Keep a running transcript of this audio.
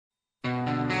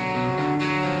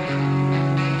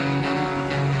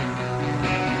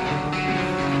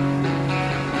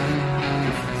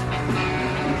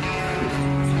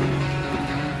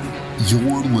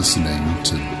You're listening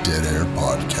to Dead Air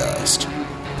Podcast,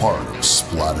 part of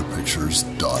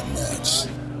SplatterPictures.net.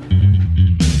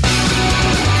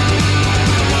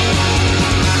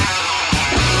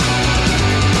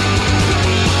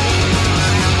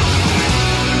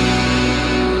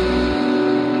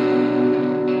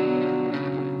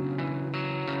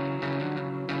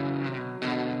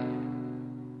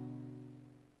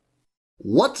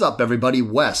 What's up, everybody?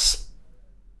 Wes,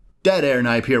 Dead Air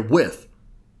Knife here with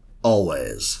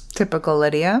Always Typical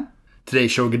Lydia. Today's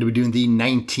show, we're going to be doing the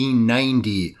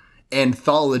 1990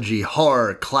 anthology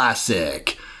horror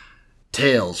classic,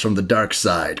 Tales from the Dark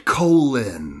Side,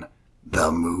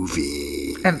 the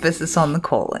movie. Emphasis on the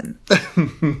colon.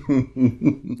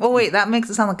 Oh, wait, that makes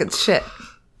it sound like it's shit.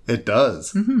 It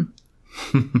does. Mm-hmm.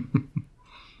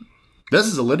 This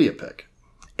is a Lydia pick.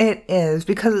 It is,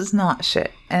 because it's not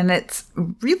shit. And it's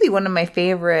really one of my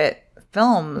favorite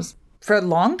films for a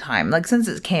long time, like since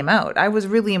it came out. I was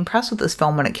really impressed with this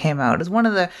film when it came out. It's one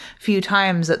of the few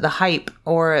times that the hype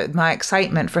or my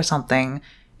excitement for something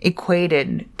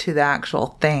equated to the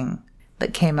actual thing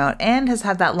that came out and has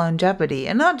had that longevity.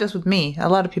 And not just with me. A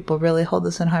lot of people really hold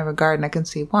this in high regard, and I can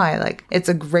see why. Like, it's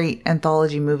a great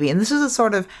anthology movie. And this is a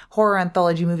sort of horror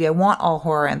anthology movie I want all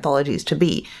horror anthologies to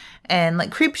be. And like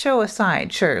Creepshow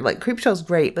aside, sure, like Creepshow's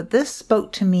great, but this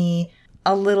spoke to me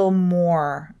a little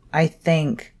more, I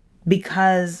think,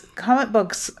 because comic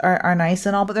books are nice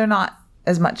and all, but they're not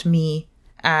as much me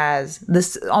as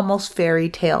this almost fairy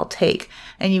tale take.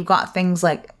 And you've got things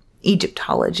like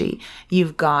Egyptology.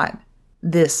 You've got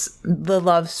the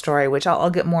love story, which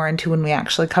I'll get more into when we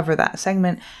actually cover that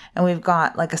segment. And we've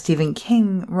got like a Stephen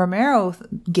King Romero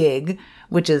gig,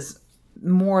 which is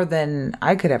more than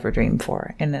I could ever dream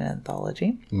for in an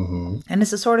anthology. Mm-hmm. And it's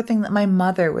the sort of thing that my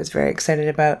mother was very excited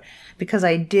about, because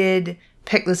I did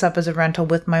pick this up as a rental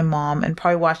with my mom and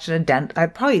probably watched it I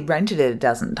probably rented it a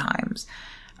dozen times.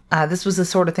 This was the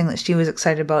sort of thing that she was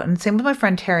excited about. And same with my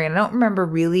friend Terry. And I don't remember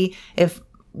really if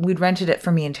we'd rented it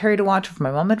for me and Terry to watch, or if my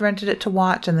mom had rented it to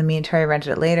watch and then me and Terry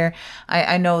rented it later.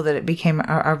 I know that it became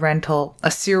a rental,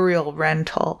 a serial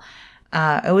rental.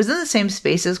 It was in the same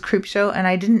space as Creepshow, and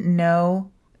I didn't know,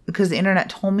 because the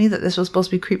internet told me that this was supposed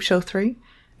to be Creepshow 3.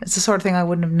 It's the sort of thing I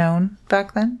wouldn't have known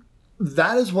back then.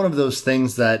 That is one of those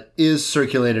things that is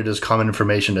circulated as common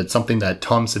information. It's something that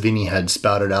Tom Savini had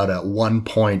spouted out at one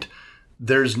point.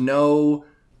 There's no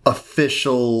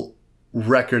official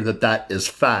record that is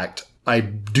fact. I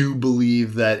do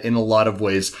believe that in a lot of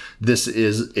ways, this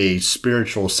is a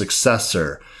spiritual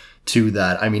successor to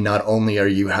that. I mean, not only are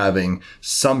you having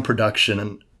some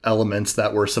production elements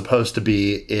that were supposed to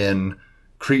be in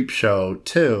Creepshow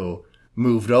 2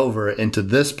 moved over into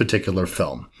this particular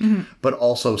film, mm-hmm. but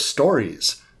also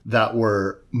stories that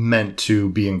were meant to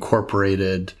be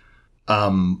incorporated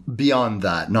beyond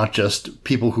that. Not just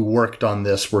people who worked on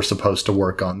this were supposed to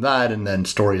work on that, and then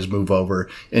stories move over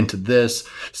into this.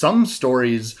 Some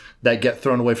stories that get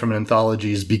thrown away from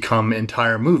anthologies become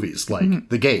entire movies, like mm-hmm.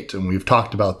 The Gate, and we've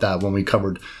talked about that when we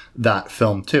covered that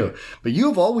film too. But you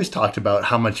have always talked about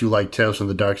how much you like Tales from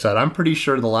the Dark Side. I'm pretty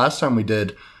sure the last time we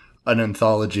did an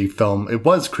anthology film, it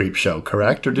was Creepshow,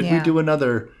 correct? Or did we do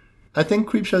another? I think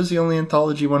Creepshow's the only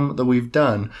anthology one that we've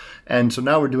done. And so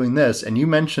now we're doing this, and you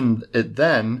mentioned it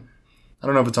then. I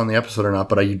don't know if it's on the episode or not,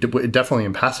 but definitely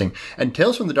in passing. And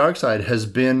Tales from the Dark Side has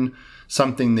been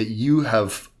something that you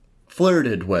have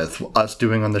flirted with us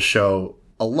doing on the show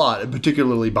a lot, and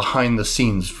particularly behind the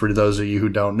scenes. For those of you who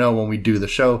don't know, when we do the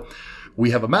show,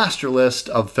 we have a master list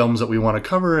of films that we want to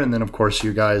cover, and then, of course,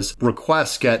 you guys'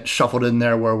 requests get shuffled in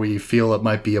there where we feel it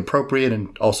might be appropriate,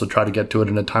 and also try to get to it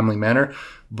in a timely manner.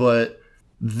 But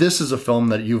this is a film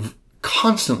that you've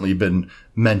constantly been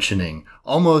mentioning.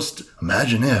 Almost,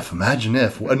 imagine if,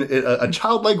 a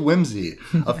childlike whimsy,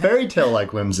 a fairy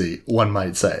tale-like whimsy, one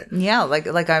might say. Yeah,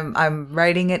 like I'm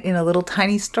writing it in a little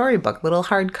tiny storybook, little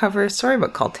hardcover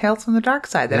storybook called Tales from the Dark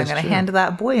Side that I'm going to hand to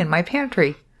that boy in my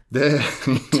pantry.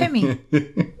 Timmy.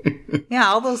 Yeah,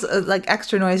 all those like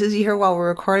extra noises you hear while we're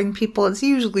recording people, it's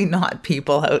usually not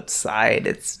people outside.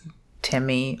 It's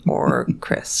Timmy or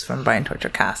Chris from Brian Torture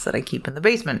Cast that I keep in the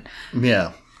basement.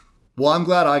 Yeah. Well, I'm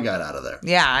glad I got out of there.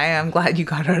 Yeah, I am glad you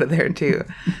got out of there too.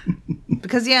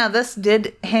 Because this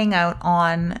did hang out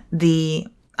on the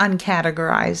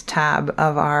uncategorized tab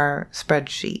of our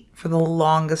spreadsheet for the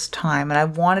longest time. And I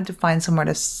wanted to find somewhere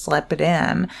to slip it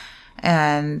in.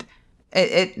 And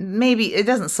it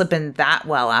doesn't slip in that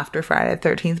well after Friday the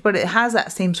 13th, but it has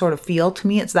that same sort of feel to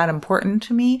me. It's that important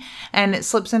to me. And it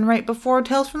slips in right before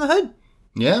Tales from the Hood.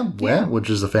 Yeah, which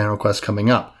is a fan request coming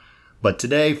up. But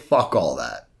today, fuck all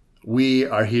that. We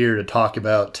are here to talk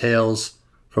about Tales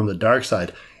from the Dark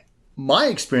Side. my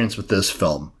experience with this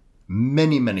film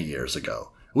many, many years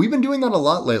ago. We've been doing that a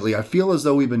lot lately. I feel as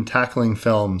though we've been tackling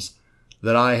films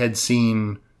that I had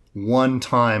seen one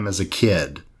time as a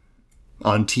kid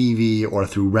on TV or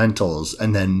through rentals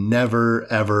and then never,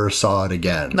 ever saw it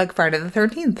again. Like Friday the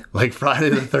 13th. Like Friday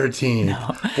the 13th.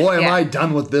 No. Boy, am I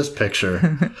done with this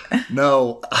picture.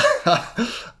 No.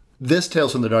 This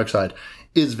Tales from the Dark Side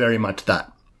is very much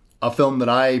that. A film that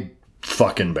I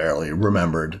fucking barely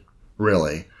remembered,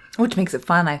 really. Which makes it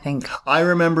fun, I think. I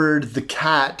remembered the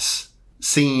cat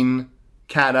scene,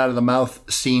 cat out of the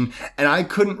mouth scene, and I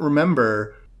couldn't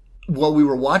remember while we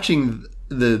were watching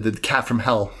the Cat from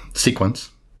Hell sequence.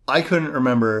 I couldn't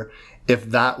remember if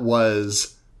that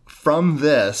was from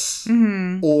this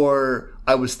or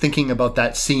I was thinking about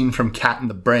that scene from Cat in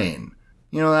the Brain.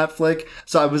 You know that flick?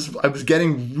 So I was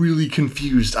getting really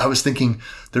confused. I was thinking,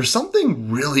 there's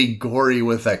something really gory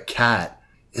with a cat.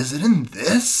 Is it in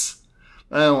this?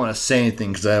 I don't want to say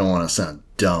anything because I don't want to sound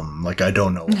dumb, like I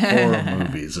don't know horror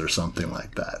movies or something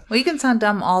like that. Well, you can sound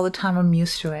dumb all the time. I'm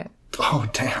used to it. Oh,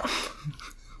 damn.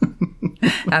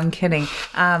 I'm kidding.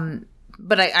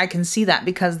 But I can see that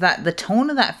because the tone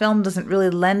of that film doesn't really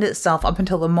lend itself up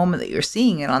until the moment that you're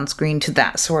seeing it on screen to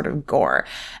that sort of gore.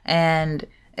 And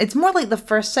it's more like the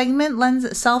first segment lends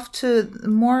itself to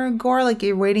more gore, like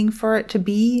you're waiting for it to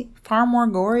be far more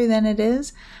gory than it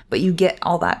is. But you get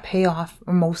all that payoff,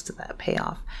 or most of that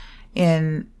payoff,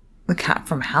 in The Cat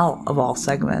from Hell of all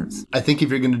segments. I think if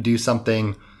you're going to do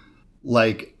something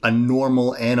like a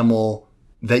normal animal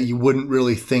that you wouldn't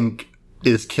really think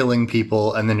is killing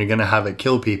people, and then you're going to have it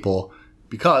kill people,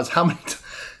 because how many,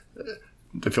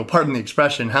 if you'll pardon the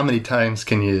expression, how many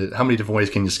different ways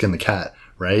can you skin the cat,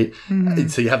 right? Mm-hmm.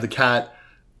 So you have the cat.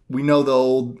 We know the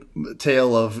old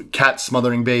tale of cats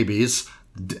smothering babies.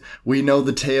 We know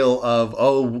the tale of,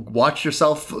 watch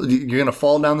yourself, you're going to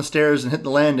fall down the stairs and hit the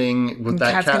landing with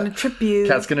that cat. Cat's going to trip you.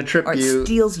 Cat's going to trip you. Or it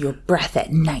steals your breath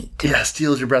at night. Yeah,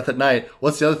 steals your breath at night.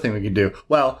 What's the other thing we could do?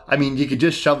 Well, I mean, you could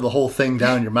just shove the whole thing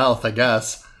down your mouth, I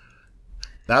guess.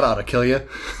 That ought to kill you.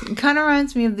 It kind of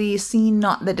reminds me of the scene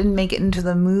that didn't make it into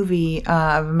the movie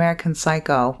of American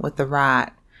Psycho with the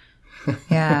rat.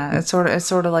 Yeah, it's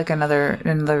sort of like another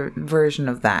version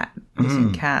of that,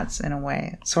 using cats in a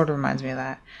way. It sort of reminds me of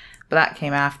that, but that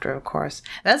came after, of course.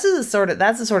 That's the sort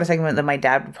of segment that my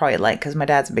dad would probably like because my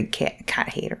dad's a big cat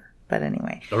hater. But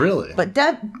anyway. Oh, really? But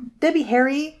Debbie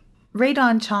Harry, Ray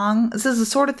Don Chong. This is the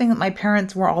sort of thing that my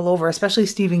parents were all over, especially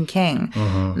Stephen King.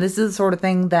 Mm-hmm. This is the sort of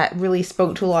thing that really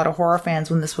spoke to a lot of horror fans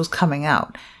when this was coming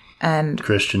out. And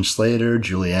Christian Slater,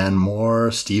 Julianne Moore,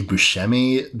 Steve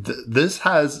Buscemi. This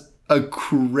has a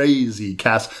crazy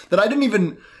cast that I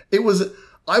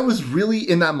was really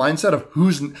in that mindset of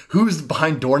who's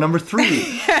behind door number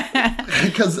 3.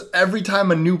 Because every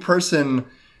time a new person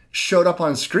showed up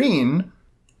on screen,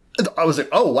 I was like,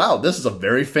 oh wow, this is a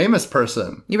very famous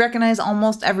person. You recognize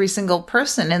almost every single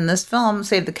person in this film,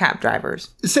 save the cab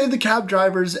drivers. Save the cab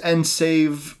drivers and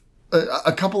save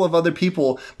a couple of other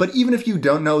people, but even if you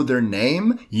don't know their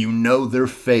name, you know their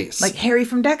face. Like Harry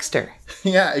from Dexter.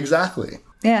 Yeah, exactly.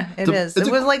 Yeah, it is.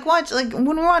 It was like when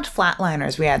we watched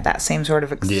Flatliners, we had that same sort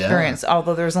of experience. Yeah.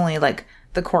 Although there's only like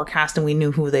the core cast and we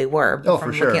knew who they were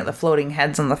from looking at the floating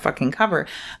heads on the fucking cover.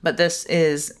 But this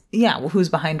is who's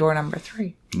behind door number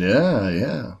 3?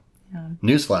 Yeah.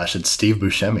 Newsflash, it's Steve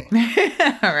Buscemi.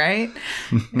 All right.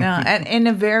 Yeah, and in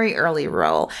a very early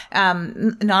role.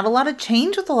 Not a lot of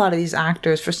change with a lot of these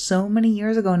actors for so many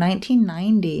years ago,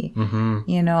 1990. Mm-hmm.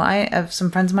 You know, I have some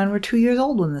friends of mine who were 2 years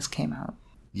old when this came out.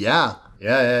 Yeah.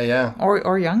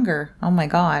 Or younger. Oh my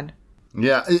God.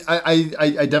 Yeah,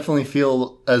 I definitely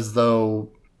feel as though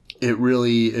it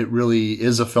really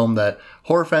is a film that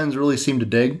horror fans really seem to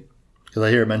dig, because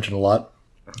I hear it mentioned a lot,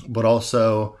 but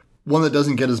also one that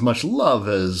doesn't get as much love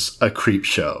as a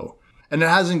Creepshow. And it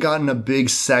hasn't gotten a big,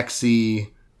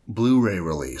 sexy Blu-ray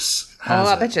release, has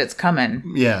I bet you it's coming.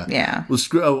 Yeah.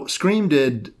 Well, Scream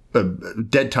did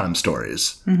Dead Time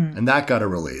Stories, and that got a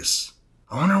release.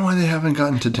 I wonder why they haven't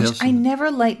gotten to Tales from... I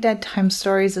never liked Dead Time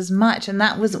Stories as much, and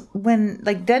that was when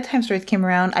Dead Time Stories came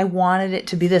around, I wanted it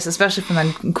to be this, especially from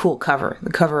the cool cover. The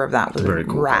cover of that was very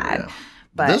cool rad. Cover, yeah.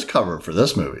 But this cover for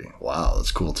this movie, wow,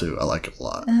 that's cool too. I like it a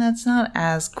lot. It's not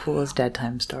as cool as Dead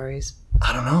Time Stories.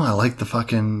 I don't know. I like the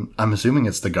fucking... I'm assuming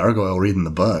it's the gargoyle reading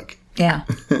the book. Yeah.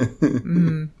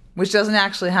 Which doesn't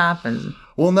actually happen.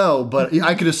 Well, no, but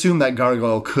I could assume that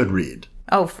gargoyle could read.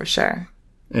 Oh, for sure.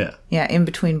 Yeah. Yeah, in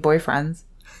between boyfriends.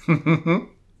 But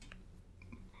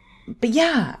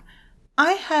yeah,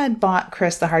 I had bought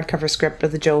Chris the hardcover script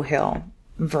of the Joe Hill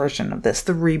version of this,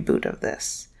 the reboot of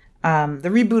this. The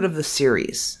reboot of the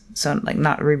series. So, like,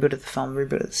 not a reboot of the film,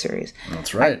 reboot of the series.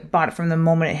 That's right. I bought it from the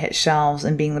moment it hit shelves,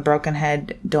 and being the broken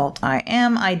head adult I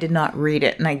am, I did not read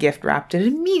it, and I gift wrapped it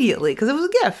immediately because it was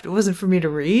a gift. It wasn't for me to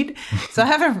read. So I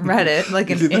haven't read it like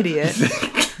an idiot.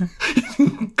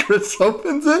 Chris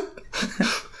opens it.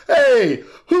 Hey,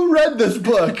 who read this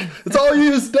book? It's all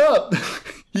used up.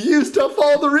 You used up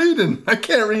all the reading. I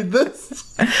can't read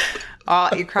this. Oh,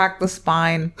 you cracked the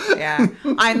spine. Yeah.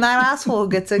 I'm that asshole who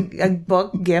gets a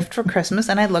book gift for Christmas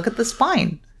and I look at the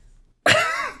spine.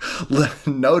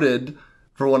 Noted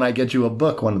for when I get you a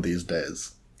book one of these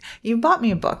days. You bought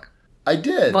me a book. I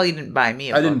did. Well, you didn't buy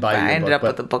me a book. I didn't buy you a book. I ended up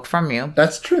with a book from you.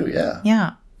 That's true, yeah.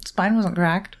 Yeah. Spine wasn't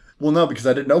cracked. Well, no, because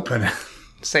I didn't open it.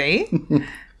 See?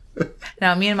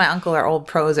 Now, me and my uncle are old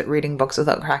pros at reading books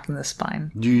without cracking the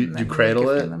spine. Do you cradle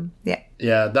it? Them. Yeah.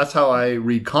 Yeah, that's how I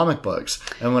read comic books.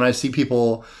 And when I see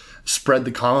people spread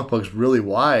the comic books really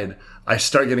wide, I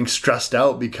start getting stressed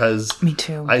out because... Me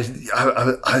too.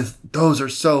 Those are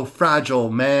so fragile,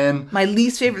 man. My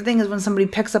least favorite thing is when somebody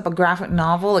picks up a graphic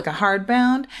novel, like a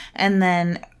hardbound, and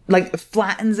then like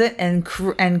flattens it and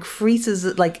creases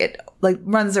it, like it like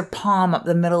runs their palm up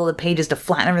the middle of the pages to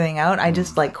flatten everything out. I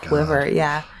just quiver.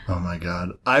 Yeah. Oh my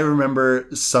God. I remember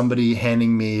somebody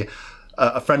handing me,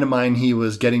 a friend of mine, he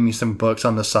was getting me some books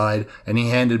on the side and he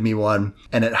handed me one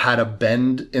and it had a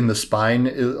bend in the spine,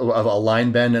 of a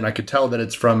line bend. And I could tell that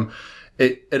it's from,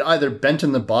 it either bent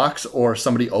in the box or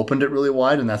somebody opened it really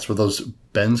wide and that's where those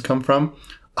bends come from.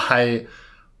 I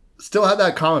still had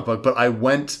that comic book, but I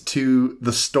went to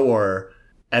the store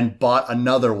and bought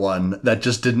another one that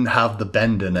just didn't have the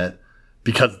bend in it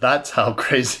because that's how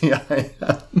crazy I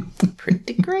am.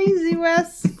 Pretty crazy,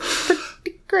 Wes.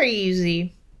 Pretty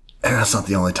crazy. And that's not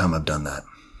the only time I've done that.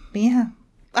 But yeah.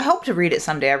 I hope to read it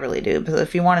someday, I really do. Because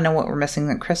if you want to know what we're missing,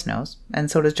 then Chris knows.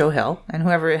 And so does Joe Hill. And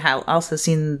whoever else has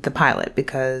seen the pilot.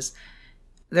 Because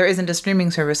there isn't a streaming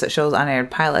service that shows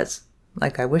unaired pilots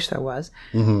like I wish there was.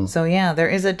 Mm-hmm. So yeah, there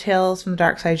is a Tales from the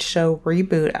Dark Side show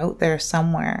reboot out there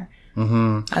somewhere.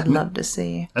 Mm-hmm. I'd love to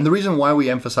see. And the reason why we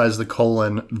emphasize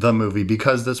the movie,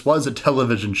 because this was a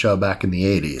television show back in the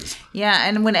 80s. Yeah,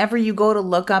 and whenever you go to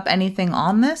look up anything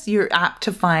on this, you're apt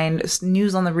to find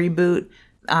news on the reboot,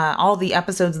 all the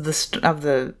episodes of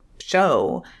the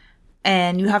show,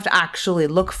 and you have to actually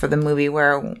look for the movie.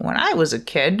 Where when I was a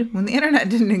kid, when the internet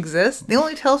didn't exist, the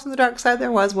only Tales from the Dark Side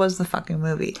there was the fucking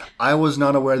movie. I was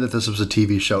not aware that this was a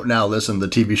TV show. Now, listen, the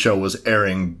TV show was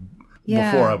airing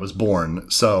before I was born,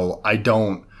 so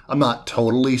I'm not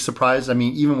totally surprised. I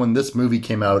mean, even when this movie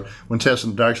came out, when Tales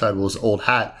from the Dark Side was old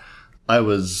hat, I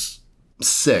was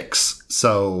 6,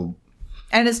 so...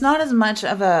 And it's not as much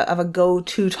of a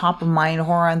go-to top-of-mind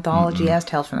horror anthology as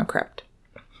Tales from the Crypt.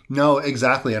 No,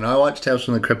 exactly. And I watched Tales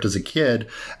from the Crypt as a kid,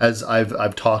 as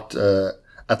I've talked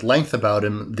at length about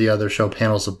in the other show,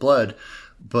 Panels of Blood.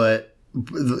 But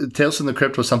Tales from the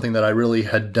Crypt was something that I really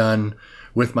had done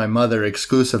with my mother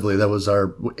exclusively. That was our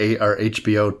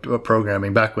HBO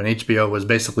programming back when HBO was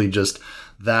basically just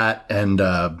that and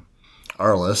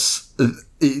Arliss.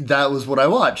 That was what I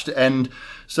watched. And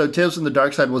so Tales from the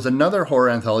Dark Side was another horror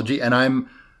anthology, and I'm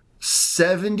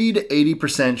 70 to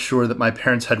 80% sure that my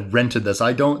parents had rented this.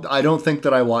 I don't think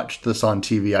that I watched this on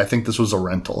TV. I think this was a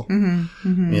rental. Mm-hmm,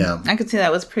 mm-hmm. Yeah. I could see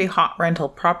that was pretty hot rental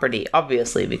property,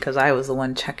 obviously, because I was the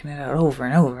one checking it out over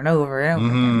and over and over and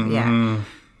over again. Yeah.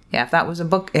 Yeah, if that was a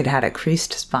book, it had a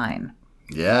creased spine.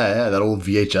 Yeah, that old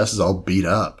VHS is all beat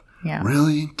up. Yeah.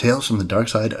 Really? Tales from the Dark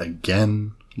Side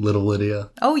again, little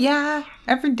Lydia? Oh, yeah.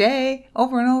 Every day,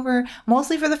 over and over.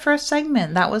 Mostly for the first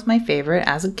segment. That was my favorite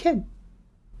as a kid.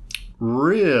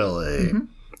 Really? Mm-hmm.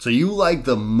 So you like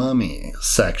the Mummy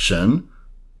section.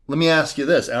 Let me ask you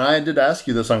this, and I did ask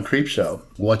you this on Creepshow.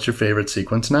 What's your favorite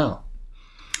sequence now?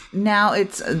 Now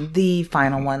it's the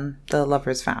final one, the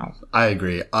Lover's Vow. I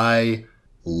agree. I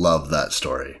love that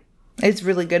story. It's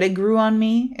really good. It grew on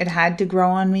me. It had to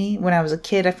grow on me. When I was a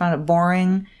kid, I found it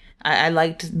boring. I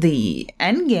liked the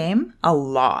end game a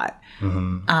lot.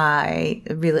 Mm-hmm. I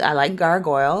like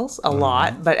gargoyles a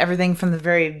lot, but everything from the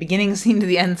very beginning scene to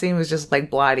the end scene was just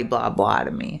like blah blah blah to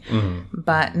me. Mm-hmm.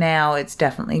 But now it's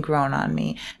definitely grown on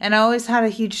me, and I always had a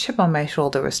huge chip on my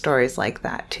shoulder with stories like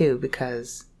that too,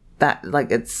 because that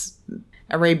it's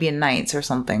Arabian Nights or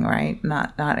something, right?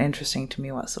 Not interesting to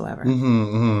me whatsoever.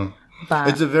 Mm-hmm, mm-hmm. But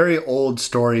it's a very old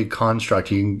story construct.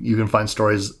 You can find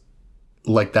stories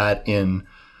like that in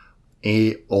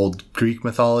old Greek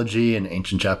mythology and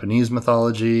ancient Japanese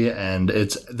mythology, and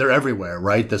they're everywhere,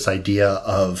 right? This idea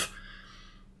of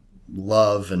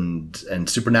love and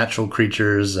supernatural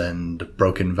creatures and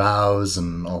broken vows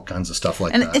and all kinds of stuff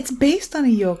like and that. It's based on a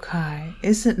yokai,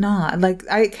 is it not? Like,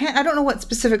 I don't know what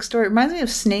specific story. It reminds me of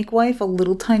Snake Wife a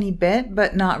little tiny bit,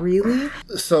 but not really.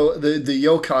 So the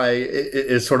yokai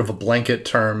is sort of a blanket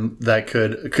term that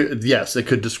could yes, it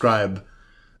could describe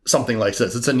something like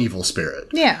this. It's an evil spirit.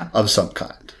 Yeah. Of some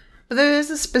kind. But there is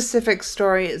a specific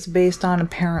story it's based on,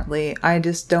 apparently. I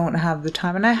just don't have the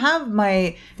time. And I have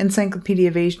my Encyclopedia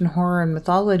of Asian Horror and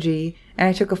Mythology, and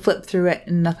I took a flip through it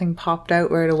and nothing popped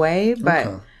out right away.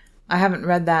 But I haven't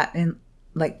read that in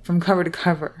like from cover to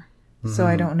cover. So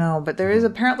I don't know. But there is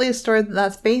apparently a story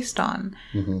that's based on.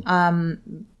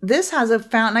 This has a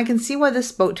fountain. I can see why this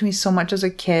spoke to me so much as a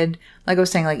kid. Like I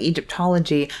was saying, like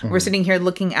Egyptology. We're sitting here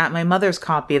looking at my mother's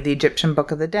copy of the Egyptian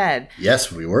Book of the Dead.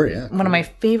 Yes, we were, yeah. One of my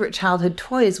favorite childhood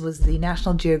toys was the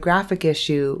National Geographic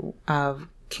issue of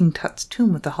King Tut's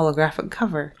tomb with the holographic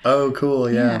cover. Oh,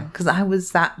 cool, yeah. Because I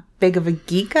was that big of a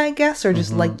geek, I guess, or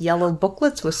just like yellow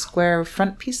booklets with square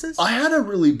front pieces. I had a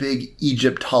really big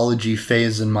Egyptology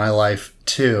phase in my life,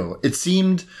 too. It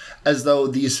seemed as though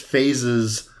these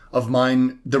phases of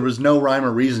mine, there was no rhyme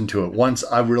or reason to it. Once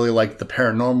I really liked the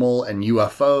paranormal and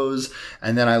UFOs,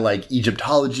 and then I like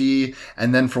Egyptology,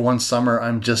 and then for one summer,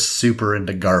 I'm just super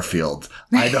into Garfield.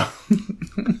 I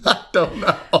don't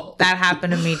know. That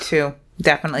happened to me, too.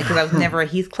 Definitely, because I was never a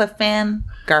Heathcliff fan.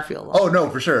 Garfield was. Oh, no,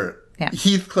 for sure. Yeah.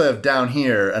 Heathcliff down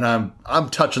here, and I'm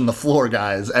touching the floor,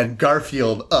 guys, and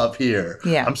Garfield up here.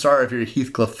 Yeah. I'm sorry if you're a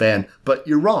Heathcliff fan, but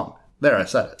you're wrong. There, I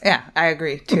said it. Yeah, I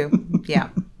agree, too. Yeah.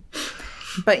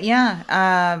 But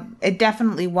yeah, it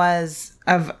definitely was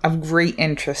of great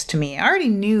interest to me. I already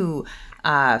knew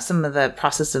some of the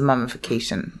process of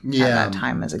mummification at that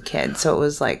time as a kid. So it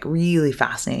was like really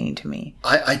fascinating to me.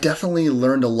 I definitely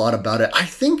learned a lot about it. I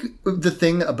think the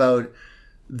thing about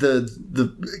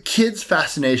the kids'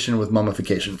 fascination with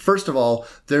mummification, first of all,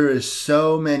 there is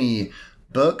so many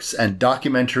books and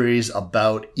documentaries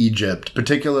about Egypt,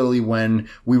 particularly when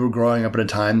we were growing up at a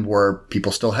time where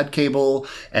people still had cable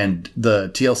and the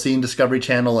TLC and Discovery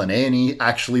Channel and A&E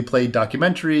actually played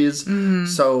documentaries.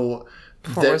 So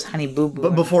before it was Honey Boo Boo.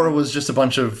 But before it was just a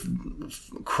bunch of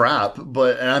crap.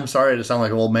 And I'm sorry to sound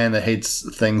like an old man that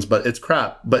hates things, but it's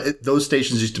crap. But those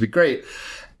stations used to be great.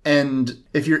 And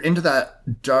if you're into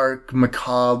that dark,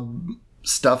 macabre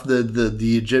stuff,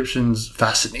 the Egyptians'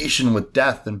 fascination with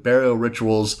death and burial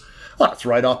rituals, well, it's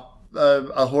right up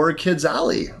a horror kid's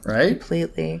alley, right?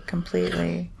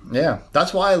 Completely. Yeah,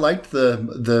 that's why I liked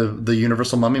the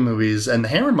Universal Mummy movies and the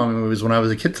Hammer Mummy movies when I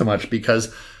was a kid so much,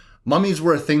 because mummies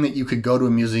were a thing that you could go to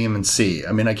a museum and see.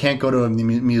 I mean, I can't go to a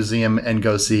museum and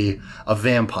go see a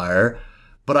vampire,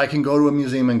 but I can go to a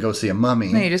museum and go see a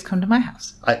mummy. No, you just come to my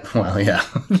house. Well, yeah,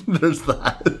 there's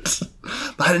that.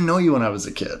 But I didn't know you when I was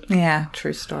a kid. Yeah,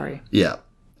 true story. Yeah.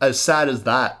 As sad as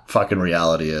that fucking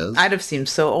reality is. I'd have seemed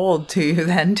so old to you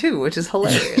then, too, which is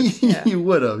hilarious. Yeah. You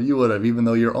would have, even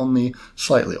though you're only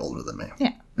slightly older than me.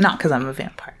 Yeah, not because I'm a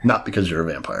vampire. Not because you're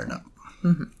a vampire,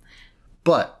 no.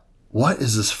 But what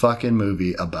is this fucking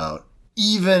movie about,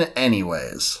 even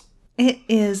anyways? It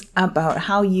is about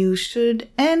how you should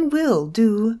and will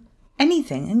do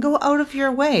anything and go out of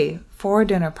your way for a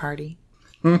dinner party.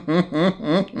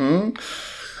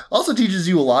 Also teaches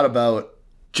you a lot about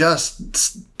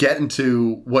just get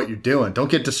into what you're doing.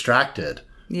 Don't get distracted.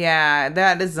 Yeah,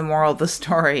 that is the moral of the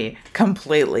story.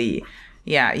 Completely.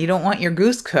 Yeah, you don't want your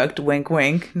goose cooked, wink,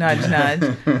 wink, nudge,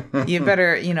 nudge. You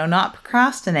better, not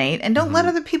procrastinate. And don't let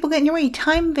other people get in your way.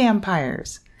 Time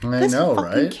vampires. I know, right? This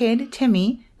fucking kid,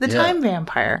 Timmy, the time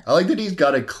vampire. I like that he's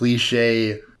got a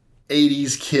cliche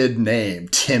 80s kid name,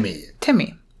 Timmy.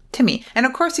 Timmy. And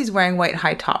of course he's wearing white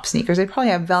high top sneakers. They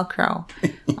probably have Velcro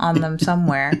on them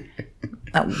somewhere.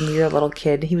 That weird little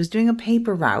kid. He was doing a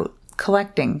paper route,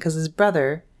 collecting, because his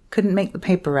brother couldn't make the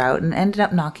paper route and ended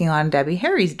up knocking on Debbie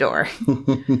Harry's door.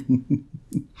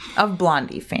 Of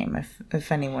Blondie fame,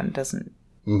 if anyone doesn't.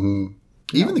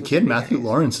 Even the kid, Matthew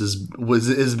Lawrence, has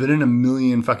been in a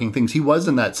million fucking things. He was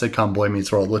in that sitcom Boy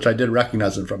Meets World, which I did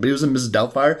recognize him from. But he was in Mrs.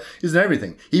 Doubtfire. He was in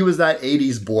everything. He was that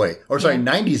 80s boy.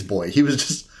 90s boy. He was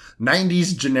just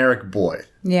 90s generic boy.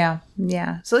 Yeah.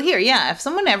 So here, if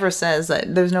someone ever says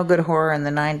that there's no good horror in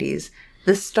the 90s,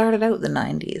 this started out the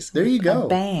 90s. There you go. A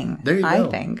bang. There you go. I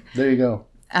think. There you go.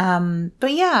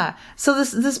 But yeah, so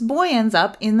this boy ends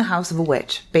up in the house of a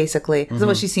witch, basically.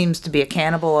 So she seems to be a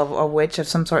cannibal, a witch of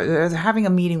some sort. They're having a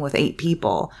meeting with 8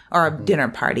 people, or a dinner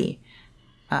party.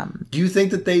 Do you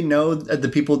think that they know, the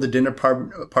people at the dinner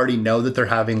party know that they're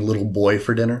having little boy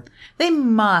for dinner? They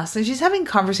must. And she's having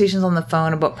conversations on the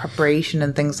phone about preparation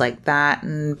and things like that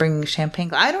and bringing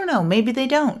champagne. I don't know. Maybe they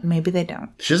don't. Maybe they don't.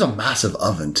 She has a massive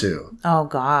oven, too. Oh,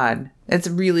 God. It's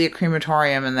really a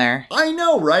crematorium in there. I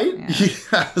know, right?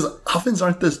 Yeah. Ovens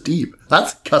aren't this deep.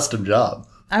 That's a custom job.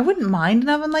 I wouldn't mind an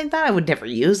oven like that. I would never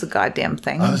use the goddamn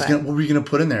thing. What were you going to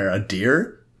put in there? A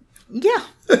deer? Yeah.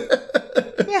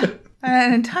 Yeah.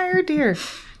 An entire deer.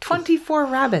 24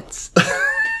 rabbits.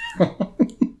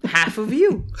 Half of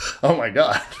you. Oh my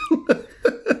God.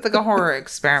 It's like a horror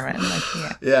experiment.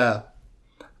 Yeah.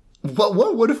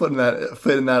 What would have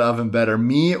fit in that oven better,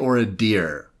 me or a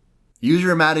deer? Use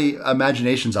your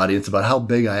imaginations, audience, about how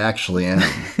big I actually am.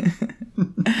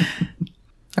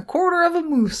 A quarter of a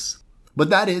moose. But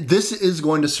this is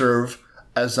going to serve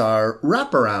as our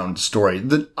wraparound story.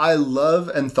 I love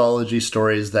anthology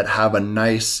stories that have a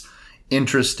nice,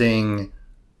 interesting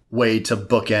way to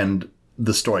bookend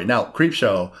the story. Now,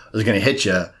 Creepshow is going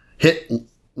to hit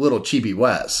little Chibi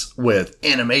West with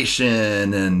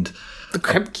animation and the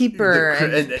Crypt Keeper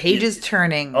and pages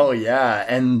turning. Oh yeah,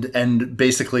 and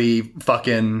basically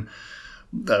fucking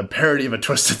the parody of a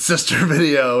Twisted Sister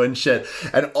video and shit,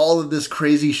 and all of this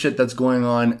crazy shit that's going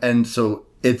on, and so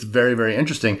it's very, very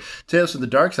interesting. Tales from the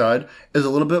Dark Side is a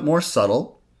little bit more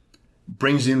subtle,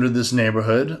 brings you into this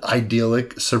neighborhood,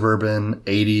 idyllic suburban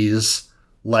 80s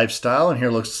lifestyle, and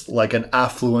here looks like an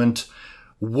affluent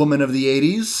woman of the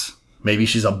 80s. Maybe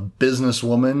she's a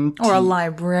businesswoman. Or a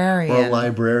librarian. Or a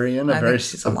librarian. A very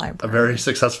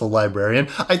successful librarian.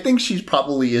 I think she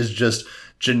probably is just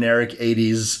generic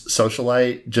 80s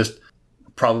socialite, just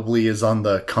probably is on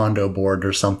the condo board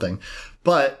or something.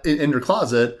 But in her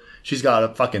closet, she's got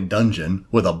a fucking dungeon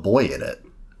with a boy in it.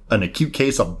 An acute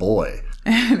case of boy.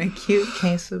 An acute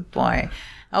case of boy.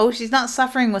 Oh, she's not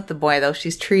suffering with the boy, though.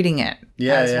 She's treating it.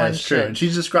 Yeah, it's true. And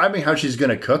she's describing how she's going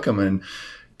to cook him and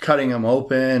cutting them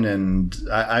open. And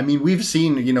I mean, we've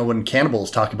seen, when cannibals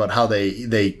talk about how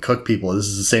they cook people, this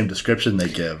is the same description they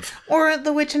give. Or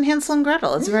The Witch and Hansel and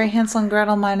Gretel. It's very Hansel and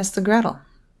Gretel minus the Gretel.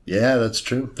 Yeah, that's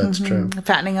true. That's true.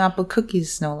 Fattening up with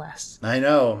cookies, no less. I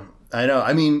know.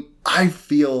 I mean, I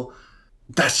feel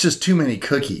that's just too many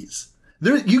cookies.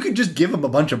 You could just give them a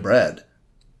bunch of bread.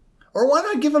 Or why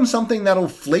not give them something that'll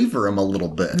flavor them a little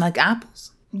bit? Like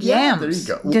apples. Yeah, Yams.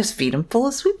 there you go. Just feed them full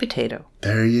of sweet potato.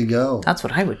 There you go. That's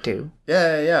what I would do.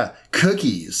 Yeah.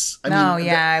 Cookies.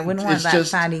 I wouldn't want that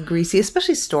fatty, greasy,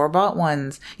 especially store-bought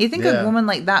ones. You think a woman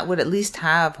like that would at least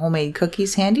have homemade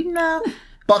cookies handy? No.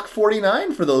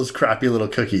 $1.49 for those crappy little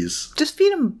cookies. Just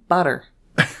feed them butter.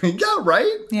 Yeah,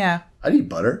 right? Yeah. I'd eat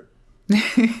butter.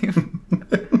 Yuck.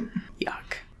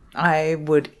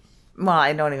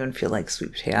 I don't even feel like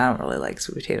sweet potato. I don't really like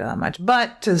sweet potato that much.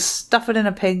 But to stuff it in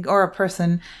a pig or a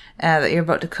person that you're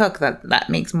about to cook, that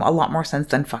makes a lot more sense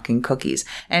than fucking cookies.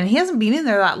 And he hasn't been in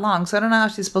there that long, so I don't know how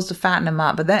she's supposed to fatten him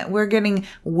up. But then we're getting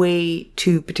way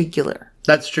too particular.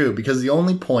 That's true, because the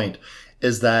only point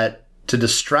is that to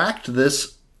distract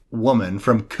this woman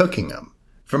from cooking him,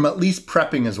 from at least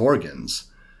prepping his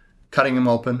organs, cutting him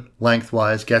open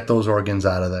lengthwise, get those organs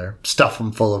out of there, stuff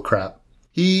him full of crap.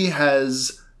 He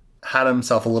has had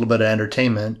himself a little bit of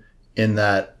entertainment in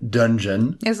that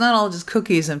dungeon. It's not all just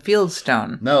cookies and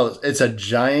fieldstone. No, it's a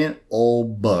giant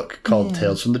old book called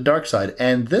Tales from the Dark Side.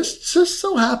 And this just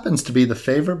so happens to be the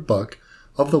favorite book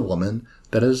of the woman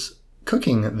that is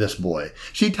cooking this boy.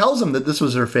 She tells him that this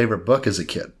was her favorite book as a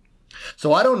kid.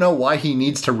 So I don't know why he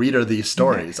needs to read her these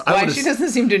stories. Why she doesn't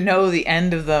seem to know the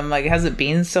end of them. Like, has it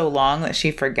been so long that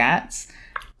she forgets?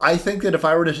 I think that if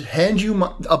I were to hand you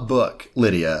a book,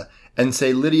 Lydia, and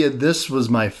say, Lydia, this was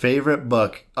my favorite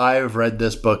book. I've read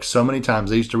this book so many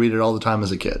times. I used to read it all the time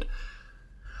as a kid.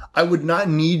 I would not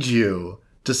need you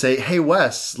to say, hey,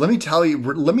 Wes, let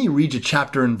me read you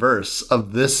chapter and verse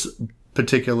of this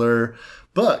particular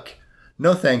book.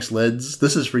 No thanks, Lids.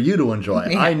 This is for you to enjoy.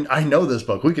 Yeah. I know this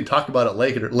book. We can talk about it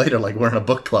later like we're in a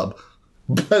book club.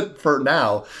 But for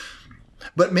now...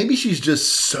 But maybe she's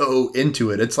just so into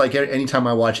it. It's like anytime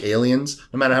I watch Aliens,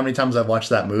 no matter how many times I've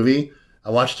watched that movie, I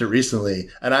watched it recently,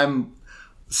 and I'm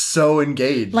so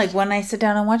engaged. Like when I sit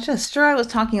down and watch this. Sure, I was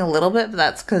talking a little bit, but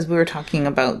that's because we were talking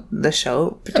about the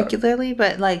show particularly. Yeah.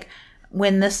 But like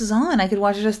when this is on, I could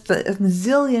watch it just a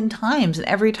zillion times, and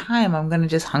every time I'm going to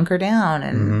just hunker down,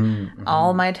 and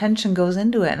all my attention goes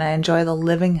into it, and I enjoy the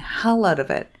living hell out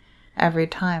of it every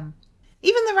time.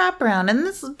 Even the wraparound, and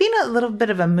this has been a little bit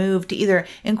of a move to either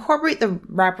incorporate the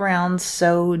wraparound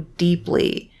so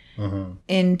deeply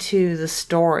into the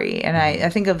story. And I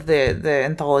think of the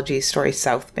anthology story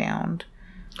Southbound.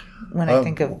 when I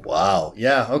think of... Wow.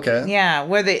 Yeah, okay. Yeah,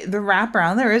 where the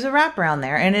wraparound, there is a wraparound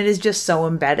there, and it is just so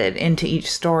embedded into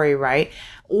each story, right?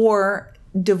 Or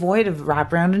devoid of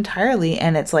wraparound entirely,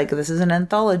 and it's like, this is an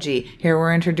anthology. Here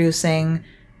we're introducing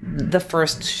the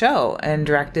first show, and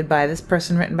directed by this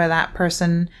person, written by that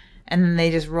person, and then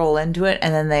they just roll into it,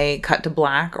 and then they cut to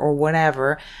black or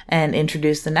whatever, and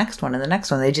introduce the next one and the next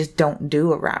one. They just don't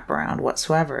do a wraparound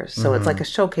whatsoever. So it's like a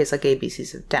showcase, like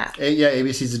ABCs of Death. Yeah,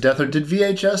 ABCs of Death. Or did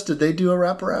VHS, did they do a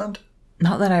wraparound?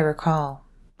 Not that I recall.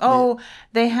 Oh,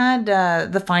 they had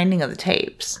The Finding of the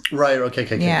Tapes. Right,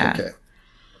 okay.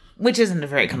 Which isn't a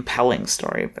very compelling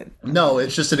story, but... No,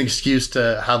 it's just an excuse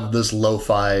to have this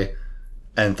lo-fi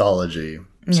anthology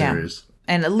series.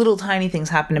 And little tiny things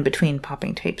happen in between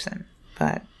popping tapes in.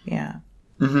 But, yeah.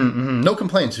 No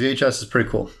complaints. VHS is pretty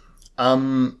cool.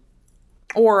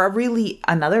 Or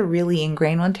another really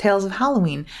ingrained one, Tales of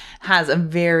Halloween, has a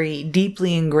very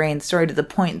deeply ingrained story to the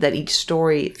point that each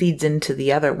story feeds into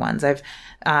the other ones.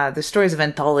 There's stories of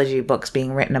anthology books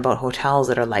being written about hotels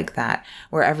that are like that,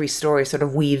 where every story sort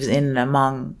of weaves in and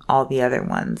among all the other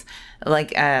ones.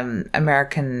 Like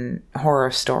American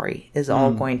Horror Story is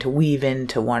all going to weave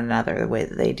into one another the way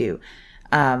that they do.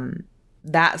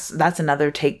 That's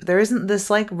another take. There isn't this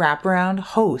like wraparound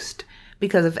host.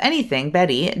 Because if anything,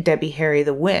 Debbie Harry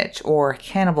the Witch, or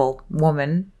Cannibal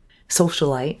Woman,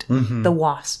 Socialite, the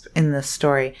Wasp in this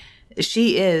story,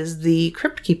 she is the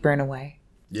Crypt Keeper in a way.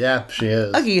 Yeah, she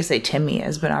is. Okay, you say Timmy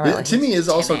is, but alright. Timmy is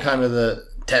also kind of the...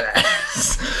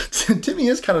 Timmy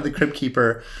is kind of the Crypt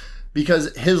Keeper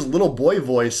because his little boy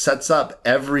voice sets up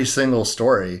every single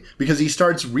story because he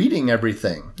starts reading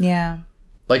everything. Yeah.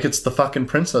 Like it's the fucking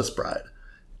Princess Bride.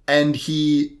 And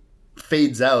he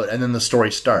fades out and then the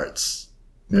story starts.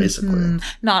 Basically.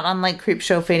 Not unlike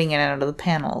Creepshow fading in and out of the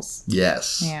panels.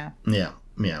 Yes. Yeah.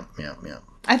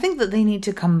 I think that they need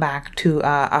to come back to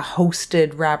a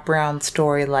hosted wraparound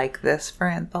story like this for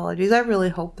anthologies. I really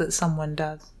hope that someone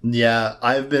does. Yeah,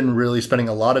 I've been really spending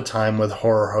a lot of time with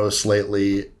horror hosts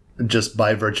lately just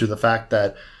by virtue of the fact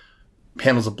that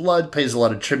Panels of Blood pays a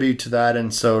lot of tribute to that,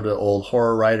 and so to old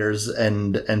horror writers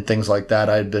and things like that.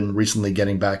 I've been recently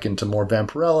getting back into more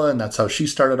Vampirella, and that's how she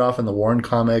started off in the Warren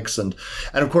comics. And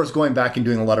of course, going back and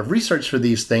doing a lot of research for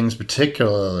these things,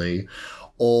 particularly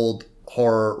old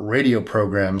horror radio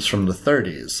programs from the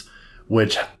 30s,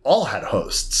 which all had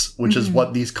hosts, which is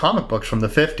what these comic books from the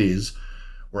 50s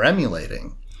were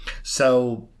emulating.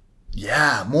 So,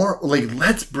 yeah, more like,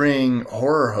 let's bring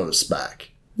horror hosts back.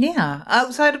 Yeah,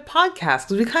 outside of podcasts,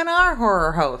 because we kind of are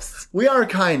horror hosts. We are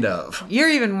kind of. You're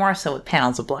even more so with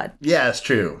Panels of Blood. Yeah, it's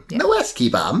true. Yeah. The West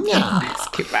Keeper. Yeah.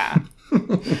 West Keeper.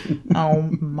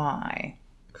 Oh, my.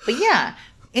 But yeah,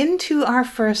 into our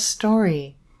first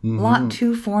story. Lot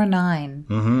 249.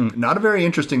 Not a very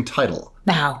interesting title.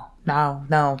 No.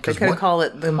 They could have called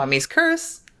it The Mummy's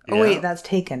Curse. Oh, yeah. Wait, that's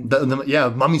taken.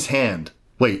 Mummy's Hand.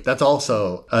 Wait, that's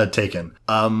also taken.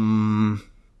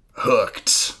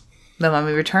 Hooked. The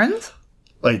Mummy Returns?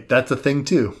 Wait, that's a thing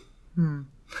too.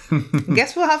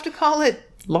 Guess we'll have to call it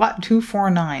Lot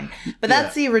 249. But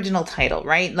that's the original title,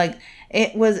 right? Like,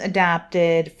 it was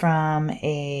adapted from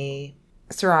a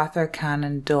Sir Arthur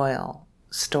Conan Doyle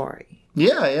story.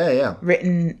 Yeah.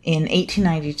 Written in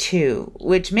 1892,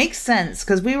 which makes sense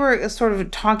because we were sort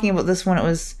of talking about this when it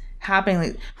was happening.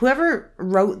 Like, whoever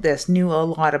wrote this knew a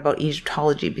lot about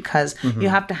Egyptology because you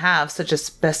have to have such a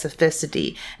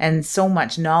specificity and so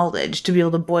much knowledge to be able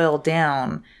to boil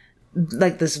down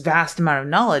like this vast amount of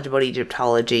knowledge about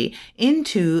Egyptology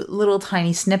into little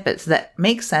tiny snippets that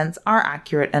make sense, are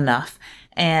accurate enough,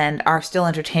 and are still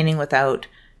entertaining without,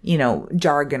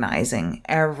 jargonizing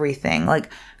everything.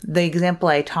 Like the example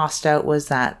I tossed out was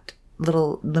that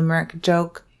little limerick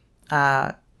joke.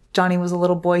 Johnny was a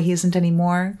little boy, he isn't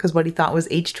anymore, because what he thought was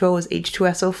H2O was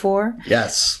H2SO4.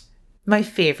 Yes. My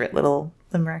favorite little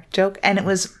limerick joke. And it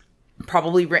was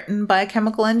probably written by a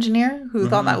chemical engineer who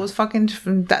thought that was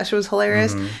that shit was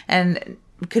hilarious and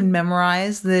could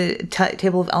memorize the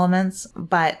table of elements.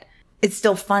 But it's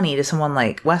still funny to someone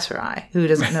like Wesserai, who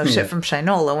doesn't know shit from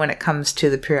Shinola when it comes to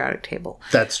the periodic table.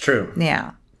 That's true.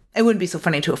 Yeah. It wouldn't be so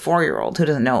funny to a 4-year-old who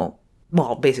doesn't know,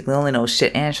 well, basically only knows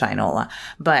shit and Shinola,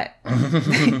 but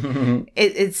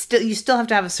it's still, you still have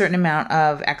to have a certain amount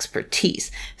of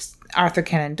expertise. Arthur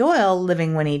Conan Doyle,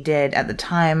 living when he did at the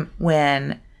time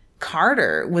when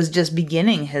Carter was just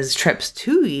beginning his trips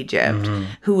to Egypt,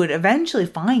 who would eventually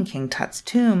find King Tut's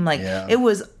tomb. There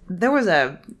was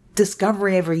a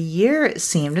discovery every year, it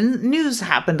seemed, and news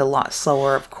happened a lot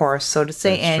slower, of course. So to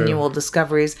say That's annual true.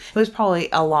 Discoveries, it was probably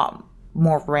a lot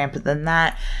more rampant than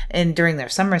that, and during their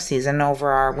summer season over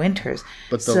our winters.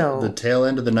 But the tail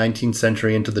end of the 19th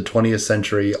century into the 20th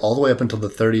century, all the way up until the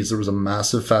 30s, there was a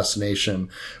massive fascination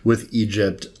with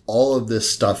Egypt. All of this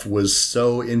stuff was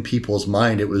so in people's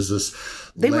mind. It was this...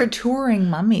 They were touring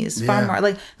mummies far more.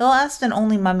 Like, the last and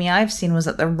only mummy I've seen was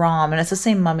at the ROM, and it's the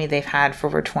same mummy they've had for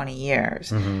over 20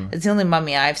 years. It's the only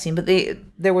mummy I've seen, but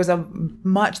there was a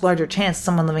much larger chance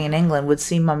someone living in England would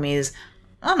see mummies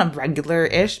on a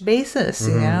regular-ish basis.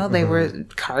 You know, they were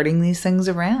carting these things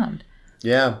around.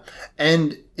 Yeah,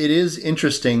 and it is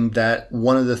interesting that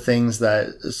one of the things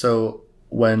that... So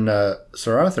when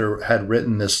Sir Arthur had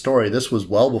written this story, this was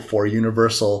well before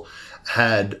Universal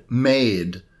had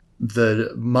made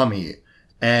The Mummy,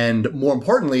 and more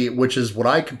importantly, which is what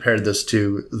I compared this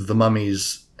to, The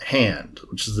Mummy's Hand,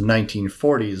 which is the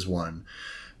 1940s one,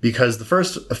 because the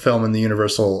first film in the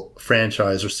Universal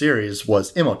franchise or series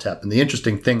was Imhotep. And the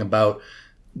interesting thing about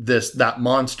that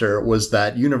monster was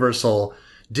that Universal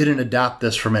didn't adapt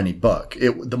this from any book.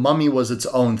 The Mummy was its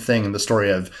own thing, and the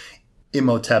story of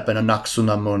Imhotep and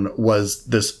Anck-su-namun was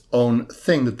this own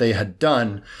thing that they had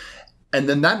done. And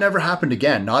then that never happened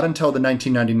again. Not until the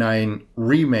 1999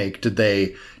 remake did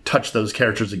they touch those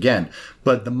characters again.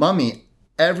 But the Mummy,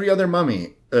 every other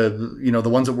mummy, the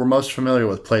ones that we're most familiar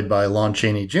with, played by Lon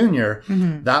Chaney Jr.,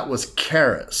 that was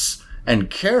Charis. And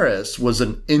Charis was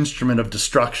an instrument of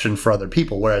destruction for other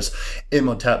people, whereas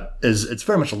Imhotep it's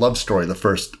very much a love story, the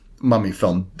first Mummy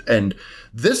film. And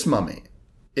this mummy,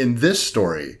 in this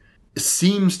story,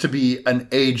 seems to be an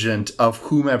agent of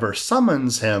whomever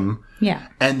summons him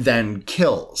and then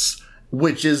kills,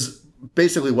 which is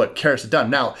basically what Charis had done.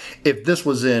 Now, if this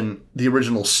was in the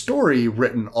original story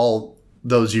written all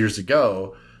those years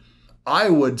ago, I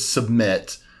would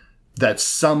submit that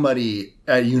somebody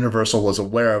at Universal was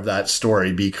aware of that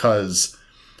story, because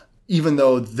even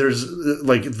though there's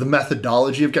like the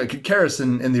methodology of Charis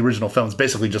in the original films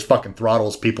basically just fucking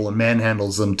throttles people and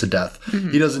manhandles them to death.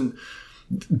 He doesn't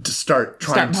start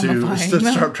trying to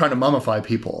mummify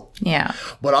people. Yeah.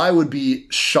 But I would be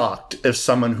shocked if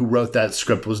someone who wrote that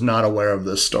script was not aware of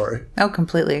this story. Oh,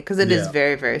 completely. Because it is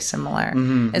very, very similar.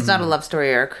 It's not a love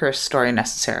story or a cursed story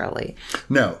necessarily.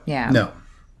 No. Yeah. No.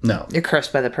 You're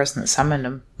cursed by the person that summoned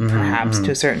them, perhaps,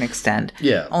 to a certain extent.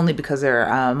 Yeah. Only because they're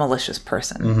a malicious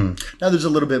person. Now, there's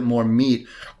a little bit more meat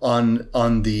on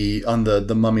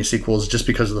the Mummy sequels just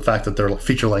because of the fact that they're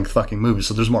feature-length fucking movies,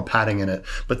 so there's more padding in it.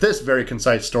 But this very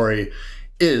concise story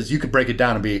you could break it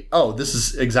down and be, oh, this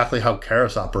is exactly how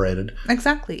Charis operated.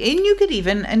 Exactly. And you could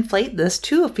even inflate this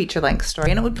to a feature-length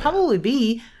story, and it would probably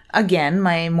be... Again,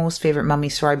 my most favorite mummy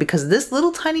story, because this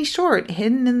little tiny short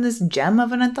hidden in this gem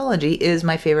of an anthology is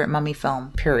my favorite mummy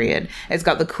film, period. It's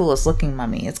got the coolest looking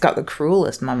mummy. It's got the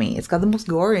cruelest mummy. It's got the most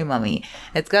gory mummy.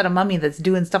 It's got a mummy that's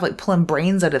doing stuff like pulling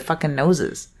brains out of fucking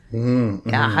noses.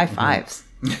 High fives.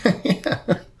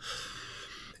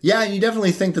 Yeah, you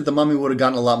definitely think that the Mummy would have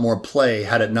gotten a lot more play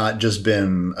had it not just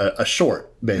been a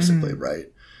short, basically, right?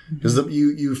 Because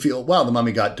you feel, wow, the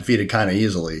Mummy got defeated kind of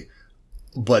easily.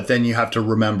 But then you have to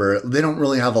remember, they don't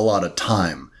really have a lot of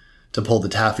time to pull the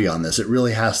taffy on this. It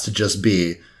really has to just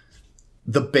be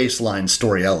the baseline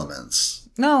story elements.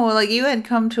 No, like you had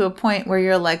come to a point where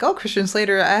you're like, oh, Christian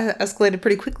Slater escalated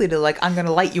pretty quickly to like, I'm going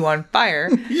to light you on fire.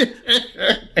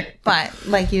 But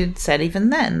like you said, even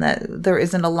then, that there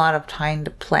isn't a lot of time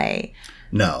to play.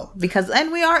 No.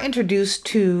 And we are introduced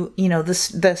to,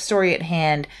 the story at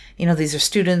hand. These are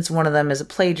students. One of them is a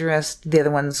plagiarist. The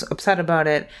other one's upset about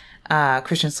it.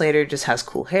 Christian Slater just has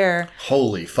cool hair.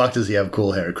 Holy fuck, does he have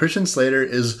cool hair? Christian Slater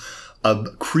is a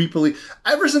creepily...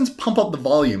 Ever since Pump Up the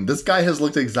Volume, this guy has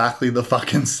looked exactly the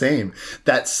fucking same.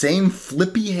 That same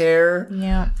flippy hair.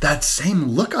 Yeah. That same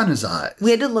look on his eyes.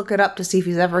 We had to look it up to see if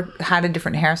he's ever had a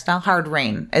different hairstyle. Hard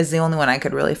Rain is the only one I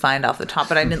could really find off the top,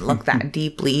 but I didn't look that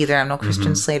deeply either. I'm no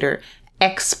Christian Slater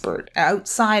expert.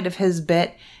 Outside of his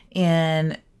bit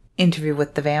in Interview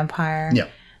with the Vampire. Yeah.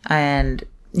 And...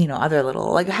 other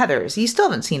little, like Heathers. You still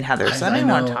haven't seen Heathers, so I don't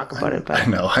want to talk about it. But I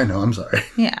know, I'm sorry.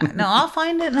 Yeah, no, I'll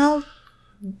find it and I'll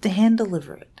hand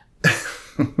deliver it.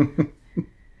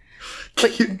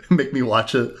 But you make me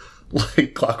watch it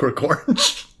like Clockwork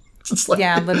Orange. It's like...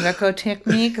 Yeah, Ludovico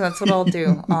technique, that's what I'll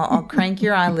do. I'll crank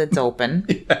your eyelids open.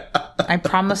 Yeah. I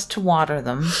promise to water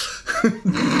them.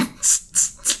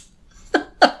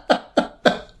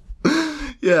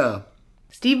 Yeah.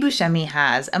 Steve Buscemi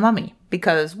has a mummy.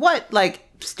 Because what,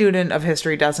 student of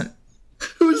history doesn't?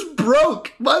 Who's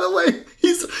broke, by the way.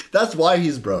 That's why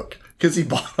he's broke. Because he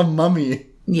bought a mummy.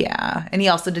 Yeah. And he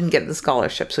also didn't get the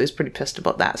scholarship, so he's pretty pissed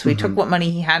about that. So he took what money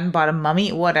he had and bought a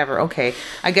mummy. Whatever. Okay.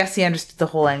 I guess he understood the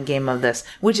whole end game of this.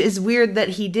 Which is weird that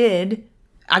he did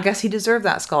I guess he deserved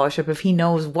that scholarship if he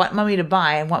knows what mummy to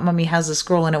buy and what mummy has a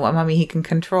scroll in it, what mummy he can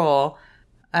control.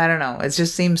 I don't know. It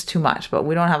just seems too much, but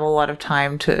we don't have a lot of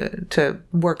time to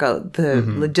work out the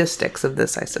logistics of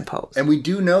this, I suppose. And we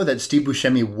do know that Steve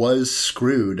Buscemi was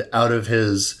screwed out of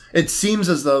his... It seems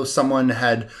as though someone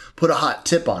had put a hot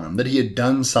tip on him, that he had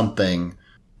done something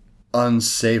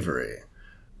unsavory.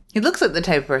 He looks like the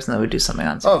type of person that would do something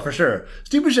unsavory. Oh, for sure.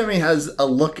 Steve Buscemi has a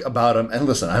look about him. And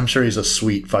listen, I'm sure he's a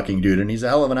sweet fucking dude, and he's a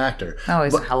hell of an actor. Oh,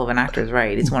 he's a hell of an actor, is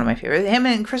right. He's one of my favorites. Him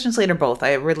and Christian Slater both.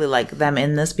 I really like them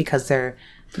in this because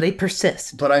they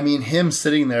persist. But I mean, him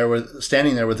standing there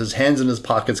with his hands in his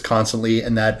pockets constantly,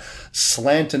 and that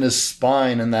slant in his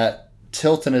spine, and that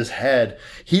tilt in his head,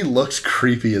 he looks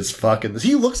creepy as fuck in this.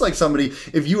 He looks like somebody,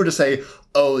 if you were to say,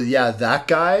 oh yeah, that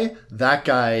guy,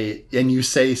 and you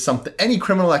say something, any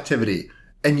criminal activity,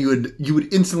 and you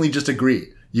would instantly just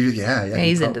agree. Yeah,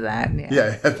 he's into that.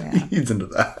 Yeah, he's into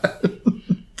that.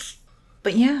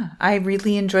 But yeah, I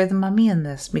really enjoy the mummy in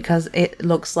this because it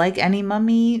looks like any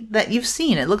mummy that you've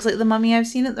seen. It looks like the mummy I've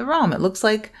seen at the ROM. It looks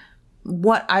like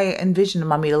what I envision a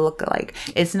mummy to look like.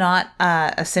 It's not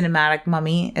a cinematic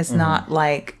mummy. It's not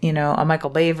like, a Michael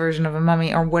Bay version of a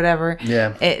mummy or whatever.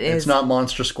 Yeah. It's not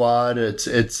Monster Squad. It's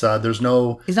there's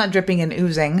no... He's not dripping and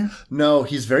oozing. No,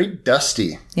 he's very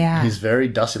dusty. Yeah. He's very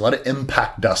dusty. A lot of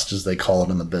impact dust, as they call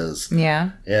it in the biz.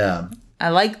 Yeah. Yeah. I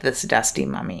like this dusty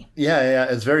mummy. Yeah,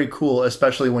 it's very cool,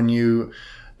 especially when you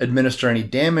administer any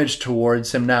damage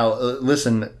towards him. Now,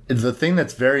 listen, the thing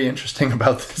that's very interesting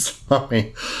about this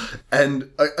mummy,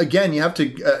 and again, you have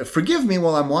to forgive me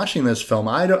while I'm watching this film.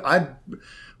 I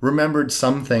remembered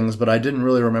some things, but I didn't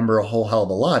really remember a whole hell of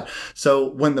a lot. So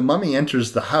when the mummy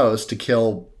enters the house to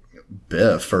kill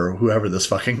Biff or whoever this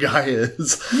fucking guy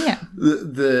is. Yeah.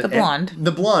 The blonde.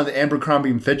 The blonde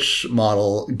Abercrombie and Fitch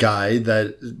model guy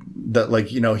that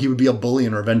he would be a bully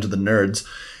in Revenge of the Nerds.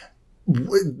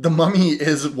 The mummy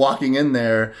is walking in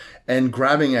there and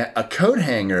grabbing a coat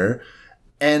hanger,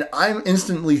 and I'm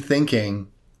instantly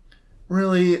thinking,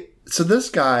 really? So this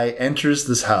guy enters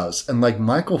this house and, like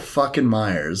Michael fucking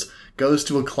Myers, goes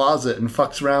to a closet and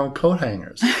fucks around with coat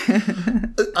hangers.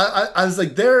 I was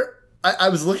like, I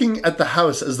was looking at the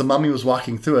house as the mummy was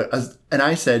walking through it, and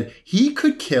I said, he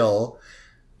could kill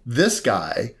this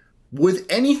guy with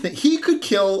anything. He could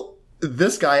kill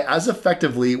this guy as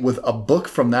effectively with a book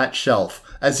from that shelf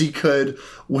as he could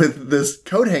with this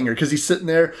coat hanger, because he's sitting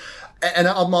there. And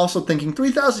I'm also thinking,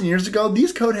 3,000 years ago,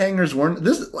 these coat hangers weren't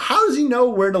this. How does he know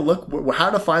where to look, how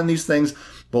to find these things?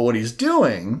 But what he's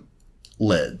doing,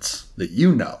 Lids, that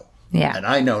you know, and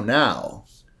I know now,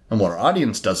 and what our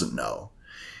audience doesn't know,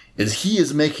 is he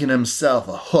is making himself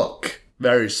a hook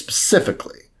very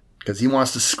specifically because he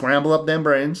wants to scramble up them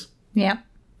brains. Yeah.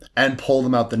 And pull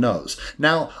them out the nose.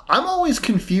 Now, I'm always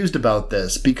confused about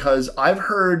this because I've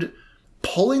heard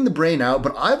pulling the brain out,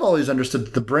 but I've always understood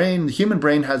that the human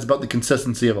brain has about the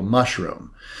consistency of a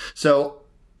mushroom. So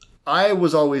I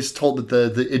was always told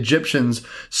that the Egyptians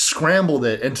scrambled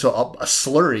it into a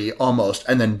slurry almost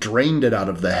and then drained it out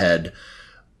of the head.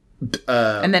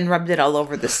 And then rubbed it all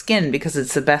over the skin because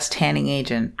it's the best tanning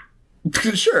agent.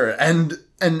 Sure.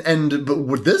 But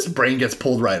with this, brain gets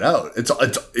pulled right out.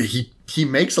 He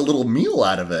makes a little meal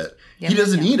out of it. Yep, he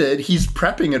doesn't eat it. He's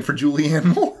prepping it for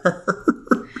Julianne Moore.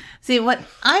 See, what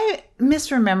I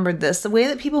misremembered this, the way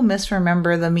that people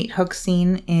misremember the meat hook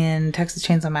scene in Texas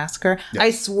Chainsaw Massacre, I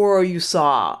swore you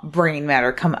saw brain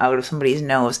matter come out of somebody's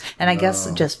nose. And I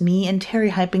guess just me and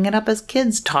Terry hyping it up as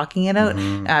kids, talking it out,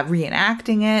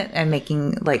 reenacting it, and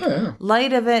making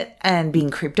light of it, and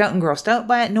being creeped out and grossed out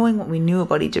by it, knowing what we knew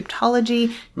about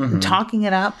Egyptology, talking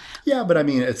it up. Yeah, but I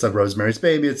mean, it's like Rosemary's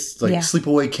Baby. It's like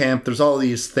Sleepaway Camp. There's all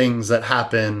these things that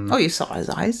happen. Oh, you saw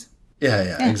his eyes.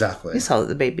 Yeah, exactly. You saw what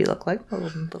the baby looked like.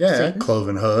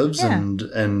 Cloven hooves and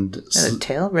a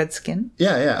tail, red skin.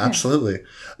 Yeah, absolutely.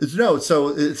 No,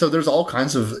 so there's all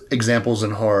kinds of examples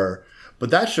in horror, but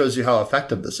that shows you how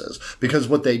effective this is, because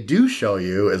what they do show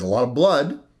you is a lot of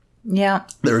blood. Yeah.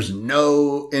 There's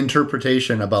no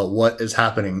interpretation about what is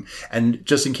happening, and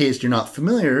just in case you're not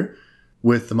familiar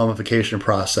with the mummification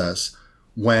process,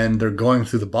 when they're going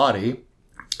through the body,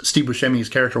 Steve Buscemi's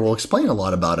character will explain a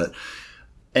lot about it.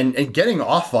 And getting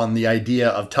off on the idea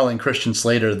of telling Christian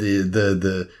Slater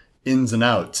the ins and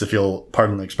outs, if you'll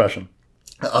pardon the expression,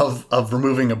 of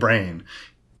removing a brain.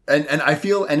 And I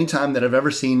feel anytime that I've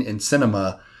ever seen in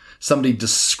cinema somebody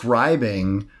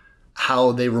describing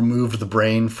how they removed the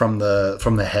brain from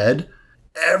the head,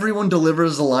 everyone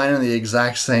delivers the line in the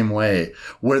exact same way,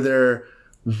 where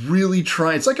really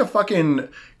trying. It's like a fucking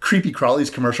Creepy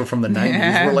Crawlies commercial from the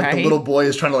 90s where like the little boy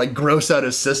is trying to like gross out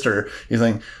his sister. He's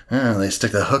like, they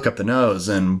stick the hook up the nose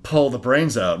and pull the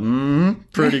brains out.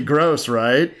 Pretty gross,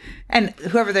 right? And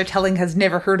whoever they're telling has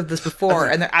never heard of this before,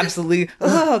 and they're absolutely,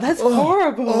 that's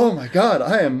horrible. Oh my God,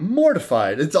 I am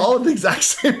mortified. It's all the exact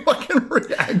same fucking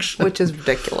reaction. Which is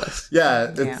ridiculous.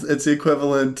 Yeah, it's the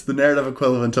equivalent, the narrative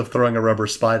equivalent of throwing a rubber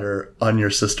spider on your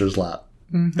sister's lap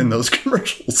in those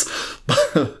commercials.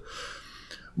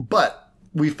 But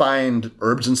we find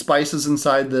herbs and spices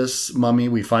inside this mummy.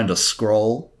 We find a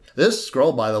scroll. This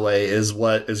scroll, by the way, is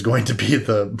what is going to be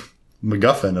the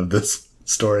MacGuffin of this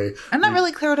story. I'm not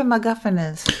really clear what a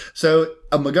MacGuffin is. So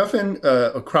a MacGuffin,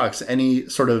 a crux, any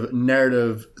sort of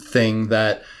narrative thing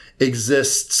that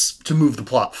exists to move the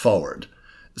plot forward.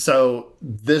 So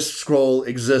this scroll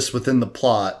exists within the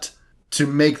plot to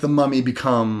make the mummy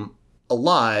become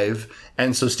alive,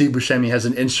 and so Steve Buscemi has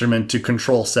an instrument to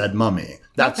control said mummy.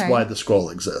 That's why the scroll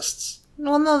exists.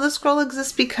 Well, no, the scroll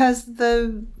exists because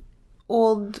the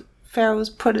old pharaohs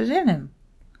put it in him.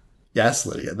 Yes,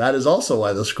 Lydia, that is also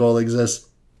why the scroll exists.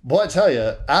 Boy, I tell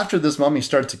you, after this mummy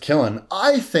starts to killing,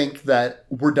 I think that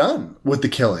we're done with the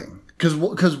killing.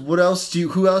 Because who else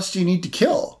do you need to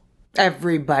kill?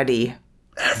 Everybody.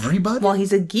 Everybody? Well,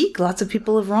 he's a geek. Lots of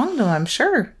people have wronged him, I'm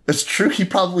sure. It's true. He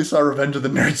probably saw Revenge of the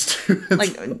Nerds too.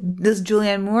 Like, this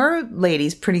Julianne Moore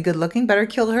lady's pretty good looking. Better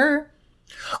kill her.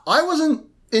 I wasn't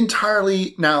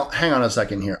entirely... Now, hang on a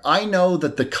second here. I know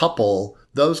that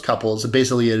those couples,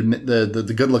 basically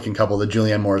the good-looking couple that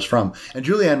Julianne Moore is from. And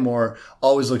Julianne Moore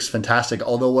always looks fantastic.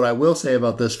 Although what I will say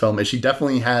about this film is she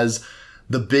definitely has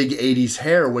the big 80s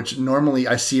hair, which normally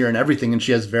I see her in everything, and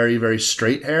she has very, very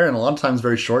straight hair and a lot of times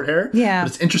very short hair. Yeah.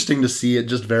 But it's interesting to see it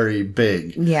just very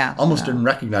big. Yeah. Almost didn't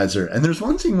recognize her. And there's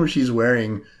one scene where she's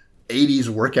wearing 80s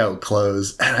workout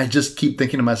clothes, and I just keep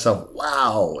thinking to myself,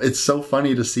 wow, it's so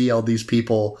funny to see all these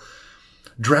people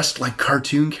dressed like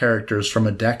cartoon characters from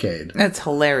a decade. It's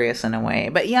hilarious in a way.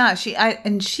 But yeah, she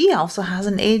also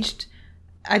hasn't aged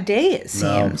a day, it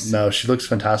seems. No, she looks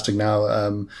fantastic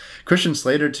now. Christian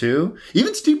Slater too.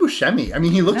 Even Steve Buscemi. I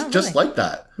mean, he looks just like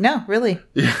that. No, really.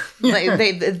 Yeah. Like,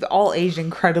 they've all aged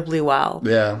incredibly well.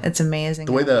 Yeah. It's amazing.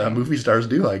 The way that movie stars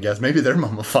do, I guess. Maybe they're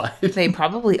mummified. They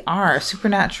probably are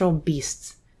supernatural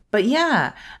beasts. But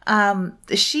yeah,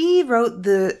 she wrote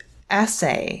the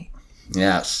essay.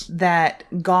 Yes. That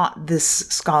got this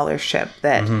scholarship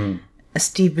that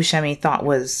Steve Buscemi thought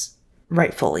was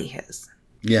rightfully his.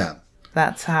 Yeah.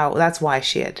 That's why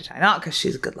she had to die. Not because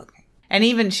she's good looking. And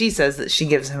even she says that she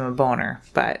gives him a boner,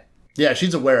 but... Yeah,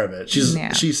 she's aware of it.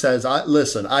 She says,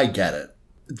 listen, I get it.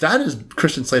 That is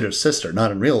Christian Slater's sister,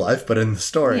 not in real life, but in the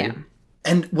story. Yeah.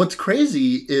 And what's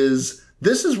crazy is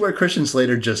this is where Christian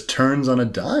Slater just turns on a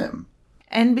dime.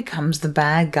 And becomes the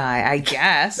bad guy, I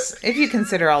guess, if you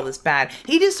consider all this bad.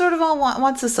 He just sort of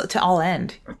wants this to all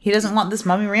end. He doesn't want this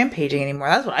mummy rampaging anymore.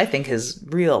 That's what I think his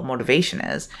real motivation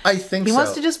is. I think he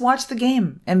wants to just watch the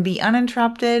game and be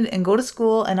uninterrupted and go to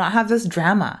school and not have this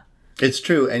drama. It's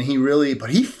true. And he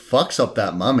fucks up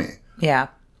that mummy. Yeah.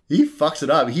 He fucks it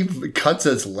up. He cuts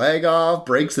its leg off,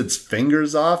 breaks its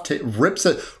fingers off, rips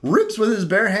with his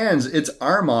bare hands its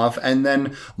arm off, and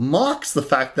then mocks the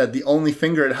fact that the only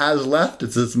finger it has left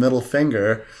is its middle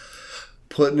finger,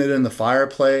 putting it in the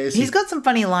fireplace. He's got some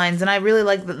funny lines, and I really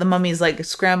like that the mummy's like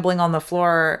scrambling on the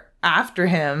floor after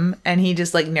him, and he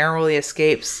just like narrowly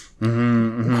escapes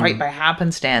quite by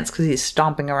happenstance because he's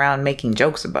stomping around making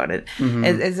jokes about it.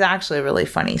 It's actually a really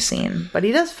funny scene, but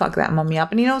he does fuck that mummy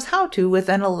up, and he knows how to with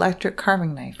an electric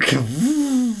carving knife.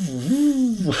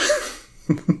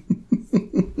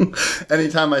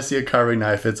 Anytime I see a carving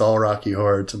knife, it's all Rocky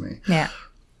Horror to me. Yeah.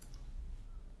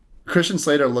 Christian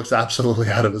Slater looks absolutely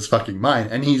out of his fucking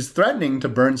mind, and he's threatening to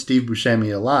burn Steve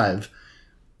Buscemi alive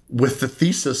with the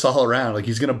thesis all around. Like,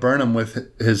 he's going to burn him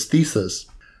with his thesis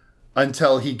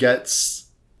until he gets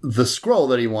the scroll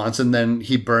that he wants, and then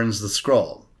he burns the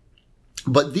scroll.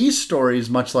 But these stories,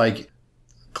 much like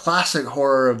classic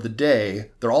horror of the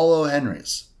day, they're all O.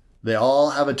 Henry's. They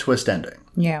all have a twist ending.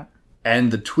 Yeah.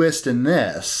 And the twist in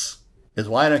this is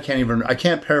why I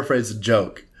can't paraphrase the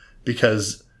joke,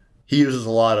 because he uses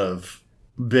a lot of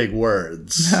big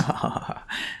words.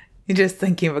 You're just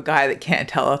thinking of a guy that can't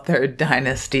tell a third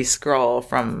dynasty scroll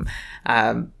from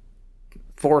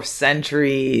 4th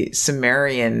century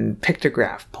Sumerian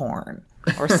pictograph porn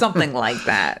or something like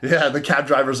that. Yeah, the cab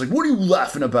driver's like, what are you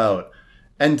laughing about?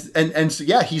 And so,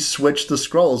 yeah, he switched the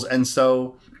scrolls. And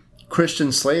so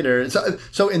Christian Slater...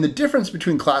 So in the difference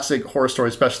between classic horror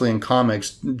stories, especially in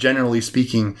comics, generally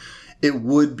speaking, it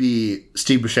would be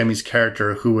Steve Buscemi's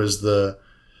character who was the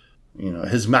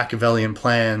his Machiavellian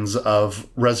plans of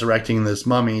resurrecting this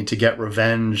mummy to get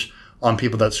revenge on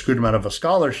people that screwed him out of a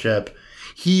scholarship,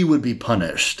 he would be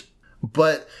punished.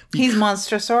 But he's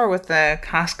Montresor with the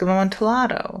cask of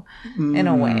Amontillado, in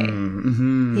a way.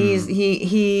 Mm-hmm.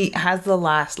 He has the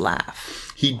last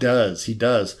laugh. He does.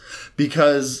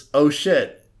 Because, oh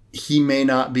shit, he may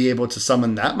not be able to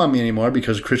summon that mummy anymore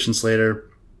because Christian Slater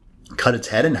cut its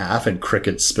head in half and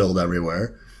crickets spilled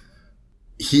everywhere.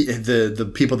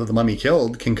 The people that the mummy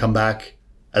killed can come back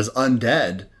as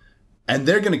undead, and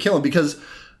they're going to kill him because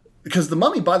the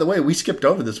mummy, by the way, we skipped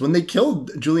over this. When they killed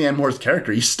Julianne Moore's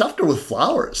character, he stuffed her with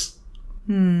flowers.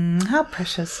 How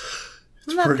precious.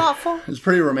 Isn't that thoughtful? It's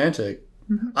pretty romantic.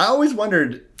 Mm-hmm. I always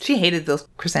wondered... She hated those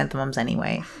chrysanthemums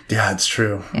anyway. Yeah, it's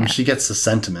true. Yeah. I mean, she gets the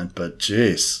sentiment, but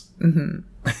jeez.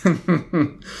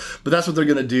 Mm-hmm. But that's what they're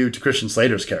going to do to Christian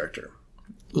Slater's character.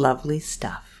 Lovely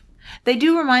stuff. They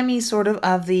do remind me sort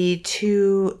of the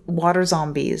two water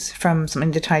zombies from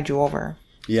Something to Tide You Over.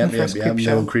 Yeah,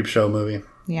 the old Creepshow movie.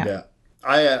 Yeah.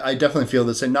 I definitely feel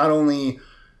the same. Not only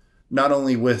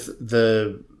with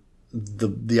the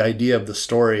idea of the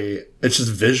story, it's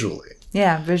just visually.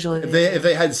 Yeah, visually. If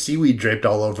they had seaweed draped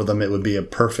all over them, it would be a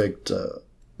perfect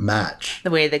match.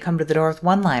 The way they come to the door with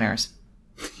one-liners.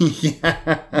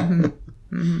 Yeah.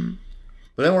 Mm-hmm. Mm-hmm.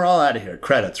 But then we're all out of here.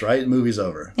 Credits, right? Movie's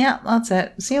over. Yeah, that's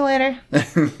it. See you later.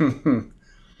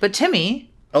 But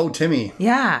Timmy. Oh, Timmy.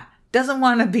 Yeah. Doesn't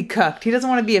want to be cooked. He doesn't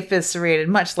want to be eviscerated,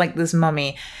 much like this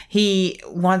mummy. He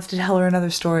wants to tell her another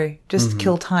story. Just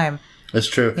kill time. That's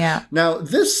true. Yeah. Now,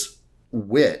 this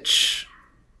witch,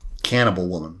 cannibal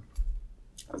woman,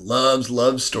 loves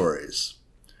love stories.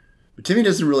 But Timmy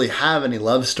doesn't really have any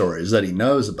love stories that he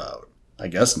knows about. I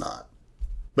guess not.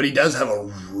 But he does have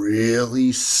a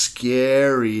really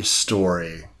scary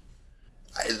story.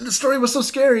 The story was so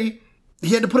scary,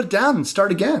 he had to put it down and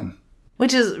start again.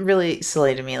 Which is really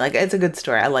silly to me. Like, it's a good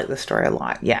story. I like the story a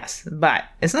lot, yes. But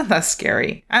it's not that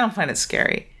scary. I don't find it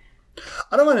scary.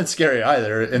 I don't find it scary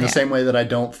either, in the same way that I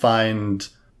don't find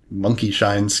Monkey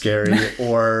Shine scary.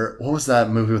 Or, what was that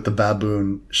movie with the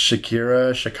baboon?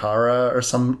 Shakara, or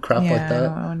some crap like that? I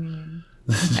know what you mean.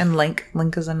 And Link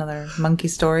is another monkey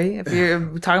story. If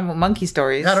you're talking about monkey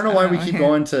stories. I don't know why we keep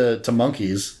going to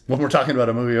monkeys when we're talking about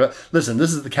a movie. Listen,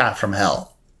 this is The Cat from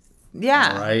Hell.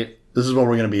 Yeah. All right? This is what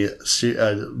we're going to be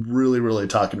really, really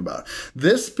talking about.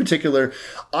 This particular,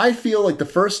 I feel like the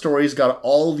first story's got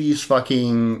all these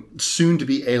fucking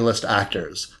soon-to-be A-list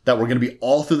actors that were going to be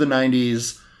all through the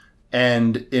 90s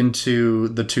and into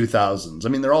the 2000s. I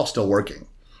mean, they're all still working.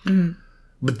 Mm-hmm.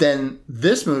 But then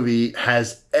this movie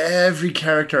has every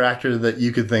character actor that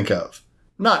you could think of.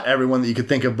 Not everyone that you could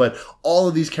think of, but all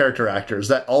of these character actors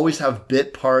that always have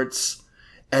bit parts.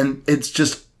 And it's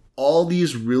just all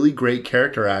these really great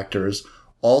character actors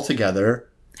all together.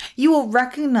 You will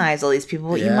recognize all these people,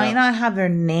 but you might not have their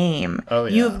name. Oh,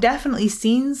 yeah. You've definitely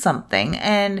seen something,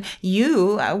 and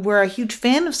you were a huge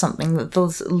fan of something that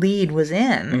this lead was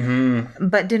in,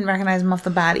 but didn't recognize him off the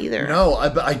bat either. No,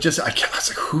 I was like,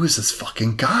 who is this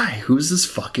fucking guy? Who's this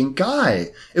fucking guy?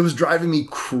 It was driving me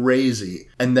crazy.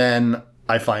 And then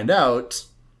I find out...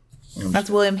 That's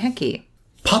William Hickey.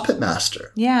 Puppet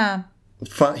Master. Yeah.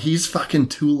 He's fucking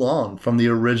too long from the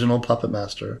original Puppet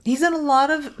Master. He's in a lot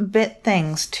of bit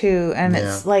things too, and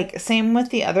it's like same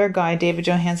with the other guy, David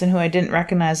Johansen, who I didn't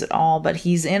recognize at all, but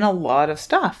he's in a lot of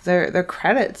stuff. Their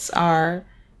credits are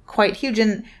quite huge,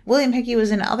 and William Hickey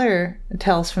was in other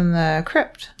Tales from the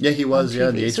Crypt. Yeah, he was. Yeah,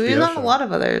 the HBO so he was on a lot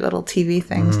of other little TV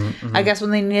things. Mm-hmm. I guess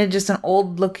when they needed just an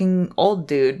old-looking old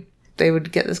dude, they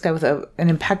would get this guy with an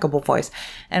impeccable voice.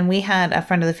 And we had a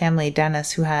friend of the family,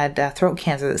 Dennis, who had throat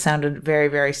cancer that sounded very,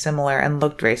 very similar and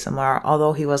looked very similar,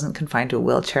 although he wasn't confined to a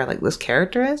wheelchair like this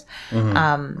character is.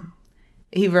 Mm-hmm.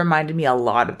 He reminded me a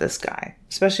lot of this guy,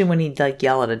 especially when he'd like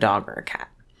yell at a dog or a cat.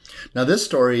 Now, this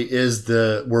story is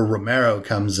where Romero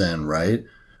comes in, right?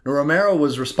 Now, Romero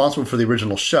was responsible for the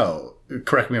original show.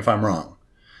 Correct me if I'm wrong.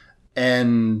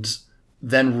 And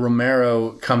then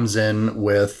Romero comes in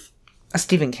with a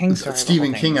Stephen King story.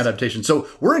 Stephen King adaptation. So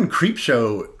we're in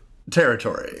Creepshow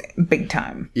territory. Big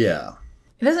time. Yeah.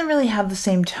 It doesn't really have the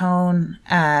same tone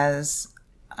as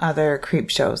other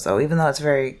Creepshows, though, even though it's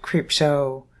very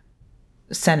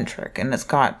Creepshow-centric. And it's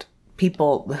got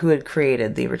people who had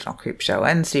created the original Creepshow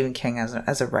and Stephen King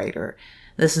as a writer.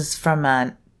 This is from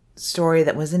a story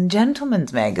that was in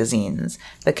gentlemen's magazines,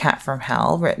 The Cat from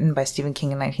Hell, written by Stephen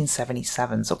King in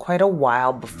 1977, so quite a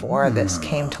while before this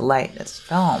came to light as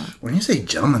film. When you say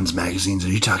gentlemen's magazines, are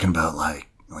you talking about like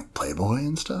Like Playboy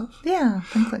and stuff? Yeah,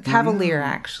 things like Cavalier,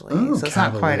 actually. Oh, so it's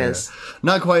not quite as...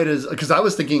 Not quite as... Because I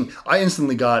was thinking... I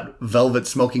instantly got velvet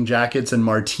smoking jackets and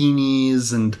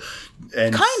martinis and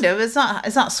kind of. It's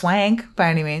not swank by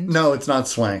any means. No, it's not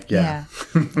swank. Yeah.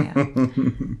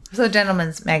 So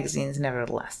Gentleman's Magazines,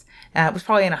 nevertheless. It was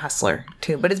probably in a Hustler,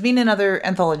 too. But it's been in other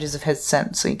anthologies of his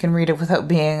since, so you can read it without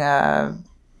being a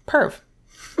perv.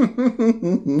 From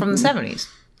the 70s.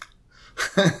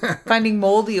 Finding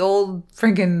moldy old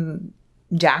freaking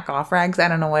jack-off rags. I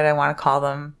don't know what I want to call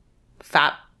them.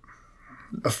 Fat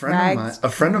A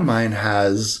friend of mine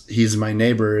he's my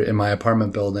neighbor in my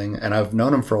apartment building, and I've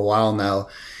known him for a while now.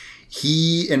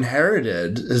 He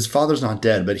inherited, his father's not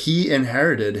dead, but he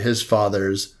inherited his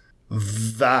father's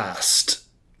vast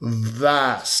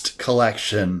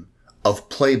collection of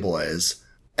Playboys,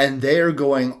 and they are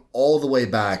going all the way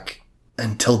back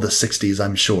until the 60s,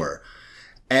 I'm sure.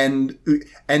 And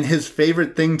his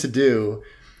favorite thing to do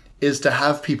is to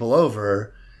have people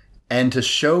over and to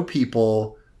show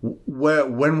people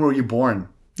when were you born.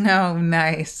 Oh,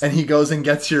 nice. And he goes and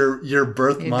gets your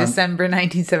birth month. December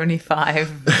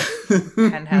 1975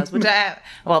 Penthouse,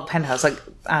 Penthouse, like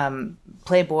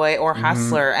Playboy or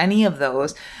Hustler, any of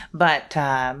those. But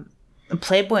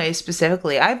Playboy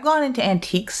specifically, I've gone into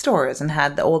antique stores and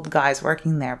had the old guys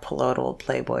working there pull out old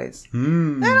Playboys.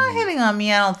 They're not hitting on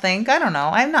me, I don't think. I don't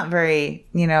know. I'm not very,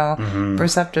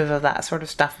 perceptive of that sort of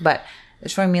stuff, but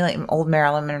it's showing me like old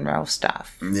Marilyn Monroe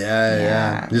stuff.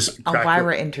 Yeah. Just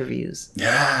Elvira interviews.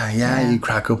 Yeah. You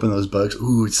crack open those books.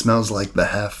 Ooh, it smells like the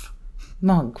hef.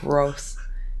 Oh, gross.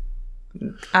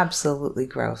 Absolutely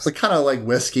gross. Like kind of like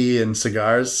whiskey and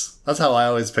cigars. That's how I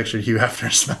always pictured Hugh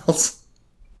Hefner smells.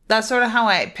 That's sort of how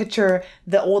I picture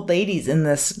the old ladies in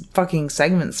this fucking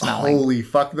segment smelling. Holy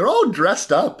fuck. They're all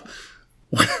dressed up.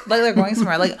 Like they're going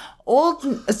somewhere. Like old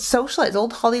socialites,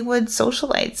 old Hollywood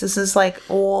socialites. This is like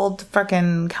old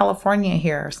fucking California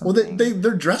here or something. Well,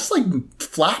 they're dressed like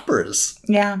flappers.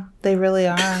 Yeah, they really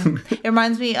are. It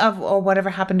reminds me of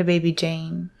Whatever Happened to Baby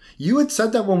Jane. You had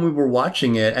said that when we were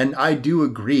watching it, and I do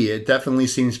agree. It definitely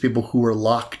seems people who were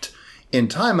locked in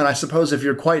time. And I suppose if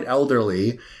you're quite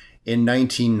elderly in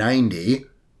 1990,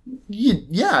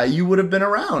 you would have been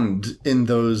around in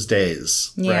those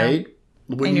days, right?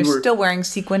 When you're still wearing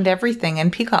sequined everything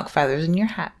and peacock feathers in your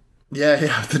hat.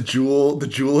 Yeah, the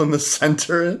jewel in the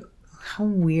center. How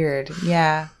weird.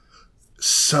 Yeah.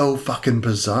 So fucking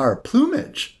bizarre.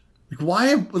 Plumage.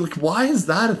 Why is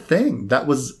that a thing that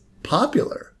was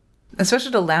popular?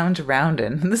 Especially to lounge around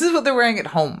in. This is what they're wearing at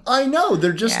home. I know.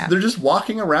 They're just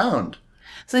walking around.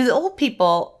 So these old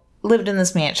people lived in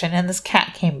this mansion and this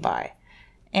cat came by.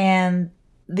 And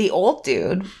the old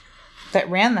dude that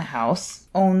ran the house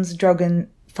owns drug and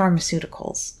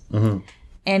pharmaceuticals. Mm-hmm.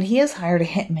 And he has hired a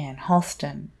hitman,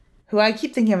 Halston, who I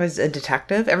keep thinking of as a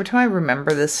detective. Every time I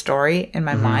remember this story in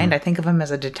my mind, I think of him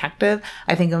as a detective.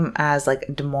 I think of him as like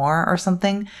Damore or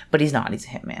something, but he's not. He's a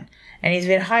hitman. And he's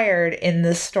been hired in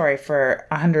this story for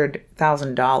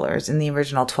 $100,000 in the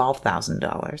original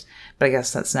 $12,000. But I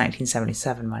guess that's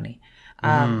 1977 money.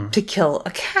 To kill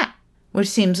a cat. Which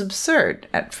seems absurd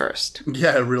at first.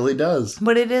 Yeah, it really does.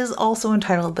 But it is also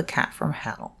entitled The Cat from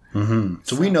Hell. Mm-hmm.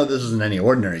 So we know this isn't any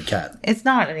ordinary cat. It's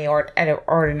not any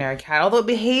ordinary cat, although it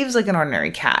behaves like an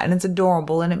ordinary cat. And it's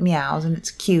adorable, and it meows, and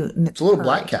it's cute. And it's a little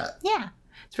black cat. Yeah,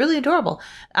 it's really adorable.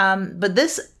 But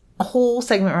this whole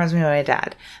segment reminds me of my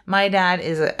dad. My dad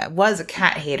was a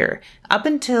cat hater. Up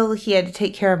until he had to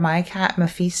take care of my cat,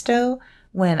 Mephisto,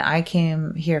 when I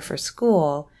came here for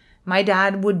school. My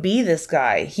dad would be this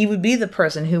guy. He would be the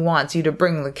person who wants you to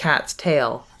bring the cat's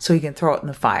tail so he can throw it in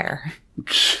the fire.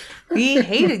 He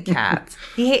hated cats.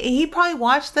 He probably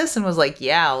watched this and was like,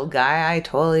 yeah, old guy, I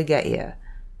totally get you.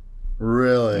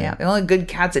 Really? Yeah, the only good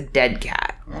cat's a dead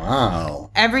cat. Wow.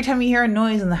 Every time you hear a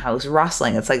noise in the house,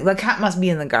 rustling, it's like the cat must be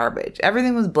in the garbage.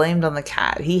 Everything was blamed on the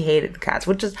cat. He hated the cats,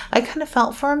 which is, I kind of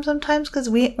felt for him sometimes because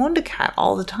we owned a cat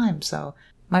all the time. So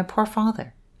my poor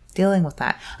father. Dealing with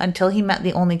that until he met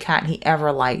the only cat he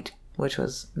ever liked, which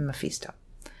was Mephisto,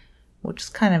 which is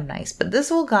kind of nice. But this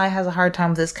old guy has a hard time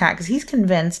with this cat because he's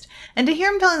convinced. And to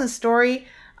hear him telling the story,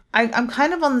 I'm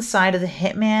kind of on the side of the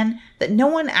hitman that no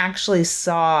one actually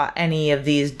saw any of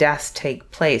these deaths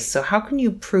take place. So how can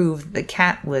you prove the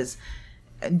cat was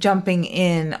jumping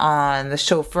in on the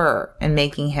chauffeur and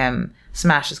making him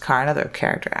smash his car? Another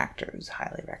character actor who's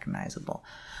highly recognizable.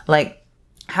 Like,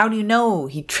 how do you know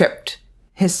he tripped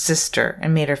his sister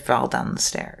and made her fall down the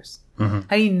stairs? Mm-hmm.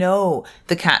 How do you know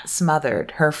the cat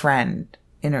smothered her friend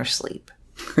in her sleep?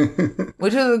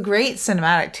 which is a great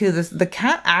cinematic too. The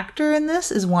cat actor in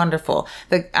this is wonderful.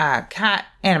 The cat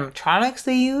animatronics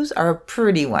they use are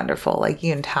pretty wonderful. Like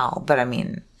you can tell, but I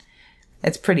mean,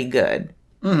 it's pretty good.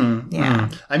 Mm-hmm, yeah.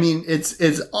 Mm-hmm. I mean,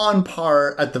 it's on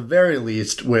par at the very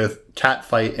least with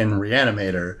Catfight and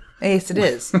Reanimator. Yes, it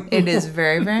is. It is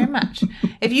very, very much.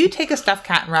 If you take a stuffed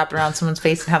cat and wrap it around someone's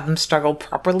face and have them struggle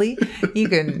properly, you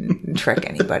can trick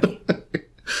anybody.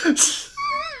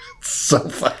 So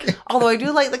fucking. Although I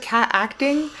do like the cat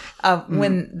acting of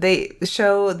when they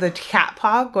show the cat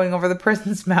paw going over the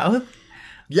person's mouth.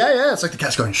 Yeah. It's like the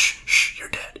cat's going, shh, you're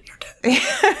dead.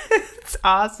 It's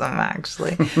awesome,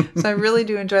 actually. So I really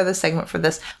do enjoy the segment for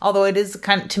this. Although it is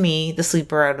kind of, to me, the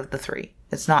sleeper out of the three.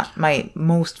 It's not my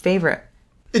most favorite.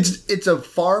 It's a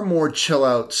far more chill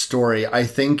out story. I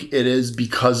think it is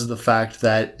because of the fact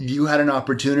that you had an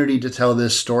opportunity to tell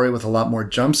this story with a lot more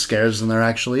jump scares than there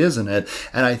actually is in it.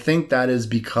 And I think that is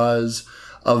because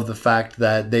of the fact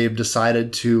that they've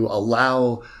decided to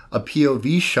allow a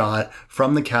POV shot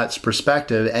from the cat's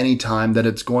perspective anytime that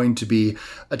it's going to be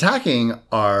attacking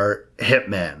our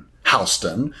hitman,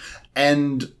 Halston.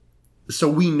 And so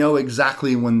we know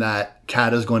exactly when that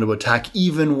cat is going to attack,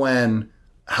 even when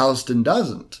Halston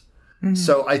doesn't. Mm-hmm.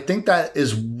 So I think that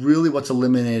is really what's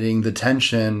eliminating the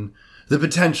tension, the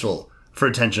potential for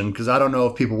tension, because I don't know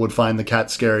if people would find the cat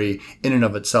scary in and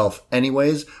of itself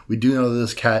anyways. We do know that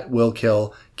this cat will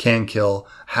kill, can kill,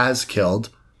 has killed.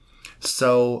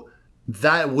 So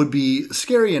that would be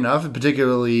scary enough. And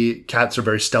particularly, cats are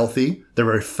very stealthy. They're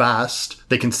very fast.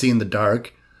 They can see in the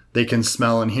dark. They can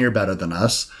smell and hear better than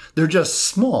us. They're just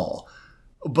small.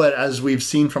 But as we've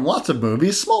seen from lots of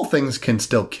movies, small things can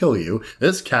still kill you.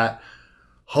 This cat,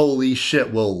 holy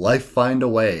shit, will life find a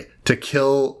way to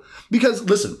kill. Because,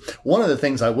 listen, one of the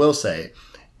things I will say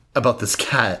about this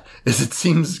cat is it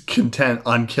seems content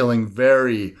on killing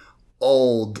very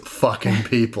old fucking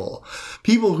people.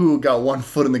 People who got one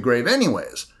foot in the grave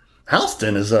anyways.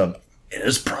 Halston is in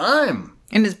his prime.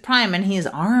 In his prime, and he's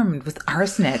armed with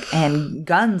arsenic and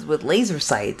guns with laser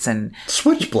sights and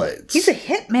switchblades. He's a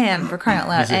hitman, for crying out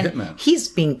loud. He's a hitman. He's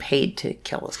being paid to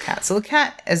kill this cat. So the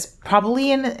cat is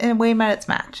probably in a way met its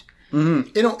match.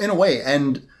 Mm-hmm. In a way,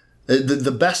 and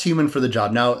the best human for the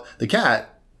job. Now the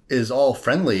cat is all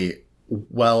friendly.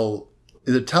 Well,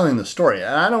 they're telling the story,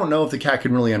 and I don't know if the cat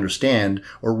can really understand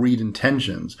or read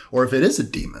intentions, or if it is a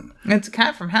demon. It's a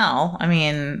cat from hell. I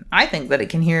mean, I think that it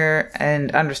can hear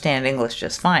and understand English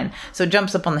just fine. So it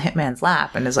jumps up on the hitman's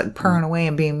lap and is like purring away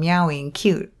and being meowy and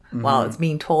cute while it's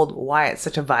being told why it's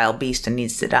such a vile beast and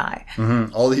needs to die.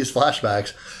 Mm-hmm. All these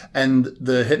flashbacks, and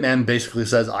the hitman basically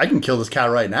says, "I can kill this cat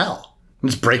right now.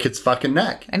 Just break its fucking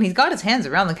neck." And he's got his hands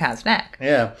around the cat's neck.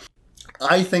 Yeah.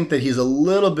 I think that he's a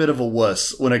little bit of a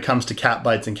wuss when it comes to cat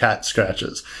bites and cat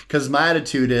scratches. Because my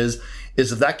attitude is if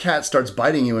that cat starts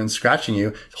biting you and scratching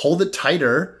you, hold it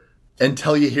tighter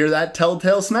until you hear that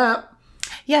telltale snap.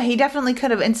 Yeah, he definitely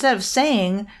could have, instead of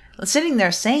sitting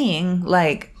there saying,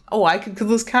 like, oh, I could kill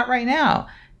this cat right now,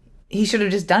 he should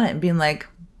have just done it and been like,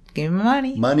 give me my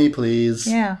money. Money, please.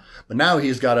 Yeah. But now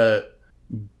he's got to...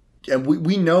 And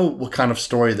we know what kind of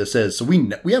story this is. So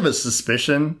we have a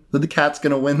suspicion that the cat's going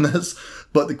to win this.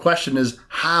 But the question is,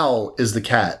 how is the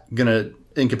cat going to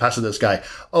incapacitate this guy?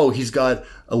 Oh, he's got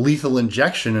a lethal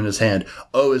injection in his hand.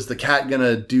 Oh, is the cat going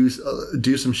to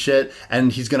do some shit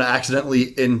and he's going to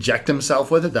accidentally inject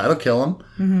himself with it? That'll kill him.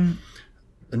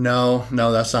 Mm-hmm. No,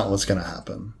 that's not what's going to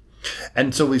happen.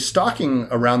 And so he's stalking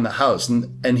around the house.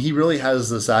 And he really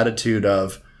has this attitude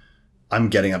of, I'm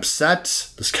getting upset.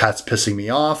 This cat's pissing me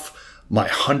off. My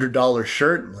 $100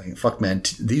 shirt. Like, fuck, man.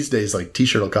 These days, like,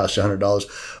 t-shirt will cost you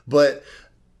 $100. But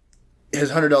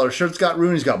his $100 shirt's got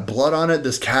ruined. He's got blood on it.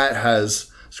 This cat has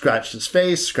scratched his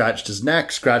face, scratched his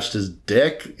neck, scratched his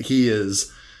dick. He has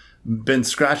been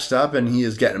scratched up, and he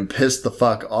is getting pissed the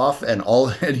fuck off. And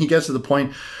he gets to the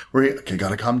point where he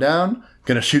gotta calm down.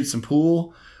 Gonna shoot some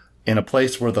pool in a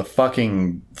place where the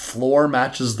fucking floor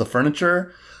matches the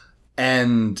furniture.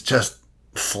 And just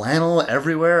flannel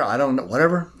everywhere. I don't know.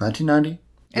 Whatever. 1990.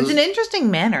 It's an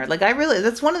interesting manner. Like,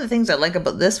 that's one of the things I like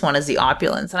about this one is the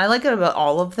opulence. And I like it about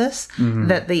all of this,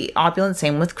 that the opulence,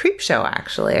 same with Creepshow,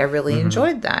 actually. I really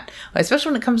enjoyed that.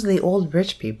 Especially when it comes to the old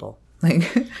rich people.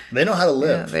 Like, they know how to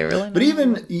live. Yeah, they really know. But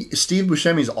even Steve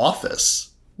Buscemi's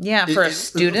office. Yeah, for a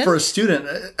student. For a student,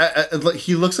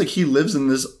 he looks like he lives in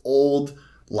this old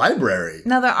library.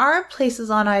 Now, there are places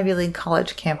on Ivy League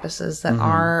college campuses that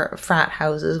are frat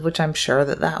houses, which I'm sure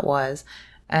that was,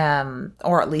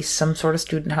 or at least some sort of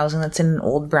student housing that's in an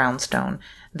old brownstone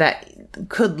that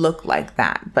could look like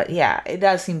that. But yeah, it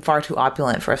does seem far too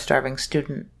opulent for a starving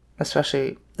student,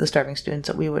 especially the starving students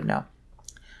that we would know.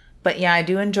 But yeah, I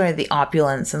do enjoy the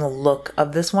opulence and the look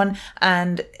of this one.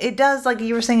 And it does, like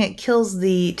you were saying, it kills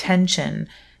the tension.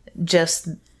 Just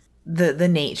the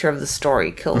nature of the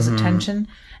story kills the tension.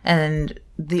 And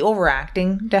the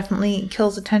overacting definitely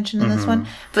kills the tension in this one.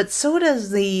 But so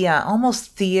does the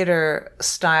almost theater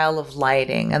style of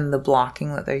lighting and the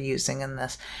blocking that they're using in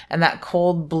this. And that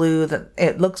cold blue, that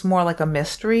it looks more like a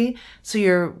mystery. So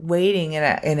you're waiting in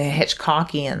a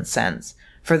Hitchcockian sense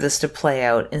for this to play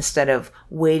out instead of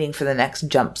waiting for the next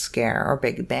jump scare or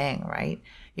big bang, right?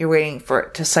 You're waiting for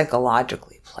it to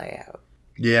psychologically play out.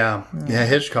 Yeah.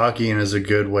 Hitchcockian is a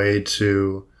good way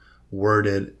to word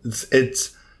it.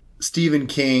 It's Stephen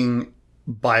King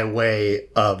by way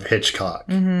of Hitchcock,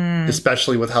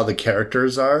 especially with how the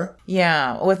characters are.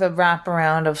 Yeah, with a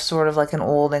wraparound of sort of like an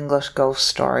old English ghost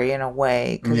story in a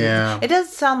way. It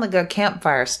does sound like a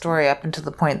campfire story up until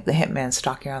the point the hitman's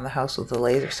stalking around the house with a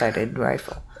laser-sighted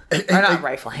rifle.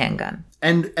 Handgun.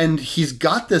 And he's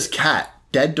got this cat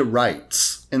dead to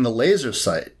rights in the laser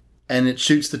sight, and it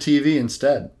shoots the TV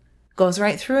instead. Goes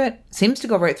right through it. Seems to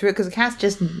go right through it because the cat's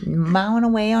just mowing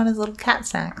away on his little cat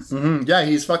snacks. Yeah,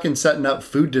 he's fucking setting up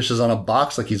food dishes on a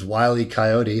box like he's Wile E.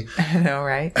 Coyote. I know,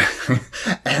 right?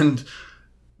 And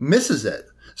misses it.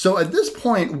 So at this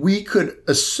point, we could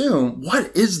assume,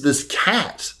 what is this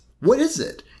cat? What is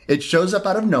it? It shows up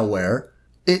out of nowhere.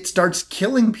 It starts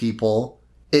killing people.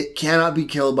 It cannot be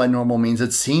killed by normal means.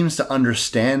 It seems to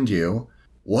understand you.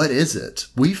 What is it?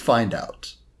 We find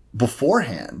out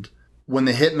beforehand, when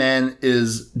the hitman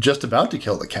is just about to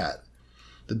kill the cat,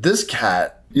 that this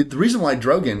cat, the reason why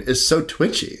Drogon is so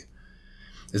twitchy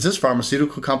is this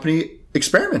pharmaceutical company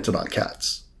experimented on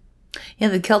cats. Yeah,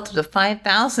 they killed up to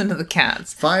 5,000 of the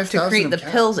cats 5,000 to create the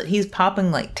cats. pills that he's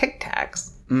popping like Tic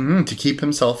Tacs. To keep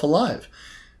himself alive.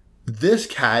 This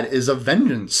cat is a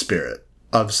vengeance spirit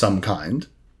of some kind,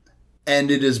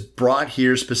 and it is brought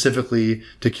here specifically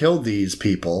to kill these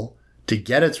people, to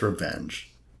get its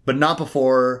revenge, but not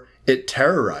before it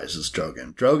terrorizes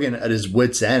Drogon. Drogon, at his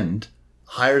wit's end,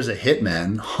 hires a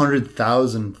hitman,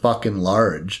 100,000 fucking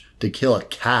large, to kill a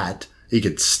cat he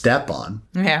could step on.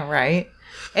 Yeah, right.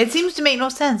 It seems to make no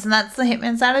sense, and that's the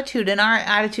hitman's attitude, and our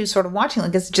attitude sort of watching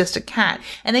like it's just a cat.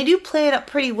 And they do play it up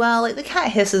pretty well. Like, the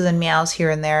cat hisses and meows here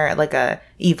and there like a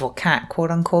evil cat, quote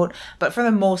unquote. But for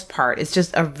the most part, it's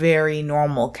just a very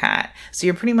normal cat. So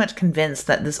you're pretty much convinced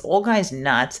that this old guy's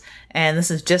nuts, and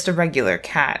this is just a regular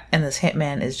cat, and this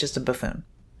hitman is just a buffoon.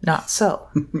 Not so.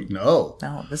 No,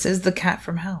 this is the cat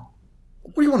from hell.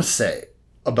 What do you want to say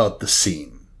about the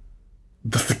scene?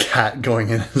 The cat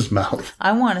going in his mouth.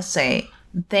 I want to say,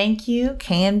 thank you,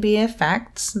 K&B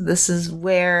Effects. This is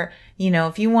where,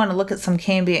 if you want to look at some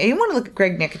K&B, you want to look at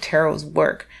Greg Nicotero's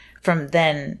work from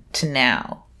then to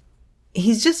now.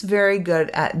 He's just very good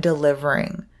at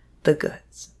delivering the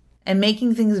goods and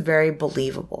making things very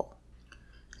believable.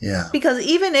 Yeah. Because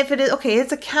even if it is, okay,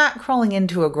 it's a cat crawling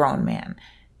into a grown man.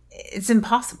 It's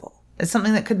impossible. It's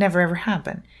something that could never ever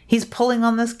happen. He's pulling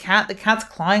on this cat. The cat's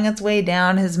clawing its way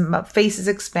down. His face is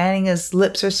expanding. His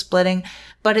lips are splitting.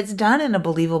 But it's done in a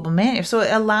believable manner. So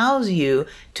it allows you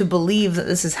to believe that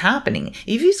this is happening.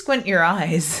 If you squint your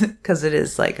eyes, because it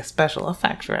is like a special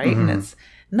effect, right? And it's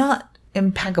not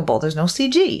impeccable. There's no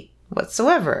CG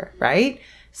whatsoever, right?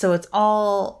 So it's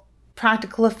all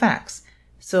practical effects.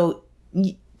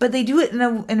 But they do it in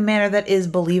a manner that is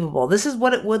believable. This is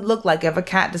what it would look like if a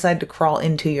cat decided to crawl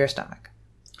into your stomach.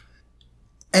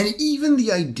 And even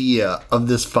the idea of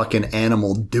this fucking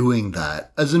animal doing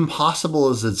that, as impossible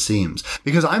as it seems,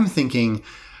 because I'm thinking,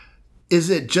 is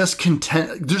it just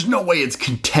content? There's no way it's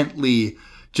contently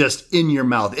just in your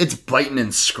mouth. It's biting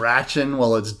and scratching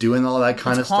while it's doing all that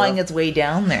kind of stuff. Clawing its way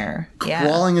down there. Yeah.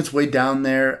 Crawling its way down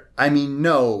there. I mean,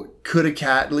 no. Could a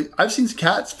cat... I've seen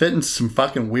cats fit in some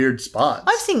fucking weird spots.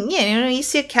 I've seen... Yeah, you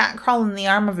see a cat crawl in the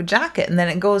arm of a jacket, and then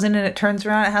it goes in and it turns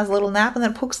around, it has a little nap, and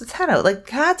then it pokes its head out. Like,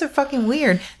 cats are fucking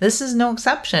weird. This is no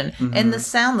exception. And the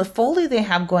sound, the Foley they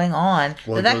have going on,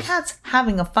 that cat's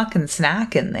having a fucking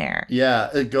snack in there.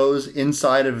 Yeah, it goes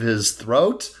inside of his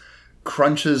throat,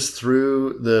 crunches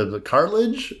through the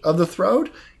cartilage of the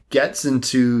throat, gets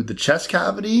into the chest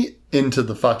cavity, into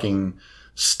the fucking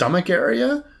stomach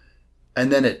area, and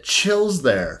then it chills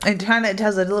there. It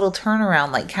does a little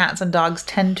turnaround like cats and dogs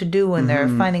tend to do when they're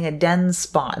finding a den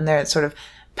spot, and they're sort of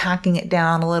packing it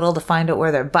down a little to find out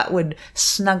where their butt would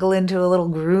snuggle into a little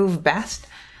groove best.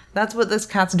 That's what this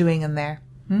cat's doing in there.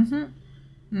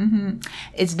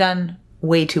 It's done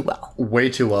way too well. Way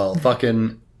too well.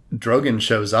 Fucking Drogon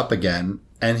shows up again,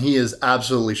 and he is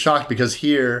absolutely shocked because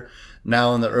here,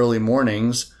 now in the early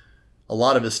mornings, a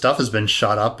lot of his stuff has been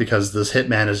shot up because this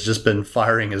hitman has just been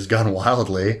firing his gun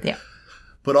wildly. Yeah.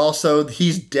 but also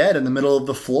he's dead in the middle of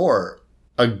the floor.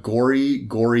 A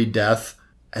gory death.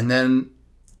 And then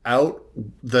out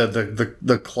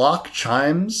the clock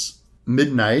chimes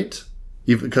midnight,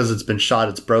 even because it's been shot,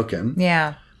 it's broken.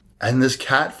 Yeah. And this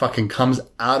cat fucking comes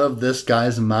out of this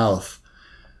guy's mouth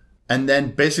and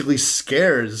then basically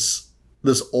scares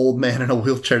this old man in a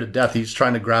wheelchair to death. He's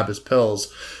trying to grab his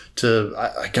pills to,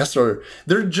 I guess,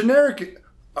 they're generic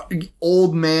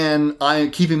old man,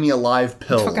 keeping me alive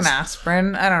pills. Fucking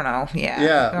aspirin. I don't know. Yeah.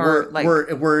 Yeah.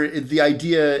 Or where the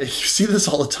idea, you see this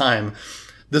all the time.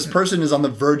 This person is on the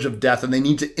verge of death and they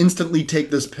need to instantly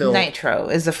take this pill. Nitro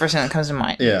is the first thing that comes to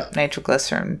mind. Yeah.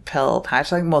 Nitroglycerin pill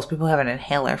patch. Like most people have an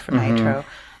inhaler for nitro.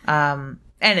 And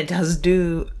it does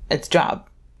do its job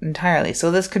entirely.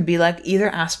 So this could be like either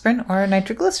aspirin or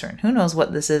nitroglycerin. Who knows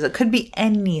what this is? It could be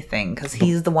anything because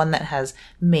he's the one that has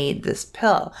made this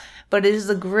pill. But it is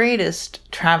the greatest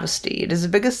travesty. It is the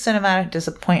biggest cinematic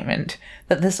disappointment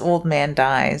that this old man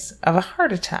dies of a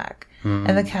heart attack.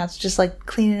 And the cat's just like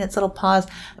cleaning its little paws.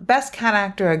 Best cat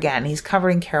actor again. He's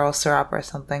covered in Carol syrup or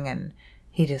something, and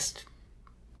he just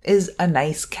is a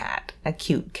nice cat, a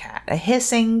cute cat, a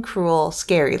hissing, cruel,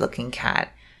 scary looking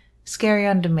cat. Scary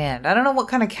on demand. I don't know what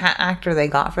kind of cat actor they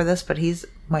got for this, but he's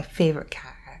my favorite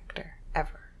cat actor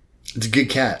ever. It's a good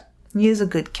cat. He is a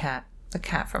good cat. A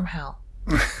cat from hell.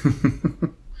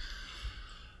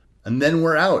 And then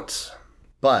we're out.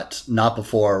 But not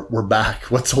before we're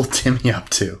back. What's old Timmy up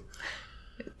to?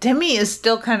 Timmy is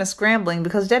still kind of scrambling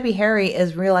because Debbie Harry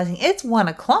is realizing it's 1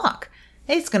 o'clock.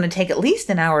 It's going to take at least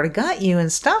an hour to gut you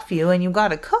and stuff you, and you got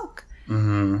to cook.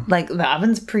 Mm-hmm. Like, the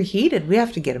oven's preheated. We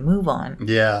have to get a move on.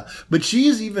 Yeah. But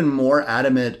she's even more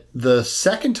adamant the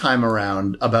second time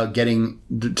around about getting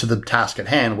to the task at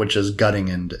hand, which is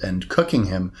gutting and cooking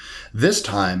him. This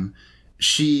time,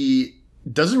 she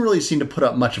doesn't really seem to put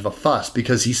up much of a fuss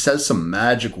because he says some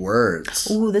magic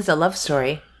words. Ooh, this is a love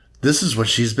story. This is what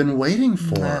she's been waiting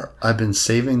for. Yeah. I've been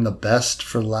saving the best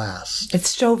for last.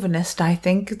 It's chauvinist, I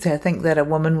think, to think that a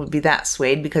woman would be that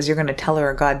swayed because you're going to tell her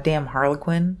a goddamn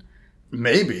harlequin.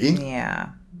 Maybe. Yeah.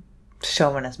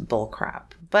 Chauvinist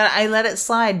bullcrap. But I let it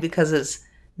slide because it's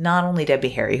not only Debbie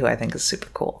Harry, who I think is super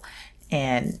cool,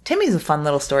 and Timmy's a fun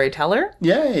little storyteller.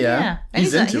 Yeah. And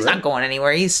he's not going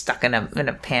anywhere. He's stuck in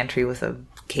a pantry with a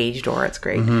cage door. It's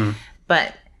great. Mm-hmm.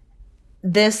 But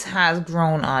this has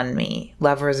grown on me.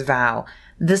 Lover's Vow.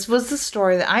 This was the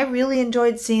story that I really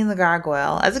enjoyed seeing the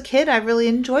gargoyle. As a kid, I really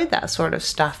enjoyed that sort of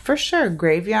stuff, for sure.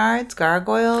 Graveyards,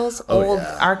 gargoyles, old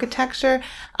architecture.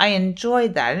 I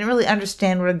enjoyed that. I didn't really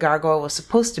understand what a gargoyle was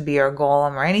supposed to be, or a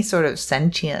golem, or any sort of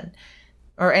sentient,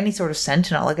 or any sort of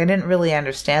sentinel. Like, I didn't really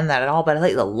understand that at all, but I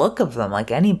liked the look of them, like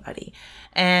anybody.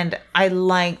 And I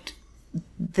liked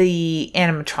the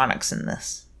animatronics in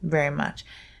this very much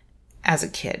as a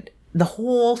kid. The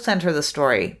whole center of the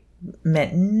story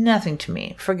meant nothing to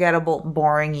me. Forgettable,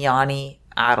 boring, yawny,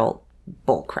 adult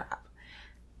bullcrap.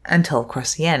 Until, of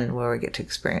course, the end, where we get to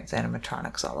experience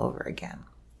animatronics all over again.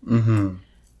 Mm-hmm.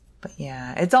 But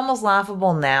yeah, it's almost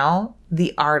laughable now,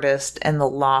 the artist and the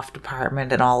loft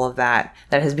apartment and all of that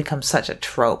has become such a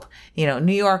trope. You know,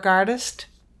 New York artist,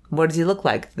 what does he look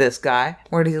like? This guy.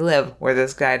 Where does he live? Where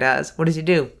this guy does. What does he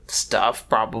do? Stuff,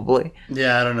 probably.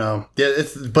 Yeah, I don't know. Yeah,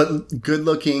 but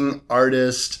good-looking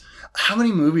artist. How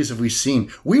many movies have we seen?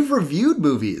 We've reviewed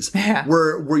movies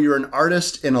where you're an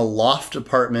artist in a loft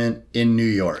apartment in New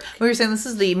York. We were saying this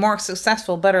is the more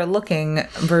successful, better-looking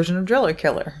version of Driller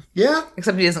Killer. Yeah.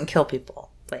 Except he doesn't kill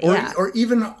people. But or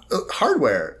even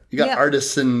hardware. You got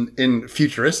artists in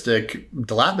futuristic,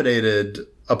 dilapidated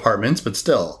apartments, but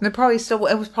still. It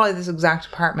was probably this exact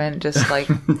apartment, just like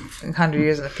 100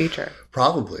 years in the future.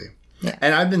 Probably. Yeah.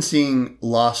 And I've been seeing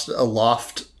loft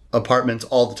apartments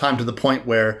all the time, to the point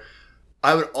where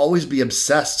I would always be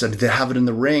obsessed. They have it in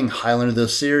The Ring, Highlander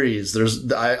series.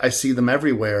 I see them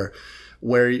everywhere,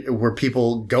 where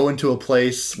people go into a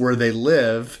place where they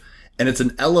live, and it's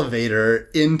an elevator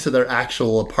into their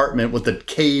actual apartment with the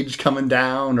cage coming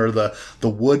down, or the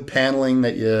wood paneling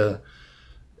that you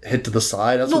hit to the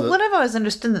side. What I've always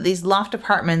understood, that these loft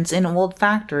apartments in old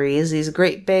factories, these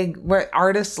great big, where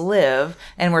artists live,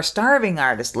 and where starving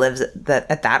artists live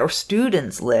at that, or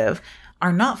students live,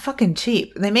 are not fucking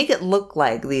cheap. They make it look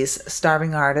like these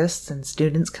starving artists and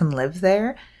students can live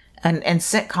there. And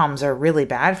sitcoms are really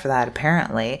bad for that,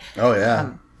 apparently. Oh,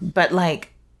 yeah. But,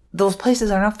 like, those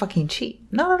places are not fucking cheap.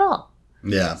 Not at all.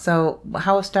 Yeah. So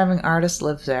how a starving artist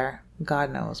lives there,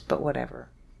 God knows, but whatever.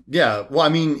 Yeah, well, I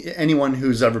mean, anyone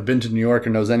who's ever been to New York or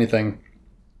knows anything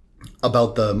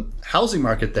about the housing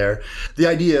market there, the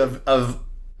idea of,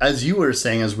 as you were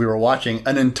saying as we were watching,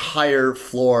 an entire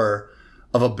floor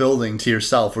of a building to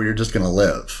yourself where you're just going to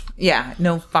live. Yeah,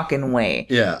 no fucking way.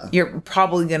 Yeah. You're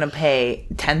probably going to pay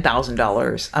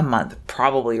 $10,000 a month,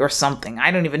 probably, or something.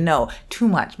 I don't even know. Too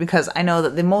much, because I know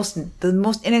that the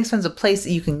most inexpensive place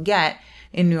that you can get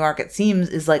in New York, it seems,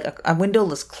 is like a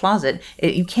windowless closet.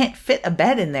 You can't fit a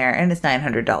bed in there, and it's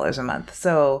 $900 a month.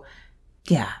 So,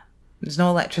 yeah. There's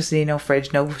no electricity, no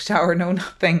fridge, no shower, no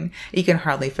nothing. You can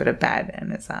hardly fit a bed,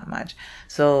 and it's that much.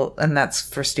 So, and that's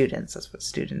for students. That's what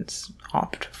students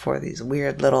opt for, these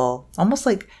weird little, almost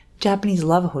like Japanese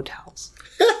love hotels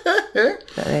that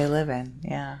they live in.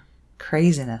 Yeah.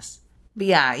 Craziness. But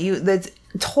yeah, that's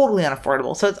totally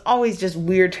unaffordable. So it's always just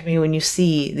weird to me when you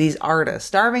see these artists,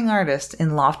 starving artists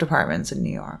in loft apartments in New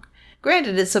York.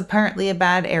 Granted, it's apparently a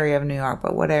bad area of New York,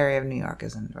 but what area of New York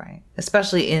isn't, right?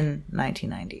 Especially in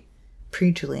 1990.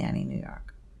 Pre-Giuliani New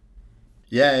York.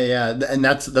 Yeah. And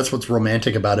that's what's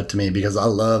romantic about it to me, because I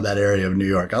love that area of New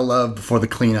York. I love before the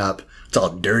cleanup. It's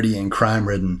all dirty and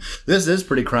crime-ridden. This is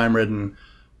pretty crime-ridden.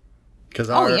 You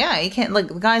can't, like,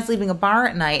 the guy's leaving a bar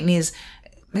at night, and his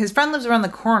friend lives around the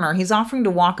corner. He's offering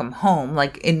to walk him home,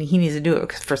 like, and he needs to do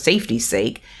it for safety's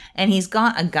sake. And he's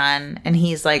got a gun, and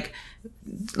he's like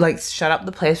shut up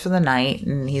the place for the night,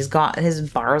 and he's got his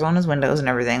bars on his windows and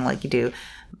everything, like you do.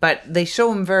 But they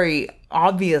show him very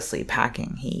obviously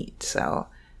packing heat. So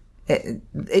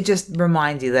it just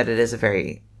reminds you that it is a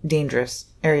very dangerous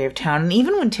area of town. And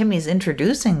even when Timmy's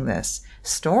introducing this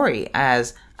story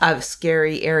as a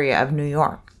scary area of New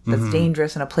York that's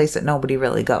dangerous and a place that nobody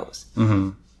really goes. Mm-hmm.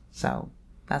 So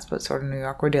that's what sort of New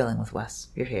York we're dealing with, Wes.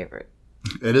 Your favorite.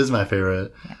 It is my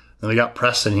favorite. Yeah. And we got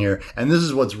Preston here. And this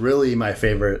is what's really my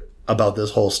favorite about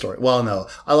this whole story. Well, no,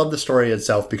 I love the story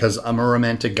itself because I'm a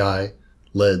romantic guy.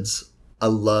 Lids. I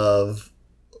love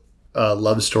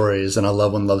love stories, and I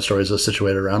love when love stories are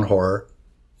situated around horror,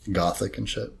 gothic and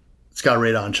shit. It's got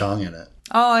Radon Chong in it.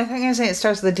 Oh, I think I say it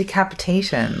starts with the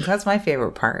decapitation. That's my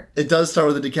favorite part. It does start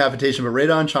with the decapitation, but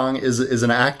Radon Chong is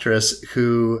an actress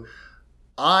who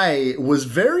I was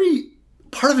very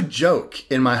part of a joke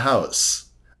in my house.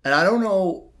 And I don't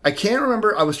know, I can't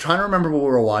remember, I was trying to remember what we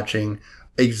were watching,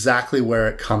 exactly where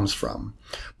it comes from.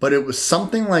 But it was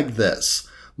something like this.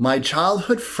 My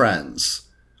childhood friends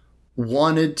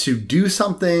wanted to do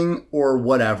something or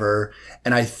whatever,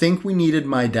 and I think we needed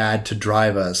my dad to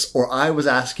drive us, or I was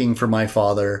asking for my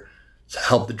father to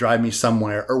help to drive me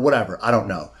somewhere or whatever. I don't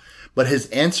know. But his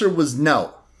answer was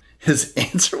no. His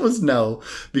answer was no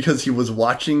because he was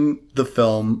watching the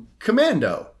film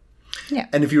Commando. Yeah.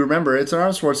 And if you remember, it's an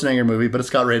Arnold Schwarzenegger movie, but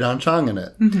it's got Radon Chong in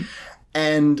it. Mm-hmm.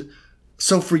 And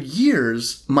so for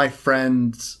years, my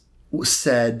friends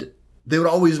said they would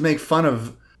always make fun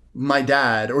of my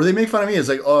dad, or they make fun of me. It's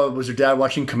like, oh, was your dad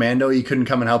watching Commando? He couldn't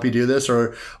come and help you do this,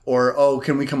 or oh,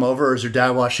 can we come over? Or is your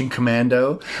dad watching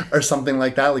Commando, or something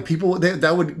like that? Like people,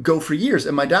 that would go for years,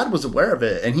 and my dad was aware of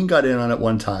it, and he got in on it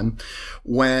one time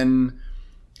when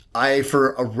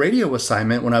for a radio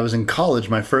assignment when I was in college,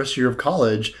 my first year of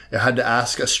college, I had to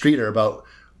ask a streeter about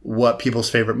what people's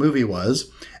favorite movie was.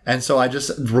 And so I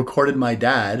just recorded my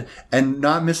dad, and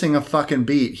not missing a fucking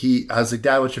beat. I was like,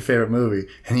 Dad, what's your favorite movie?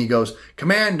 And he goes,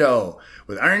 Commando,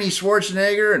 with Arnie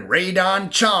Schwarzenegger and Radon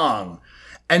Chong.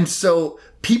 And so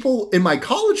people in my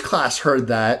college class heard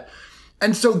that.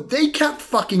 And so they kept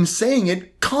fucking saying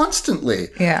it constantly.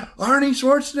 Yeah. Arnie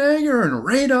Schwarzenegger and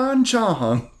Radon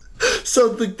Chong. So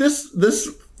this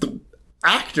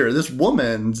actor, this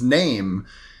woman's name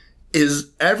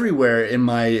is everywhere in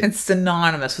my... It's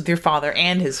synonymous with your father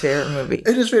and his favorite movie.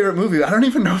 And his favorite movie. I don't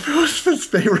even know if it was his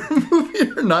favorite movie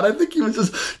or not. I think he was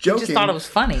just joking. He just thought it was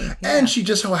funny. Yeah. And she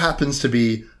just so happens to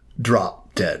be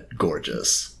drop dead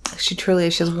gorgeous. She truly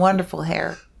is. She has wonderful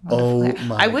hair.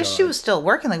 I wish she was still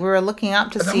working. Like, we were looking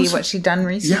up to see what she'd done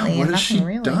recently. Yeah, what has she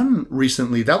done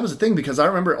recently? That was the thing, because I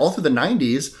remember all through the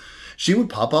 90s, she would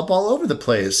pop up all over the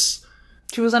place.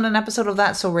 She was on an episode of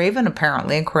That's So Raven,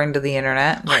 apparently, according to the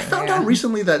internet. I found out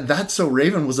recently that That's So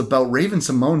Raven was about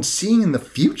Raven-Symoné seeing in the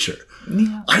future.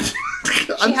 Yeah.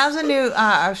 She has a new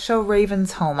show,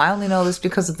 Raven's Home. I only know this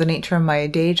because of the nature of my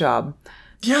day job.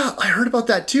 Yeah, I heard about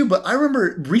that too, but I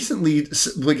remember recently,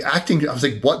 like, acting, I was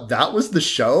like, what, that was the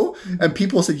show? And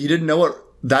people said, you didn't know what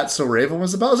That's So Raven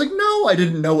was about? I was like, no, I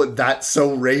didn't know what That's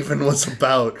So Raven was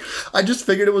about. I just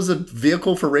figured it was a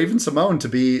vehicle for Raven-Symoné to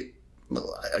be...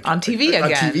 on TV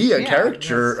again. A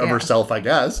character of herself, I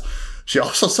guess. She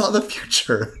also saw the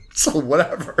future. So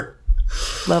whatever.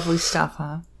 Lovely stuff,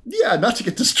 huh? Yeah, not to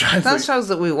get distracted. Those shows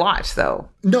that we watch, though.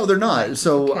 No, they're not.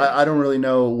 So okay. I don't really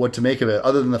know what to make of it,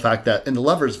 other than the fact that in The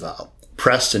Lover's Vow,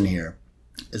 Preston here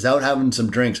is out having some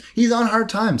drinks. He's on hard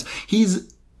times.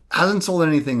 Hasn't sold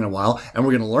anything in a while, and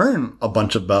we're going to learn a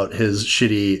bunch about his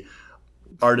shitty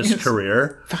artist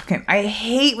career. Fucking, I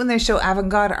hate when they show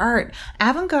avant-garde art.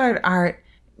 Avant-garde art,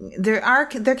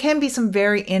 there can be some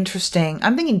very interesting.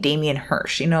 I'm thinking Damien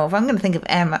Hirst. You know, if I'm going to think of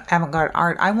avant-garde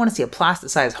art, I want to see a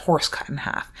plasticized horse cut in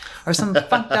half or some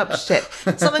fucked up shit.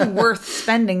 Something worth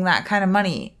spending that kind of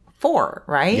money for,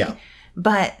 right? Yeah.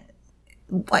 But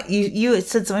what you had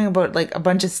said something about like a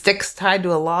bunch of sticks tied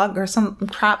to a log or some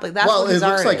crap like that. Well, it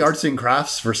looks like arts and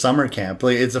crafts for summer camp.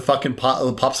 Like, it's a fucking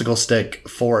popsicle stick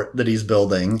fort that he's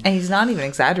building. And he's not even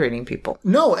exaggerating, people.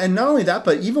 No, and not only that,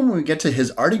 but even when we get to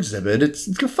his art exhibit, it's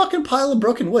a fucking pile of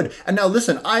broken wood. And now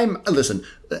listen,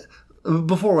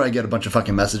 before I get a bunch of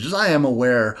fucking messages, I am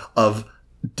aware of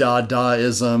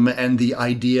Dadaism and the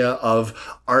idea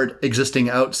of art existing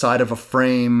outside of a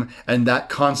frame, and that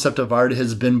concept of art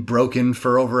has been broken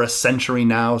for over a century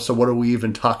now, so what are we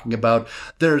even talking about?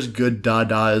 There's good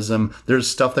Dadaism, there's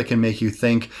stuff that can make you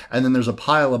think, and then there's a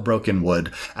pile of broken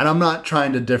wood. And I'm not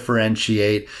trying to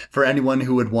differentiate for anyone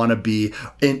who would want to be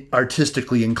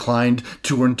artistically inclined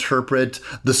to interpret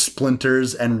the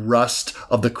splinters and rust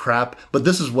of the crap, but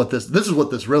this is what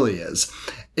this really is.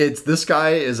 This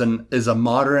guy is a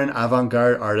modern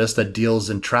avant-garde artist that deals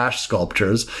in trash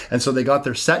sculptures, and so they got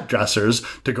their set dressers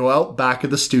to go out back of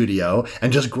the studio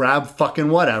and just grab fucking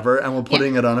whatever, and we're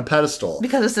putting it on a pedestal.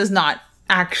 Because this is not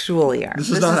actually art. This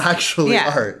is not actually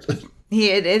art.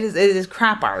 It is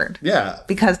crap art. Yeah.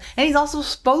 And he's also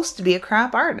supposed to be a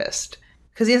crap artist.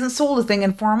 Because he hasn't sold a thing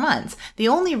in 4 months. The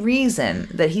only reason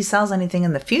that he sells anything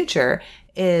in the future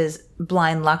is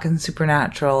blind luck and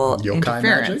supernatural yokai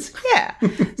interference. Magic? Yeah.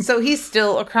 So he's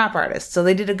still a crap artist. So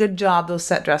they did a good job, those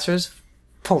set dressers,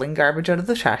 pulling garbage out of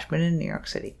the trash bin in New York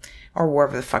City. Or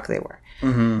wherever the fuck they were.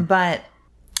 Mm-hmm. But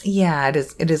yeah,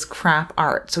 it is crap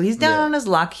art. So he's down on his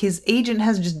luck. His agent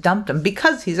has just dumped him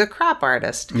because he's a crap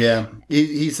artist. Yeah.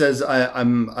 He says,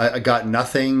 I got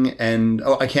nothing, and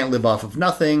I can't live off of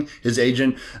nothing. His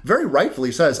agent very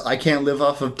rightfully says, I can't live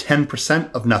off of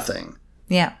 10% of nothing.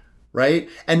 Yeah. Right?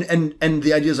 And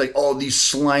the idea is like, oh, these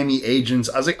slimy agents.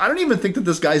 I was like, I don't even think that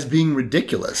this guy's being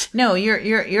ridiculous. No,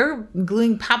 you're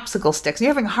gluing popsicle sticks. You're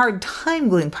having a hard time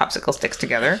gluing popsicle sticks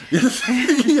together. He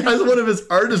has one of his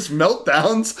artist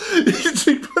meltdowns. He's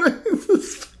putting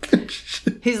this fucking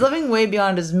shit. He's living way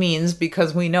beyond his means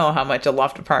because we know how much a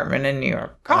loft apartment in New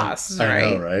York costs, right?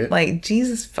 I know, right? Like,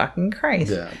 Jesus fucking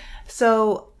Christ. Yeah.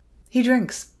 So he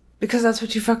drinks. Because that's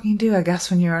what you fucking do, I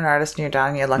guess, when you're an artist and you're down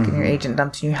on your luck and your agent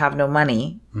dumps and you have no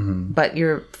money. Mm-hmm. But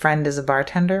your friend is a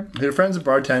bartender? Your friend's a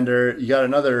bartender. You got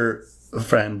another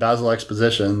friend, Basil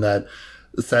Exposition, that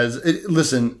says,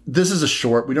 listen, this is a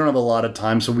short. We don't have a lot of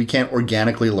time, so we can't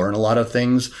organically learn a lot of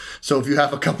things. So if you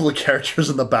have a couple of characters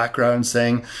in the background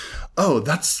saying, oh,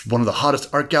 that's one of the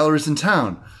hottest art galleries in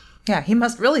town. Yeah, he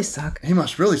must really suck.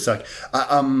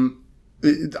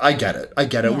 I get it.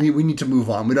 Yeah. We need to move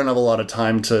on. We don't have a lot of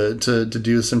time to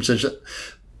do some shit.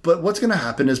 But what's going to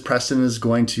happen is Preston is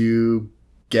going to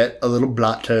get a little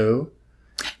blotto.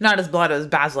 Not as blotto as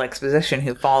Basil Exposition,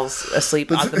 who falls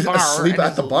asleep at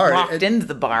the bar. Locked into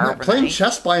the bar. Playing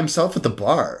chess by himself at the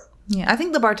bar. Yeah, I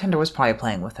think the bartender was probably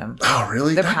playing with him. Oh,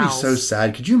 really? That'd be so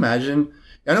sad. Could you imagine?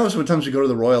 I know sometimes we go to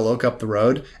the Royal Oak up the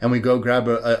road and we go grab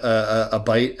a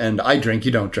bite, and I drink,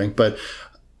 you don't drink, but...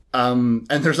 and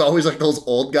there's always like those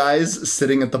old guys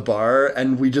sitting at the bar,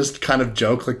 and we just kind of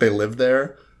joke like they live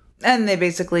there. And they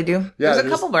basically do. Yeah, there's a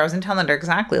couple bars in town that are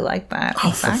exactly like that.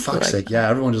 Oh, for fuck's sake. Yeah,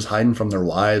 everyone's just hiding from their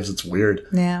wives. It's weird.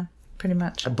 Yeah, pretty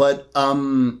much. But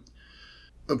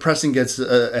Preston gets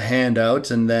a hand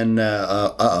out, and then,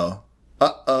 uh-oh.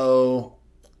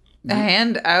 A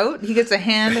hand out? He gets a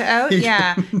hand out?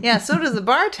 Yeah. Yeah, so does the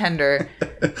bartender.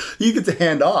 He gets a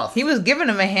hand off. He was giving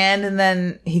him a hand, and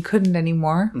then he couldn't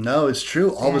anymore. No, it's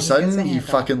true. All of a sudden, he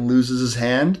fucking loses his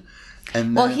hand.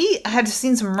 And well, he had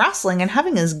seen some wrestling, and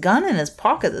having his gun in his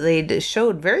pocket that they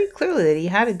showed very clearly that he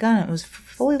had a gun. It was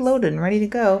fully loaded and ready to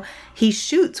go. He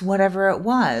shoots whatever it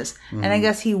was. Mm. And I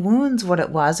guess he wounds what it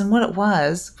was. And what it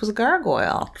was a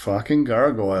gargoyle. Fucking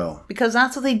gargoyle. Because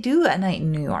that's what they do at night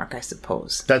in New York, I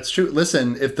suppose. That's true.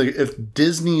 Listen, if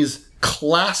Disney's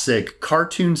classic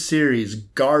cartoon series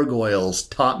Gargoyles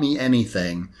taught me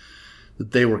anything,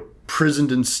 that they were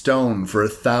prisoned in stone for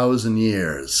 1,000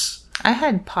 years. I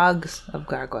had pogs of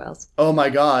gargoyles. Oh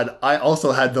my god, I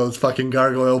also had those fucking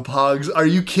gargoyle pogs. Are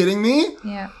you kidding me?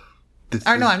 Yeah.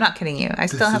 No, I'm not kidding you. I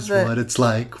still have This is what it's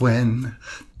like when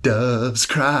doves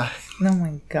cry. Oh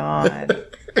my god.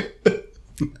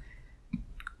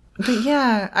 But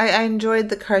yeah, I enjoyed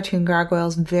the cartoon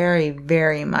Gargoyles very,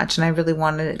 very much, and I really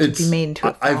wanted it to be made into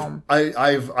a film.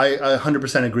 I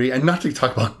 100% agree. And not to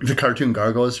talk about the cartoon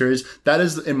Gargoyle series, that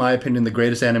is, in my opinion, the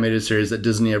greatest animated series that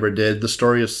Disney ever did. The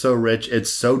story is so rich.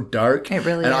 It's so dark. It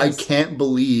really and is. I can't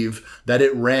believe that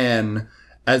it ran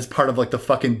as part of like the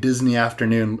fucking Disney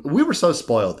afternoon. We were so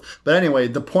spoiled. But anyway,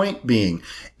 the point being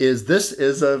is this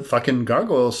is a fucking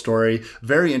gargoyle story.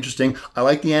 Very interesting. I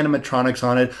like the animatronics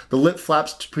on it. The lip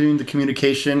flaps between the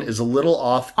communication is a little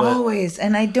off. But Always.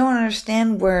 And I don't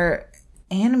understand where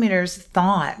animators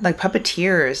thought, like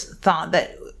puppeteers thought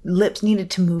that lips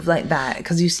needed to move like that.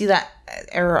 Because you see that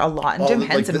error a lot. And Jim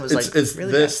Henson was it's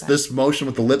really this motion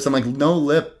with the lips. I'm like, no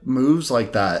lip moves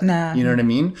like that. No. You know what I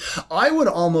mean? I would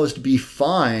almost be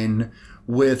fine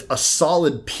with a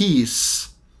solid piece,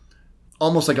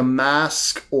 almost like a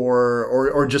mask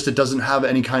or just it doesn't have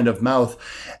any kind of mouth,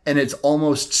 and it's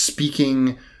almost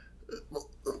speaking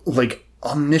like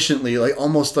omnisciently, like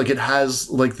almost like it has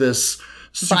like this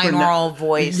binaural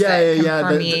voice that can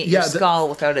permeate your skull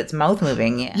without its mouth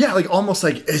moving. Yeah, like almost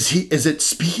like is it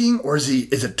speaking or is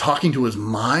it talking to his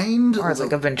mind? Or it's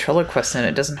like a ventriloquist and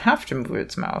it doesn't have to move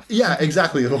its mouth. Yeah,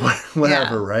 exactly.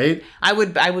 Whatever, right? I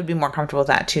would be more comfortable with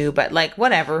that too, but like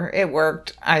whatever, it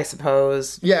worked, I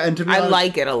suppose. Yeah, and to be honest, I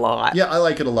like it a lot. Yeah, I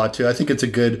like it a lot too. I think it's a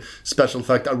good special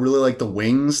effect. I really like the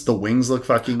wings. The wings look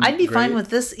fucking I'd be great. fine with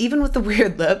this, even with the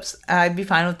weird lips. I'd be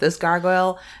fine with this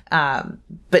gargoyle.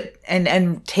 But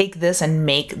take this and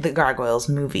make the Gargoyles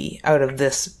movie out of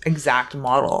this exact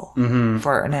model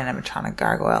for an animatronic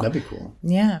gargoyle. That'd be cool.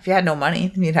 Yeah, if you had no money,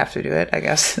 then you'd have to do it, I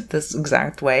guess, this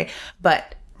exact way.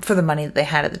 But for the money that they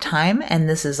had at the time, and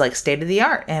this is like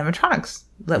state-of-the-art animatronics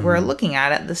that we're looking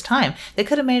at this time. They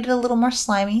could have made it a little more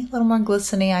slimy, a little more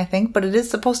glistening, I think, but it is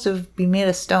supposed to be made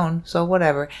of stone, so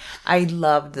whatever. I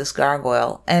loved this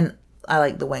gargoyle, and I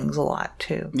like the wings a lot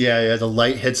too. Yeah, the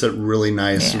light hits it really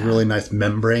nice, Yeah. really nice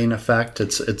membrane effect.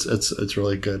 It's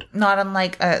really good. Not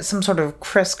unlike some sort of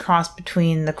crisscross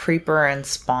between the creeper and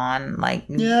Spawn. Like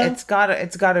it's got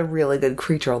a really good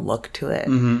creature look to it.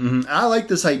 I like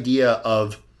this idea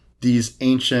of these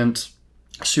ancient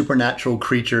supernatural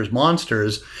creatures,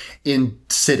 monsters in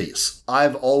cities.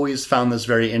 I've always found this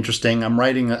very interesting. I'm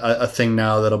writing a thing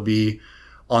now that'll be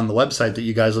on the website that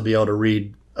you guys will be able to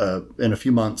read in a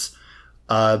few months.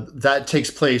 That takes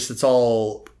place. It's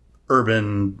all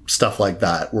urban stuff like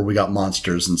that, where we got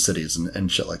monsters in cities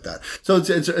and shit like that.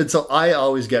 So I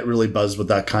always get really buzzed with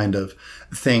that kind of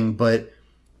thing. But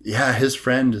yeah, his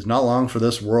friend is not long for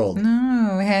this world.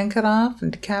 No, hand cut off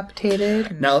and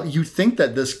decapitated. Now you think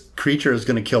that this creature is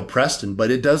going to kill Preston,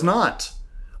 but it does not.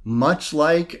 Much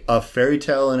like a fairy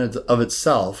tale of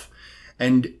itself,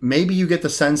 and maybe you get the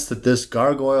sense that this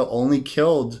gargoyle only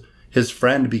killed his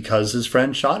friend because his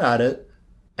friend shot at it.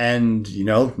 And,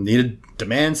 needed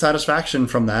demand satisfaction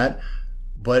from that.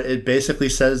 But it basically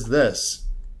says this: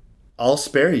 I'll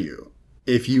spare you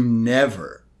if you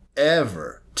never,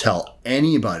 ever tell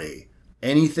anybody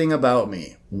anything about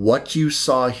me. What you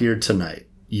saw here tonight,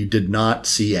 you did not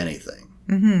see anything.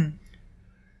 Mm-hmm.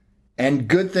 And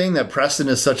good thing that Preston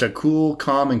is such a cool,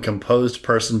 calm, and composed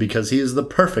person, because he is the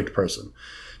perfect person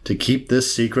to keep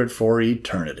this secret for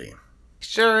eternity.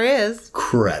 Sure is.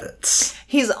 Credits.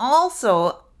 He's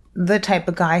also the type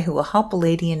of guy who will help a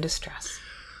lady in distress.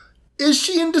 Is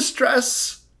she in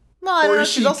distress? Well, I don't Or know.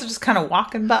 is She's also just kind of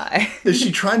walking by. Is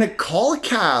she trying to call a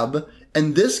cab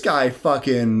and this guy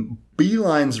fucking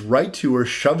beelines right to her,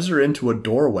 shoves her into a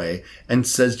doorway and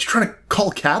says, "You trying to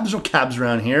call cabs? There's no cabs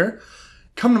around here.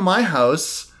 Come to my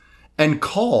house and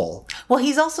call." Well,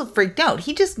 he's also freaked out.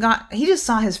 He just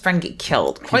saw his friend get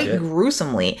killed quite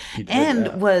gruesomely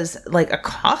was like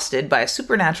accosted by a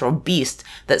supernatural beast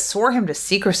that swore him to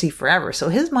secrecy forever. So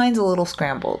his mind's a little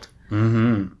scrambled.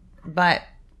 Mm-hmm. But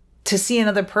to see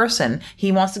another person,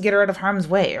 he wants to get her out of harm's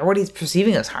way, or what he's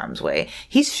perceiving as harm's way.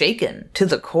 He's shaken to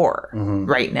the core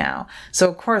right now. So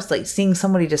of course, like seeing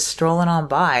somebody just strolling on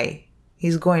by,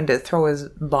 he's going to throw his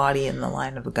body in the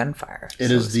line of a gunfire.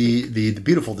 It is the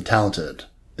beautiful, the talented,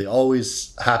 the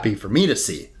always happy for me to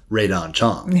see Rae-Dawn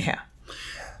Chong. Yeah.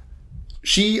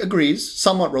 She agrees,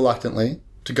 somewhat reluctantly,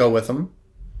 to go with him.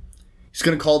 He's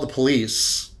going to call the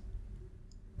police,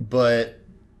 but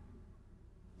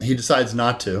he decides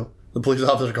not to. The police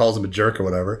officer calls him a jerk or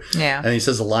whatever. Yeah. And he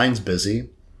says the line's busy.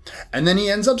 And then he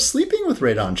ends up sleeping with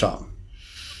Rae-Dawn Chong.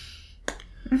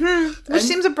 Mm-hmm. Which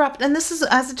seems abrupt. And this is,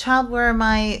 as a child, where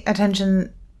my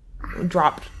attention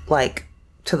dropped like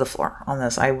to the floor on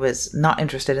this. I was not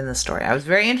interested in the story. I was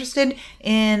very interested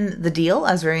in the deal.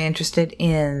 I was very interested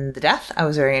in the death. I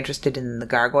was very interested in the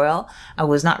gargoyle. I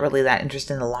was not really that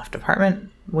interested in the loft apartment,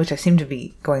 which I seem to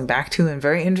be going back to and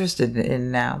very interested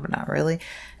in now, but not really.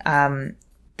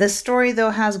 This story,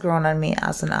 though, has grown on me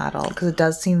as an adult because it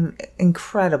does seem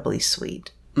incredibly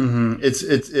sweet. Mm-hmm.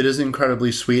 It is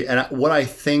incredibly sweet. And what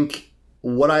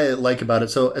I like about it,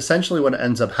 so essentially what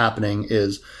ends up happening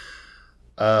is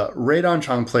Rae Dawn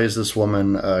Chong plays this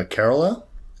woman, Carola,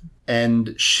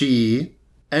 and she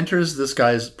enters this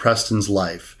guy's, Preston's,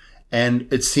 life. And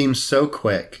it seems so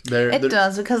quick. It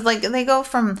does, because like they go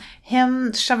from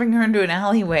him shoving her into an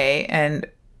alleyway and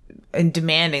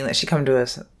demanding that she come to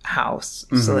his house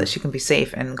so that she can be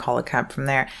safe and call a cab from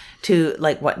there to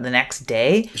like what, the next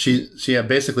day? She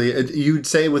basically, you'd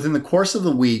say within the course of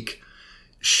the week,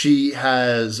 she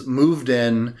has moved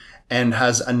in and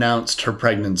has announced her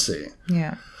pregnancy.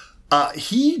 Yeah.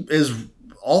 He is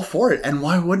all for it. And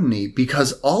why wouldn't he?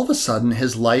 Because all of a sudden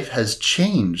his life has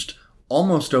changed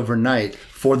almost overnight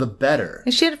for the better.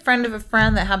 And she had a friend of a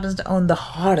friend that happens to own the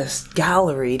hottest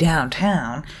gallery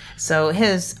downtown. So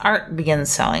his art begins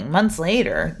selling. Months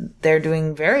later, they're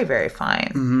doing very, very fine.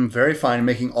 Mm-hmm, very fine,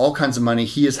 making all kinds of money.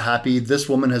 He is happy. This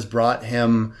woman has brought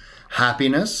him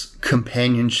happiness,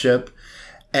 companionship,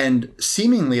 and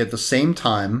seemingly at the same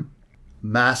time,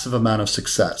 massive amount of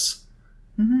success.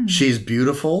 Mm-hmm. She's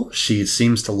beautiful. She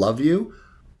seems to love you.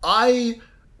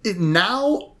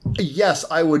 Now, yes,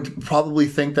 I would probably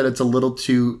think that it's a little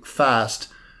too fast.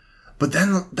 But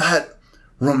then that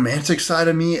romantic side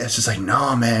of me is just like,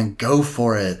 no, man, go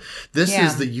for it. This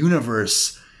is the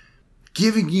universe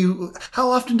giving you... How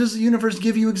often does the universe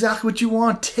give you exactly what you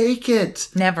want? Take it.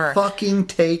 Never. Fucking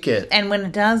take it. And when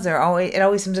it does, it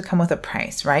always seems to come with a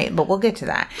price, right? But we'll get to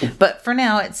that. But for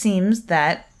now, it seems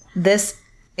that this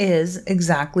is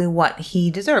exactly what he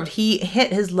deserved. He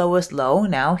hit his lowest low.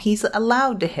 Now he's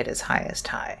allowed to hit his highest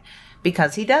high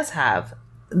because he does have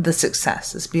the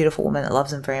success, this beautiful woman that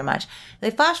loves him very much.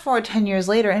 They flash forward 10 years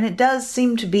later, and it does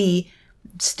seem to be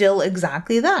still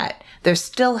exactly that. They're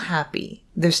still happy.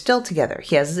 They're still together.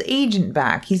 He has his agent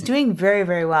back. He's doing very,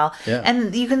 very well. Yeah.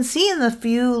 And you can see in the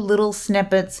few little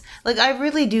snippets, like I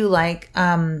really do like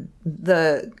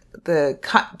the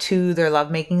cut to their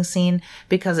lovemaking scene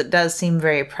because it does seem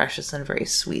very precious and very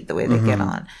sweet the way they get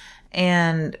on.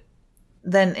 And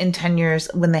then in 10 years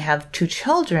when they have 2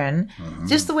 children,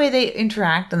 just the way they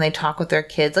interact and they talk with their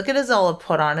kids, like it is all a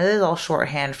put on. It is all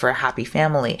shorthand for a happy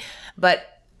family. But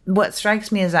what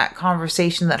strikes me is that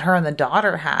conversation that her and the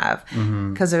daughter have,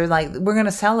 because they're like, we're going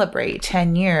to celebrate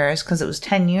 10 years because it was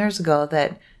 10 years ago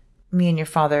that me and your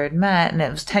father had met, and it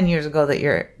was 10 years ago that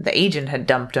the agent had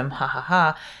dumped him, ha ha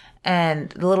ha. And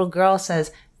the little girl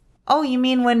says, oh, you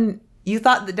mean when you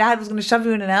thought the dad was going to shove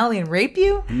you in an alley and rape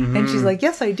you? And she's like,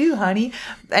 yes, I do, honey.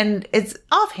 And it's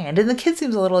offhand, and the kid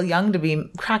seems a little young to be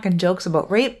cracking jokes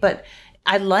about rape, but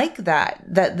I like that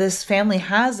this family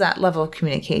has that level of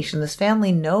communication. This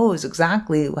family knows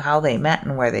exactly how they met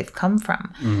and where they've come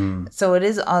from. So it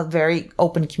is a very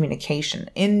open communication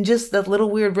in just the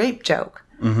little weird rape joke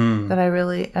that I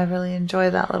really enjoy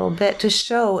that little bit to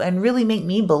show and really make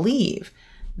me believe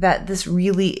that this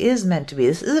really is meant to be.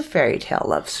 This is a fairy tale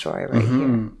love story right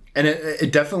here. And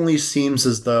it definitely seems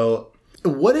as though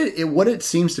what it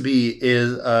seems to be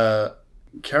is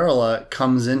Carola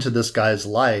comes into this guy's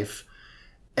life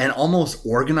and almost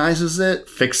organizes it,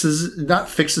 not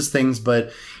fixes things,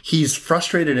 but he's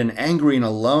frustrated and angry and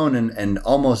alone and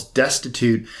almost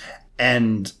destitute.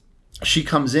 And she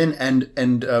comes in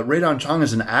and Rae Dawn Chong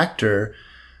as an actor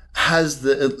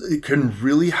can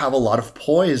really have a lot of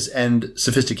poise and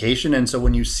sophistication. And so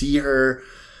when you see her,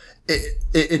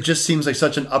 it just seems like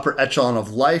such an upper echelon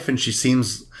of life, and she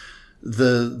seems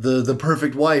the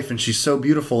perfect wife, and she's so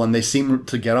beautiful, and they seem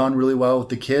to get on really well with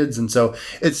the kids. And so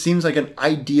it seems like an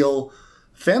ideal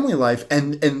family life.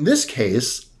 And in this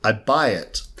case, I buy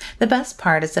it. The best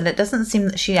part is that it doesn't seem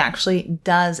that she actually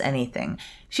does anything.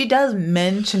 She does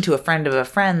mention to a friend of a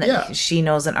friend that she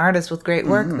knows an artist with great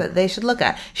work that they should look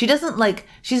at. She doesn't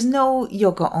she's no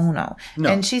Yoko Ono. No.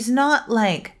 And she's not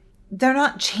they're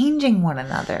not changing one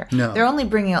another. No. They're only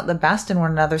bringing out the best in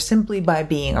one another simply by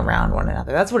being around one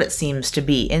another. That's what it seems to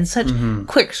be in such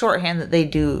quick shorthand that they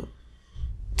do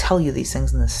tell you these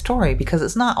things in the story, because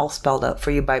it's not all spelled out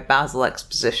for you by Basil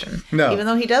exposition. No. Even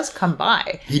though he does come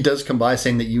by. He does come by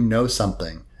saying that you know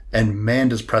something. And man,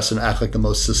 does Preston act like the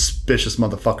most suspicious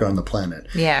motherfucker on the planet.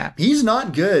 Yeah. He's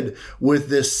not good with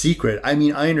this secret. I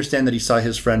mean, I understand that he saw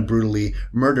his friend brutally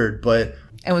murdered, but...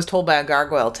 And was told by a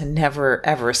gargoyle to never,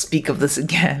 ever speak of this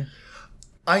again.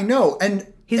 I know.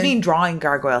 And He's been drawing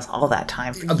gargoyles all that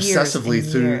time for obsessively years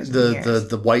and through years and years.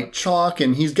 the white chalk,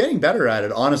 and he's getting better at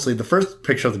it. Honestly, the first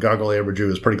picture of the gargoyle I ever drew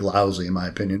was pretty lousy in my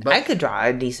opinion. But I could draw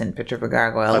a decent picture of a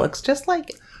gargoyle. It looks just like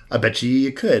it. I bet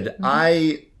you could.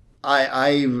 I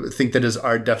think that his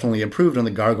art definitely improved on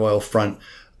the gargoyle front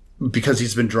because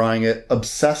he's been drawing it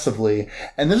obsessively.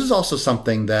 And this is also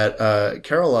something that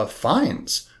Carola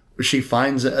finds. She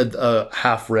finds a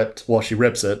half-ripped, well, she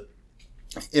rips it,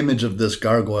 image of this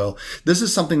gargoyle. This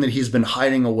is something that he's been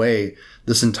hiding away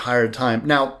this entire time.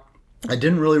 Now, I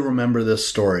didn't really remember this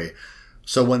story.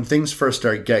 So when things first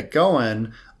get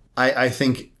going, I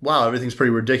think, wow, everything's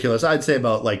pretty ridiculous. I'd say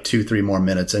about like 2-3 more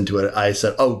minutes into it, I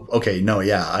said, oh, okay, no,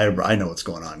 yeah, I know what's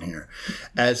going on here.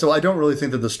 And so I don't really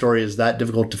think that the story is that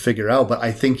difficult to figure out, but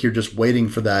I think you're just waiting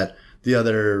for the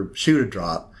other shoe to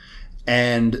drop.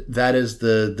 And that is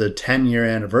the 10-year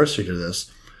anniversary to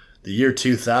this, the year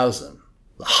 2000,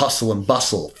 the hustle and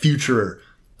bustle future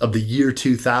of the year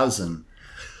 2000.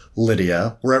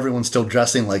 Lydia, where everyone's still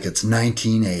dressing like it's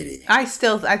 1980. I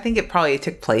think it probably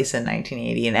took place in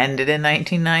 1980 and ended in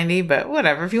 1990, but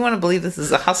whatever. If you want to believe this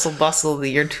is a hustle bustle of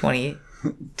the year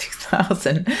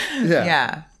 2000.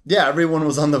 Yeah. Yeah, everyone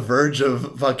was on the verge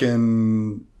of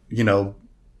fucking,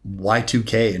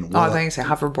 Y2K and I thought you say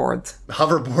hoverboards.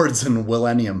 Hoverboards and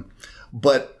Millennium.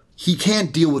 But he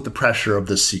can't deal with the pressure of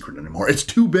this secret anymore. It's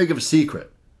too big of a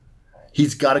secret.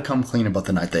 He's got to come clean about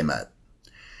the night they met.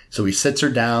 So he sits her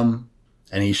down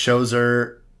and he shows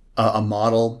her a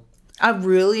model. A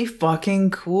really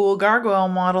fucking cool gargoyle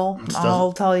model,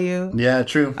 I'll tell you. Yeah,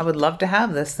 true. I would love to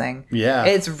have this thing. Yeah.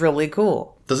 It's really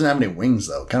cool. Doesn't have any wings,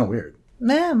 though. Kind of weird.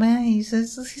 Yeah, man. He's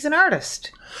an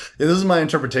artist. Yeah, this is my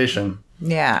interpretation.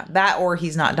 Yeah, that or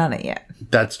he's not done it yet.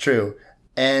 That's true.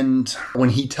 And when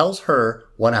he tells her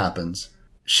what happens,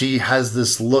 she has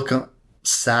this look of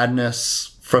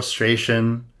sadness,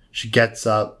 frustration. She gets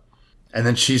up. And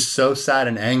then she's so sad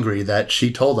and angry that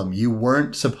she told him, you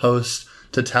weren't supposed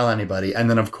to tell anybody. And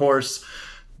then, of course,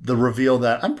 the reveal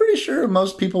that I'm pretty sure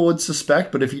most people would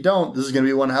suspect, but if you don't, this is going to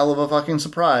be one hell of a fucking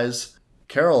surprise.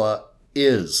 Carola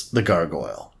is the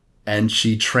gargoyle. And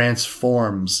she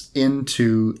transforms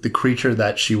into the creature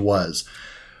that she was.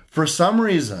 For some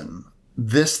reason,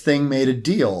 this thing made a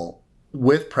deal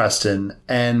with Preston.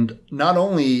 And not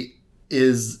only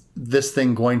is this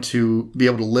thing going to be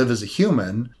able to live as a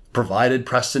human, provided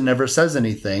Preston never says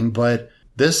anything, but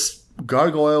this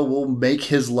gargoyle will make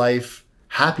his life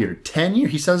happier. 10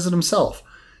 years, he says it himself.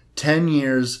 10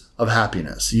 years of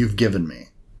happiness you've given me.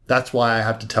 That's why I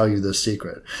have to tell you this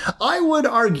secret. I would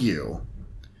argue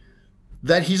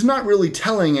that he's not really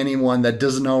telling anyone that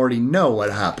doesn't already know what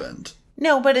happened.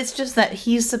 No, but it's just that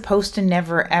he's supposed to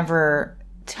never, ever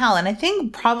tell. And I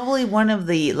think probably one of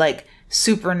the,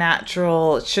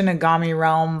 supernatural Shinigami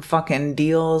realm fucking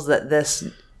deals that this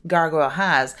gargoyle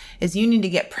has is you need to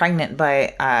get pregnant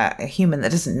by a human that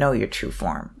doesn't know your true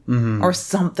form or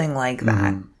something like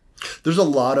that. There's a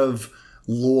lot of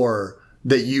lore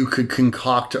that you could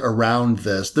concoct around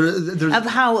this. There's of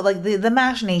how the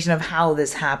machination of how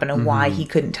this happened and why he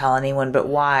couldn't tell anyone, but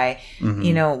why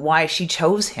why she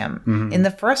chose him in the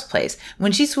first place.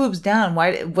 When she swoops down,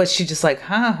 why was she just like,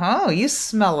 you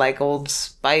smell like Old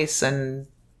Spice and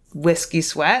whiskey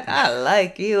sweat? I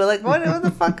like you. Like, what the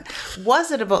fuck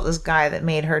was it about this guy that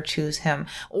made her choose him?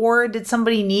 Or did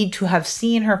somebody need to have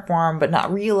seen her form but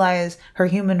not realize her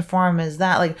human form is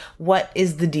that? Like, what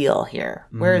is the deal here?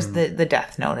 Where's the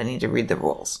death note? I need to read the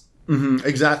rules.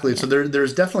 Exactly. So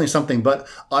there's definitely something, but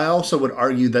I also would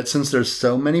argue that since there's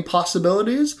so many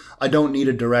possibilities, I don't need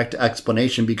a direct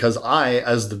explanation because I,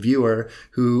 as the viewer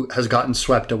who has gotten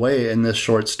swept away in this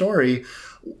short story,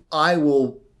 I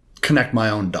will connect my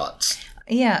own dots.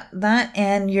 Yeah, that,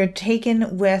 and you're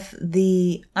taken with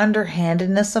the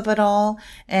underhandedness of it all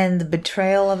and the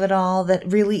betrayal of it all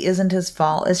that really isn't his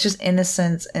fault. It's just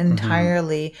innocence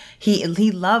entirely.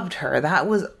 He loved her. That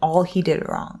was all he did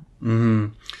wrong.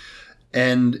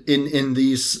 And in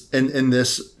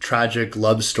this tragic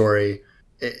love story,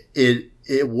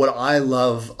 what I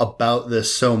love about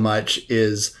this so much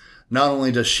is not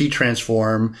only does she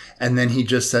transform and then he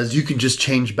just says, you can just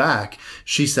change back.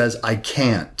 She says, I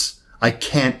can't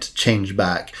change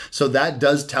back. So that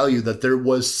does tell you that there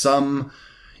was some,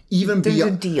 even there's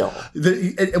beyond a deal.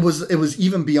 It was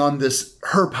even beyond this,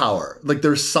 her power. Like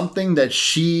there's something that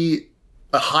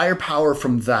a higher power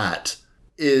from that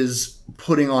is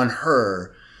putting on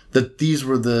her, that these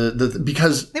were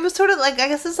because it was sort of like, I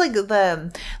guess it's like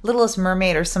the Littlest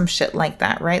Mermaid or some shit like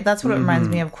that, right? That's what it reminds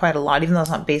me of quite a lot, even though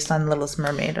it's not based on Littlest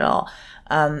Mermaid at all.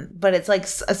 But it's like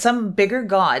some bigger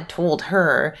god told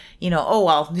her, oh,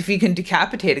 well, if you can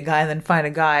decapitate a guy and then find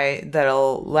a guy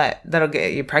that'll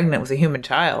get you pregnant with a human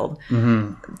child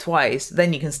twice,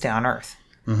 then you can stay on Earth.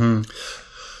 Mm-hmm.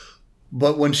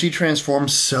 But when she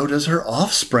transforms, so does her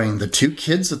offspring. The 2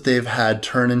 kids that they've had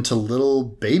turn into little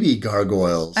baby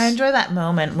gargoyles. I enjoy that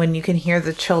moment when you can hear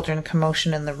the children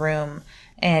commotion in the room.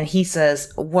 And he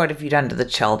says, "What have you done to the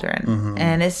children?" Mm-hmm.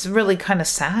 And it's really kind of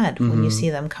sad when you see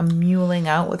them come mewling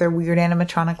out with their weird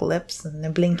animatronic lips and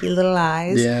their blinky little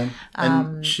eyes. Yeah.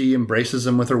 And she embraces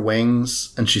him with her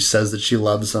wings. And she says that she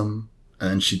loves him.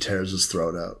 And she tears his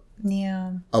throat out.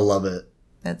 Yeah. I love it.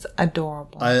 It's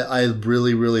adorable. I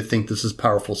really, really think this is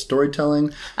powerful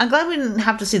storytelling. I'm glad we didn't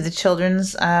have to see the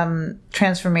children's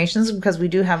transformations, because we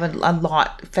do have a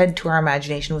lot fed to our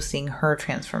imagination with seeing her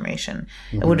transformation.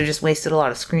 Mm-hmm. It would have just wasted a lot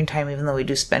of screen time, even though we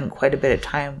do spend quite a bit of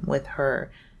time with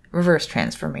her reverse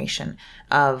transformation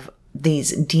of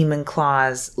these demon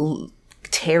claws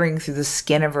tearing through the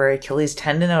skin of her Achilles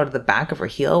tendon out of the back of her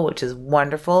heel, which is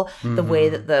wonderful. Mm-hmm. The way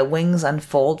that the wings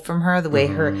unfold from her, the way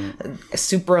her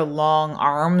super long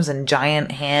arms and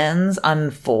giant hands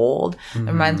unfold. Mm-hmm.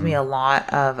 It reminds me a lot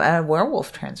of a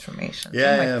werewolf transformation.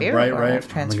 Yeah, right.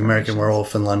 Like American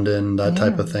Werewolf in London, that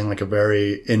type of thing, like a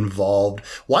very involved.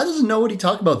 Why doesn't nobody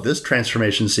talk about this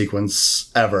transformation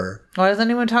sequence ever? Why doesn't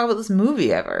anyone talk about this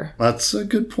movie ever? That's a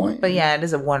good point. But yeah, it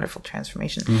is a wonderful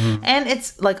transformation. Mm-hmm. And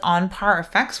it's like on par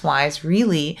effects-wise,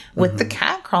 really, with the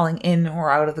cat crawling in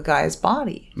or out of the guy's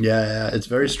body. Yeah. It's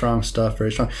very strong stuff,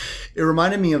 very strong. It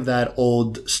reminded me of that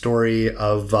old story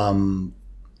of, when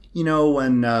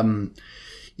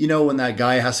that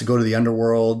guy has to go to the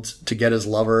underworld to get his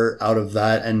lover out of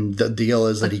that, and the deal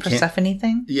is that he can't... Persephone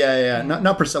thing? Yeah.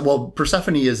 Not Persephone. Well,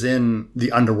 Persephone is in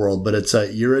the underworld, but it's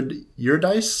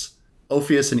Eurydice?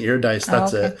 Orpheus and Eurydice,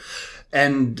 that's it.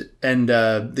 And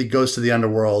he goes to the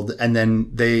underworld, and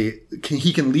then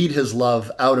he can lead his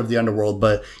love out of the underworld,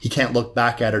 but he can't look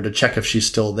back at her to check if she's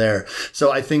still there.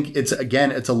 So I think it's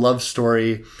a love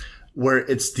story where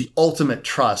it's the ultimate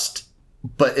trust.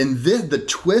 But the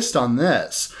twist on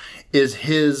this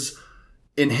is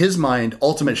in his mind,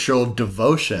 ultimate show of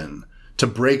devotion to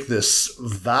break this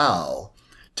vow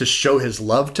to show his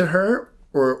love to her,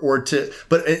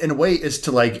 but in a way is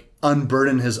to like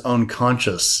unburden his own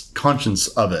conscience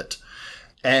of it.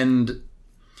 And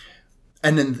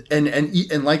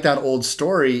like that old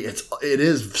story, it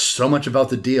is so much about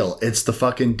the deal. It's the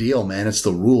fucking deal, man. It's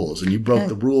the rules, and you broke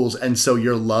the rules, and so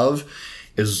your love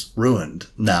is ruined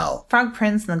now. Frog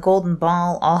Prince and the Golden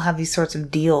Ball all have these sorts of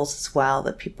deals as well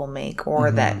that people make,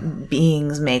 or that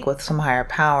beings make with some higher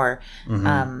power.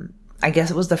 Mm-hmm. I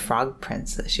guess it was the Frog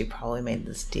Prince that she probably made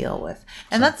this deal with.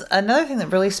 And that's another thing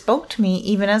that really spoke to me,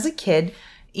 even as a kid,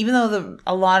 even though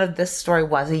a lot of this story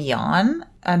was a yawn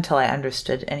until I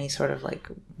understood any sort of like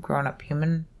grown-up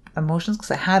human emotions, because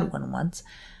I had one once.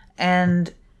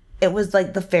 And it was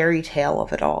like the fairy tale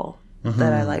of it all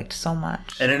that I liked so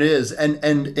much. And it is. And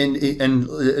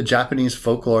in Japanese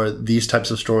folklore, these types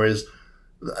of stories,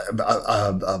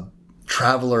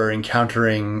 traveler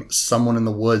encountering someone in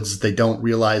the woods they don't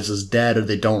realize is dead, or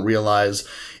they don't realize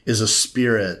is a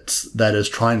spirit that is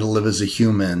trying to live as a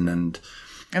human, and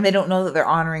they don't know that they're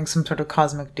honoring some sort of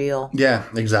cosmic deal. Yeah,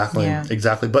 exactly.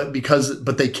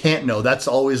 But they can't know. That's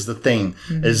always the thing.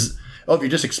 Is if you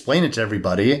just explain it to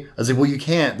everybody, I say, well, you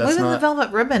can't. That's even not. The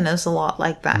Velvet Ribbon is a lot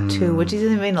like that too, which is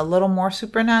even a little more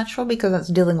supernatural, because it's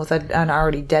dealing with an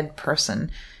already dead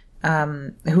person.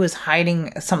 Who is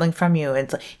hiding something from you.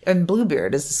 And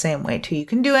Bluebeard is the same way too. You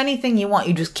can do anything you want,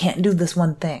 you just can't do this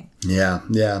one thing. Yeah.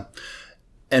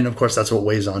 And of course, that's what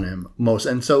weighs on him most.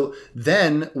 And so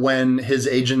then when his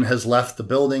agent has left the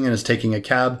building and is taking a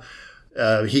cab,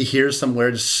 he hears some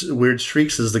weird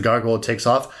shrieks as the gargoyle takes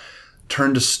off,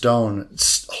 turned to stone,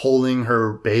 holding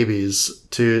her babies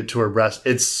to her breast.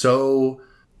 It's so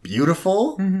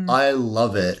beautiful. Mm-hmm. I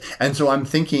love it. And so I'm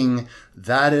thinking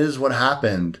that is what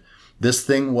happened. This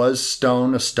thing was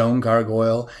stone, a stone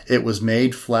gargoyle. It was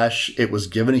made flesh. It was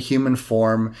given a human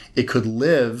form. It could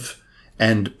live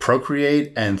and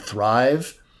procreate and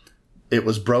thrive. It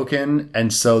was broken.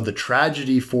 And so the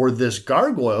tragedy for this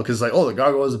gargoyle, because the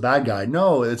gargoyle is a bad guy.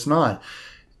 No, it's not.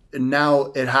 Now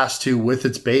it has to, with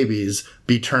its babies,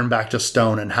 be turned back to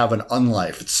stone and have an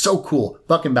unlife. It's so cool.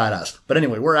 Fucking badass. But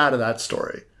anyway, we're out of that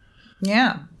story.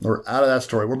 Yeah. We're out of that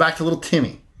story. We're back to little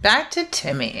Timmy. Back to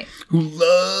Timmy. Who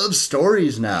loves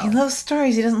stories now. He loves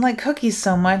stories. He doesn't like cookies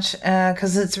so much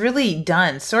because it's really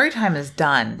done. Story time is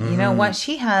done. Mm-hmm. You know what?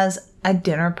 She has a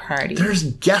dinner party. There's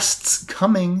guests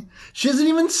coming. She hasn't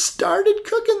even started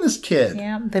cooking, this kid.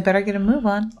 Yeah, they better get a move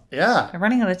on. Yeah. They're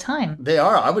running out of time. They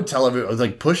are. I would tell everyone,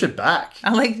 like, push it back.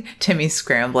 I like Timmy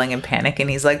scrambling and panicking.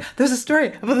 He's like, there's a story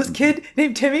about this kid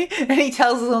named Timmy. And he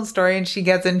tells his own story and she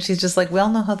gets in and she's just like, we all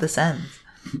know how this ends.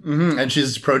 Mm-hmm. And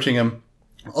she's approaching him.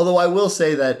 Although I will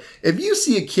say that if you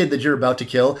see a kid that you're about to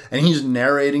kill and he's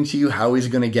narrating to you how he's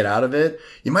going to get out of it,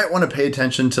 you might want to pay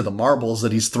attention to the marbles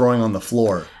that he's throwing on the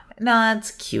floor. No,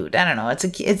 it's cute. I don't know.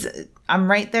 I'm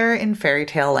right there in fairy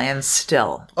tale land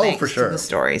still. Oh, for sure. To the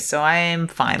story, so I'm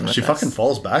fine with She this. fucking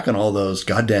falls back on all those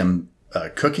goddamn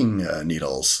cooking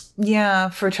needles. Yeah,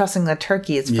 for trussing the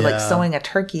turkey. It's for like sewing a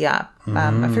turkey up.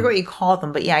 I forget what you call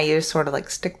them, but yeah, you just sort of like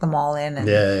stick them all in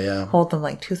and hold them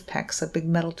like toothpicks, like big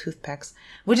metal toothpicks,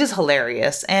 which is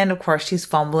hilarious. And of course, she's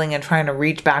fumbling and trying to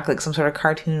reach back like some sort of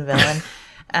cartoon villain.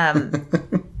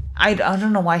 I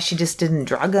don't know why she just didn't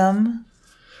drug him.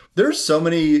 There's so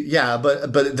many,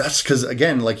 but that's because,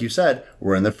 again, like you said,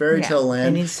 we're in the fairy tale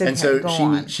land, and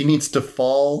so she needs to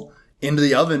fall into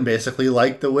the oven, basically,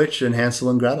 like the witch in Hansel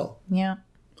and Gretel. Yeah.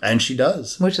 And she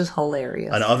does. Which is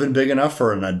hilarious. An oven big enough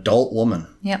for an adult woman.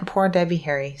 Yeah, poor Debbie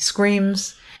Harry.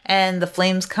 Screams, and the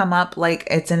flames come up like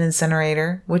it's an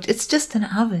incinerator, which it's just an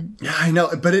oven. Yeah, I know,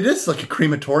 but it is like a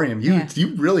crematorium. You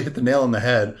really hit the nail on the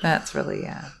head. That's really,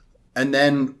 And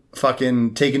then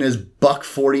fucking taking his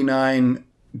 $1.49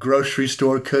 grocery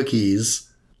store cookies,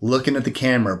 looking at the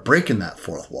camera, breaking that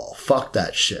fourth wall. Fuck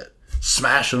that shit.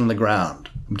 Smashing on the ground.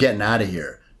 I'm getting out of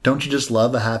here. Don't you just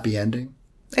love a happy ending?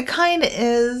 It kind of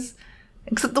is.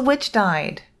 Except the witch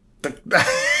died.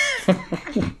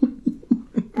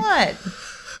 What?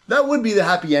 That would be the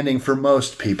happy ending for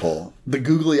most people. The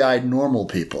googly-eyed normal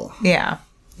people. Yeah.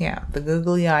 Yeah. The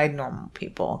googly-eyed normal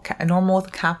people. Normal with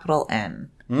a capital N.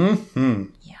 Mm-hmm.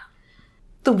 Yeah.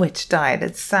 The witch died.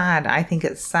 It's sad. I think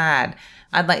it's sad.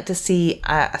 I'd like to see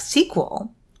a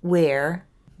sequel where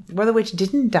the witch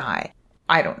didn't die.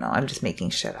 I don't know. I'm just making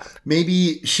shit up.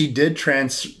 Maybe she did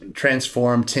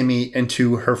transform Timmy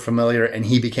into her familiar and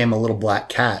he became a little black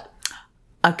cat.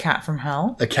 A cat from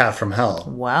hell? A cat from hell.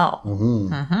 Wow.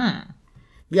 Mm-hmm. Mm-hmm.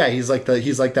 Yeah, he's like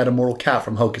that immortal cat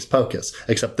from Hocus Pocus,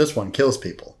 except this one kills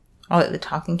people. Oh, like the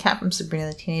talking cat from Sabrina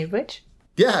the Teenage Witch?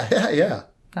 Yeah.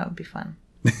 That would be fun.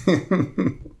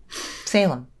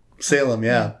 Salem,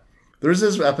 yeah. There's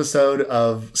this episode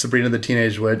of Sabrina the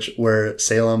Teenage Witch where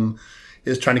Salem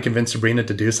is trying to convince Sabrina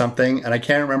to do something, and I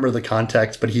can't remember the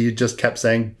context, but he just kept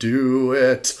saying, do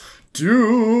it,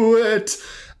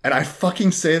 and I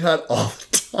fucking say that all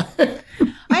the time.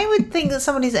 I would think that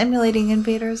somebody's emulating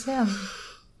Invader Zim.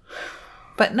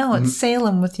 But no, it's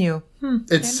Salem with you.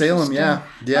 It's Salem, yeah.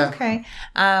 Okay.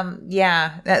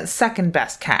 That's second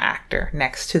best cat actor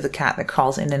next to the cat that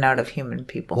crawls in and out of human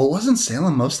people. Well, wasn't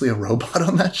Salem mostly a robot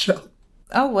on that show?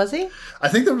 Oh, was he? I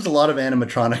think there was a lot of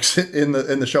animatronics in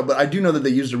the show, but I do know that they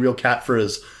used a real cat for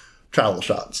his travel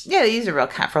shots. Yeah, they used a real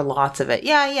cat for lots of it.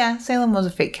 Yeah. Salem was a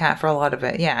fake cat for a lot of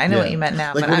it. Yeah, I know what you meant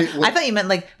now. Like, but I thought you meant,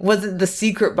 like, wasn't the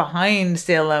secret behind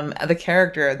Salem, the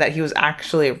character, that he was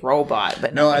actually a robot?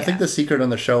 But no, I think the secret on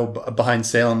the show behind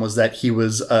Salem was that he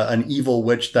was an evil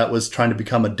witch that was trying to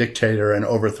become a dictator and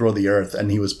overthrow the earth,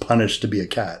 and he was punished to be a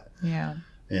cat. Yeah.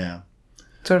 Yeah.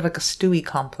 Sort of like a Stewie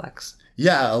complex.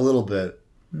 Yeah, a little bit.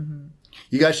 Mm-hmm.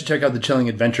 You guys should check out The Chilling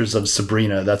Adventures of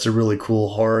Sabrina. That's a really cool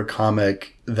horror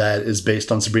comic that is based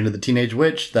on Sabrina the Teenage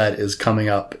Witch that is coming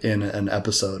up in an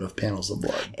episode of Panels of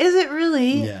Blood. Is it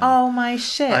really? Yeah. Oh, my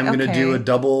shit. I'm going to do a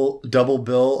double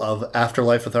bill of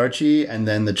Afterlife with Archie and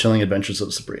then The Chilling Adventures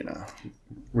of Sabrina.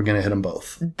 We're going to hit them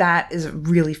both. That is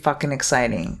really fucking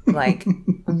exciting. Like,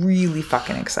 really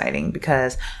fucking exciting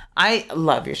because I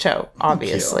love your show,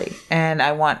 obviously. And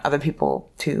I want other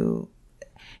people to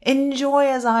enjoy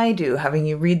as I do having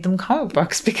you read them comic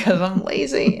books because I'm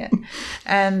lazy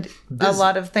and a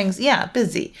lot of things. Yeah,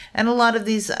 busy. And a lot of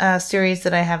these series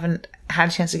that I haven't had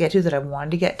a chance to get to that I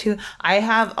wanted to get to. I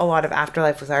have a lot of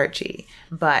Afterlife with Archie,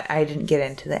 but I didn't get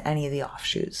into any of the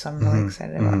offshoots. So I'm really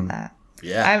excited about that.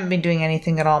 Yeah. I haven't been doing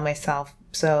anything at all myself.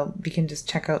 So you can just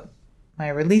check out my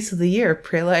release of the year,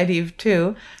 Prelude Eve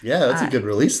 2. Yeah, that's a good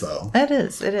release, though. It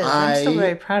is. I'm still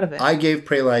very proud of it. I gave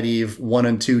Prelude Eve 1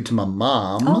 and 2 to my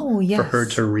mom for her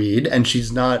to read, and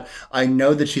I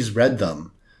know that she's read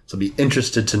them, so I'd be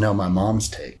interested to know my mom's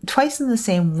take. Twice in the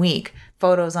same week,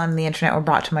 photos on the internet were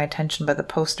brought to my attention by the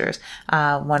posters.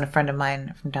 A friend of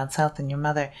mine from down south and your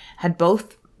mother had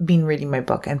both been reading my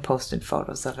book and posted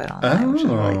photos of it online, which is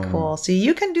really cool. So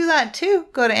you can do that too.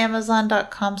 Go to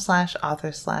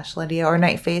amazon.com/author/Lydia or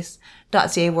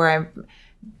nightface.ca where I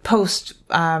post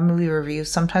movie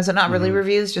reviews sometimes. They're not really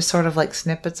reviews, just sort of like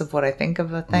snippets of what I think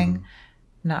of a thing.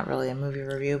 not really a movie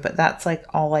review, but that's like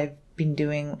all I've been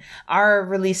doing. Our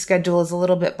release schedule is a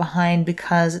little bit behind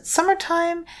because it's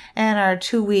summertime and our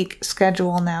 2-week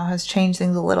schedule now has changed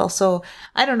things a little. So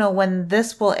I don't know when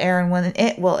this will air and when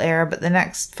it will air, but the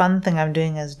next fun thing I'm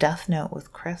doing is Death Note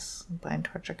with Chris by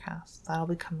Torture Cast. That'll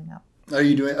be coming up. Are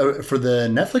you doing for the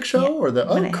Netflix show or the?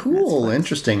 Oh, cool,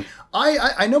 interesting.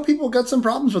 I know people got some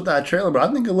problems with that trailer, but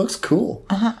I think it looks cool.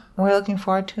 We're looking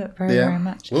forward to it very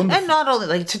much, and not only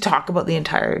like to talk about the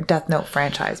entire Death Note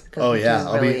franchise. Because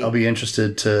I'll be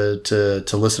interested to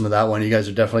listen to that one. You guys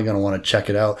are definitely going to want to check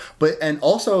it out. And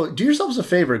also do yourselves a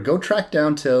favor, go track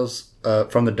down Tales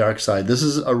from the Dark Side. This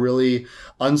is a really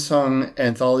unsung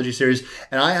anthology series,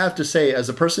 and I have to say, as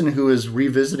a person who is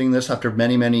revisiting this after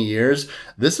many, many years,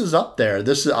 this is up there.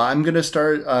 I'm going to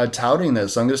start touting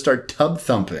this. I'm going to start tub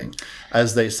thumping,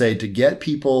 as they say, to get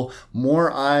people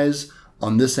more eyes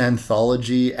on this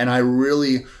anthology. And I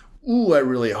really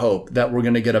hope that we're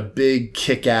going to get a big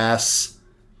kick-ass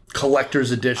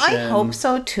collector's edition. I hope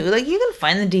so too. Like, you can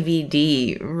find the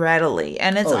DVD readily,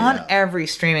 and it's on every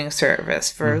streaming service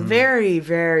for very,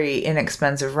 very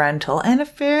inexpensive rental and a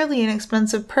fairly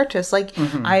inexpensive purchase. Like,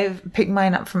 I've picked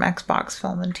mine up from Xbox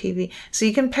Film and TV, so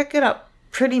you can pick it up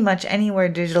pretty much anywhere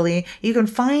digitally. You can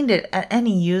find it at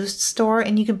any used store,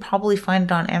 and you can probably find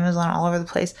it on Amazon all over the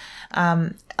place.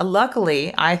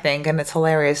 Luckily, I think, and it's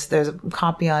hilarious, there's a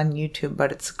copy on YouTube,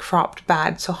 but it's cropped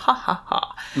bad, so ha ha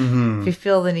ha. If you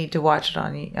feel the need to watch it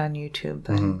on YouTube,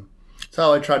 then...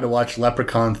 So I tried to watch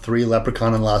Leprechaun 3,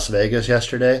 Leprechaun in Las Vegas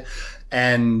yesterday,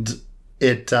 and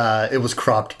it was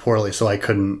cropped poorly, so I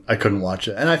couldn't watch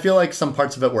it. And I feel like some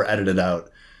parts of it were edited out,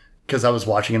 because I was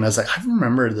watching it and I was like, I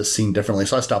remember this scene differently,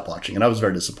 so I stopped watching it. I was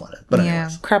very disappointed. But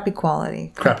anyways. Crappy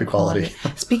quality. Crappy quality.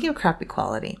 Speaking of crappy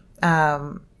quality,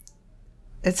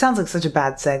 it sounds like such a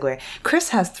bad segue. Chris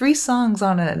has 3 songs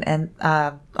on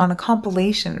a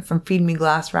compilation from Feed Me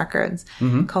Glass Records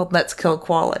called Let's Kill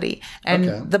Quality.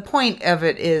 And the point of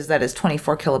it is that it's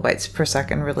 24 kilobytes per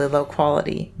second, really low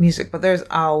quality music. But there's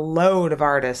a load of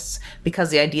artists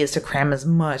because the idea is to cram as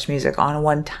much music on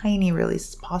one tiny release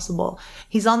as possible.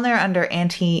 He's on there under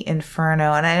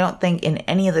Anti-Inferno, and I don't think in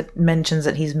any of the mentions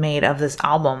that he's made of this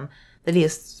album that he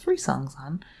has 3 songs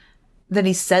on, that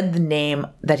he said the name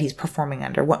that he's performing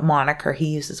under, what moniker he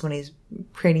uses when he's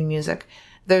creating music.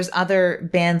 There's other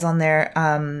bands on there.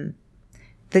 The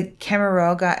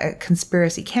Camaroga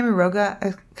Conspiracy.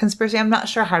 I'm not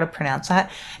sure how to pronounce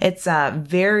that. It's a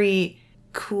very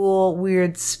cool,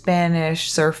 weird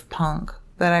Spanish surf punk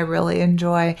that I really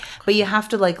enjoy. But you have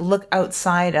to look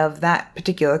outside of that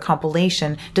particular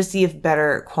compilation to see if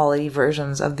better quality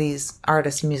versions of these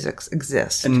artists' musics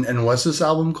exist. And what's this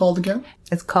album called again?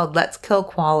 It's called Let's Kill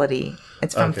Quality.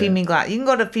 It's from Feed Me Glass. You can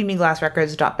go to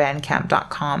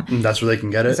feedmeglassrecords.bandcamp.com. That's where they can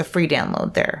get it? There's a free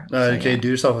download there. Do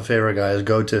yourself a favor, guys.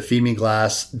 Go to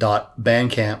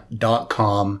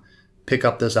feedmeglass.bandcamp.com. Pick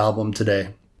up this album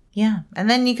today. Yeah.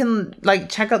 And then you can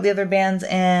check out the other bands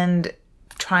and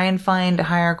try and find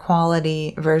higher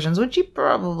quality versions, which you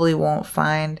probably won't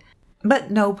find.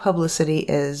 But no publicity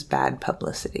is bad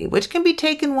publicity, which can be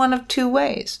taken one of 2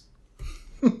 ways.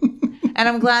 And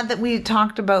I'm glad that we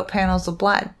talked about Panels of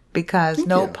Blood, because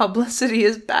publicity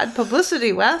is bad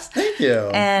publicity, Wes. Thank you.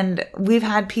 And we've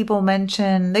had people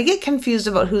mention, they get confused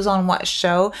about who's on what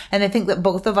show, and they think that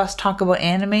both of us talk about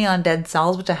anime on Dead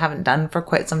Cells, which I haven't done for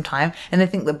quite some time, and they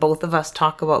think that both of us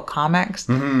talk about comics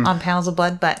on Panels of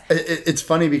Blood. But it's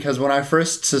funny, because when I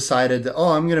first decided that,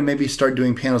 I'm going to maybe start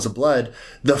doing Panels of Blood,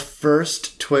 the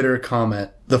first Twitter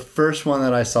comment, the first one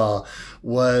that I saw,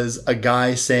 was a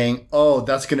guy saying,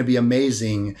 that's going to be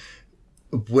amazing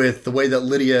with the way that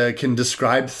Lydia can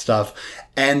describe stuff.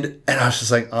 And I was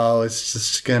just like, it's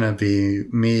just going to be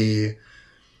me,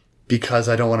 because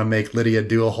I don't want to make Lydia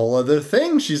do a whole other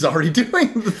thing she's already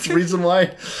doing. That's the reason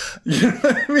why, you know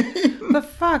what I mean? The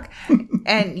fuck?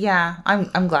 And yeah,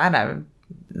 I'm glad I'm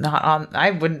not on. I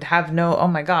would have no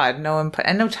input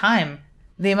and no time.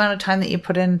 The amount of time that you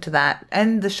put into that,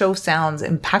 and the show sounds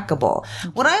impeccable.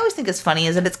 What I always think is funny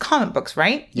is that it's comic books,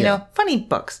 right? You know, funny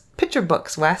books, picture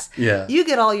books, Wes. Yeah. You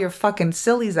get all your fucking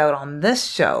sillies out on this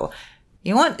show.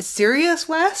 You want serious,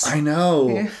 Wes? I know.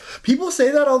 Yeah. People say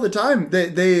that all the time.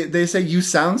 They say you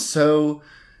sound so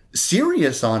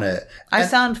serious on it. I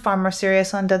sound far more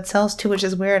serious on Dead Cells too, which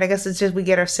is weird. I guess it's just we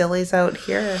get our sillies out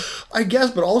here. I guess,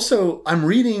 but also I'm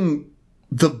reading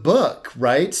the book,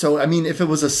 right? So, I mean, if it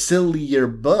was a sillier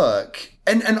book,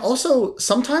 and also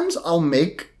sometimes I'll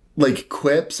make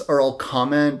quips or I'll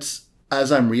comment as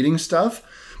I'm reading stuff,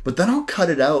 but then I'll cut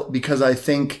it out, because I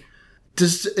think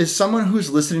is someone who's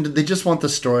listening to, they just want the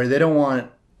story. They don't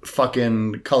want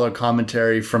fucking color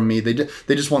commentary from me. They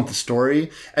just want the story.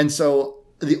 And so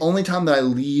the only time that I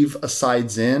leave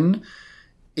asides in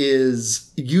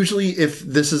is usually if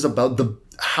this is about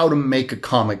how to make a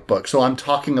comic book. So I'm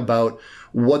talking about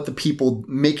what the people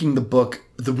making the book,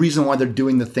 the reason why they're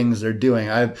doing the things they're doing.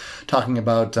 I'm talking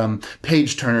about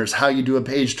page turners, how you do a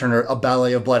page turner, a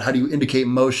ballet of blood, how do you indicate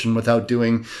motion without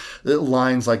doing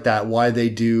lines like that, why they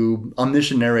do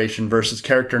omniscient narration versus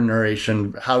character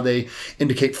narration, how they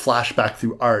indicate flashback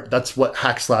through art. That's what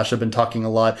Hack Slash have been talking a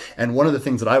lot. And one of the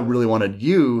things that I really wanted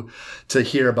you to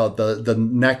hear about the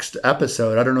next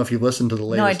episode, I don't know if you've listened to the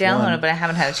latest No, I downloaded one. it, but I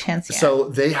haven't had a chance yet. So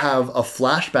they have a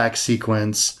flashback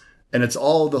sequence. And it's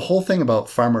all the whole thing about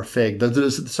Farmer Fig.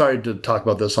 Sorry to talk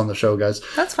about this on the show, guys.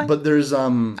 That's fine. But there's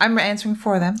I'm answering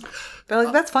for them. They're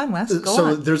like, that's fine, Wes. Go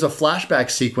on. there's a flashback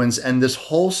sequence, and this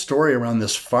whole story around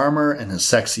this farmer and his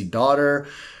sexy daughter.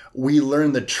 We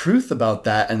learn the truth about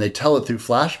that, and they tell it through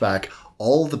flashback.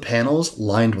 All the panels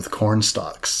lined with corn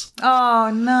stalks.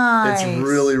 Oh, nice. It's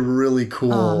really, really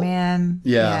cool. Oh, man.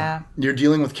 Yeah. You're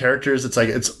dealing with characters. It's like,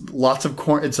 it's lots of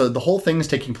corn. The whole thing is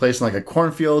taking place in like a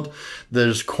cornfield.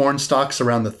 There's corn stalks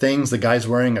around the things. The guy's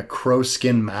wearing a crow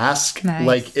skin mask. Nice.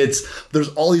 Like there's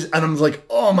all these, and I'm like,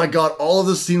 oh my God, all of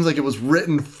this seems like it was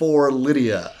written for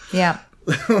Lydia. Yeah.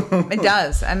 It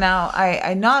does. And now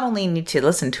I not only need to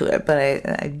listen to it, but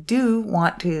I do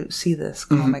want to see this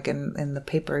comic in the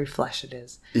papery flesh it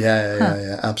is.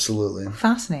 Yeah, absolutely.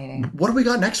 Fascinating. What do we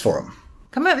got next for him?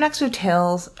 Coming up next with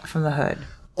Tales from the Hood.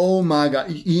 Oh my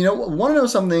God. You know, want to know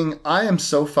something? I am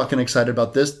so fucking excited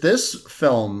about this. This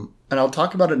film, and I'll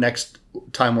talk about it next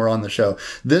time we're on the show.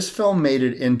 This film made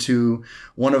it into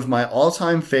one of my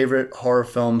all-time favorite horror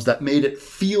films that made it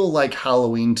feel like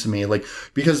Halloween to me. Like,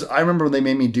 because I remember when they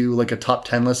made me do like a top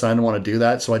 10 list, and I didn't want to do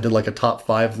that. So I did like a top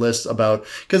 5 list about,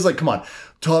 because like, come on,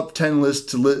 top 10 list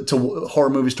to horror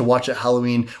movies to watch at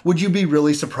Halloween. Would you be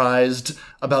really surprised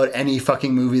about any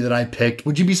fucking movie that I picked?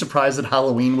 Would you be surprised that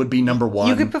Halloween would be number 1?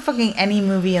 You could put fucking any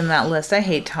movie in that list. I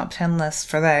hate top 10 lists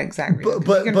for that exact reason.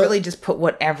 But you can really just put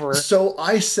whatever. So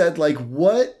I said, like,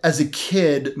 what as a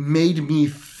kid made me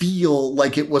feel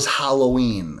like it was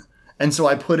Halloween? And so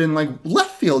I put in like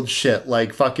left field shit,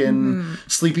 like fucking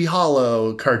Sleepy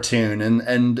Hollow cartoon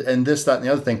and this, that, and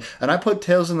the other thing. And I put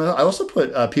Tales in the. I also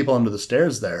put People Under the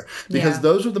Stairs there because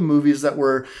those were the movies that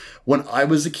were, when I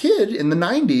was a kid in the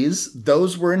 90s,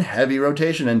 those were in heavy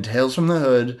rotation. And Tales from the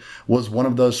Hood was one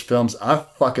of those films. I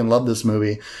fucking love this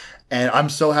movie. And I'm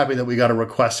so happy that we got a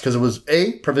request because it was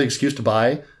a perfect excuse to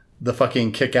buy the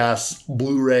fucking kick-ass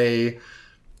Blu-ray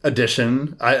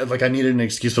edition. I needed an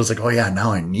excuse, but I was like, oh yeah,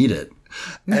 now I need it.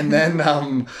 And then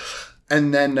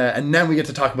and then we get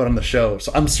to talk about it on the show.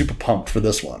 So I'm super pumped for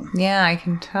this one. Yeah, I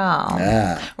can tell.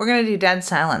 Yeah. We're going to do Dead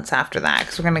Silence after that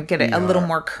because we're going to get it a little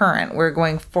more current. We're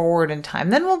going forward in time.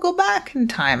 Then we'll go back in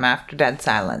time after Dead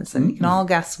Silence. And you can all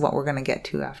guess what we're going to get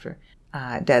to after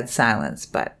Dead Silence.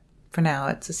 But for now,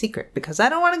 it's a secret because I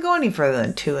don't want to go any further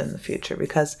than 2 in the future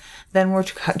because then we're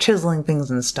chiseling things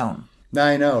in stone.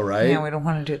 I know, right? Yeah, we don't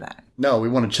want to do that. No, we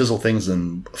want to chisel things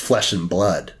in flesh and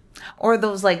blood. Or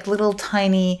those like little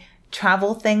tiny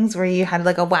travel things where you had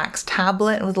like a wax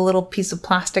tablet with a little piece of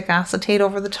plastic acetate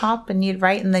over the top and you'd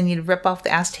write and then you'd rip off the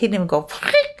acetate and it would go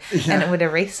and it would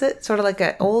erase it. Sort of like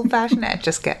an old-fashioned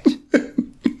Etch-a-Sketch.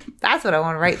 That's what I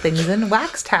want to write things in,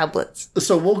 wax tablets.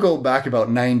 So we'll go back about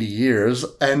 90 years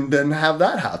and then have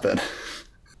that happen.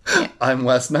 Yeah. I'm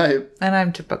Wes Knipe. And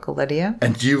I'm Typical Lydia.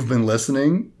 And you've been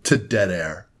listening to Dead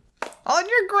Air. On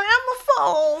your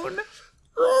gramophone.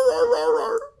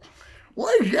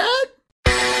 What is that?